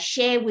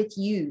share with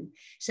you,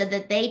 so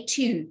that they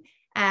too,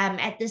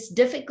 at this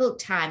difficult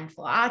time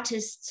for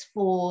artists,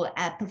 for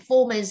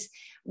performers,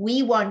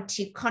 we want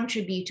to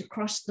contribute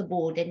across the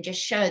board and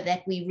just show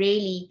that we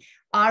really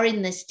are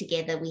in this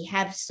together. We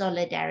have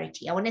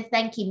solidarity. I want to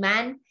thank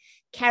Iman,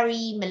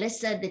 Carrie,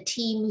 Melissa, the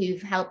team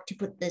who've helped to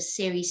put this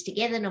series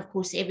together, and of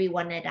course,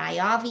 everyone at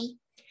IAVI.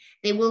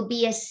 There will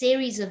be a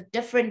series of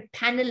different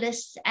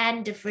panelists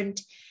and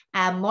different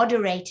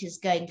moderators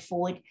going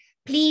forward.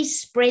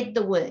 Please spread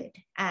the word.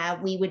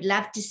 We would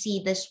love to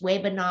see this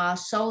webinar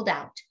sold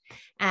out,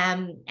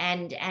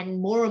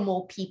 and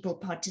more people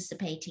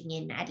participating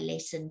in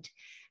adolescent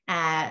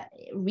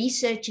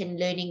research and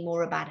learning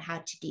more about how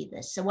to do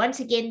this. So once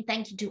again,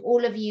 thank you to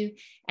all of you,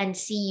 and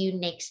see you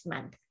next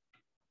month.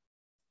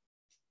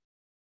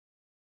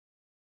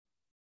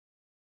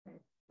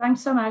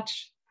 Thanks so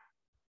much.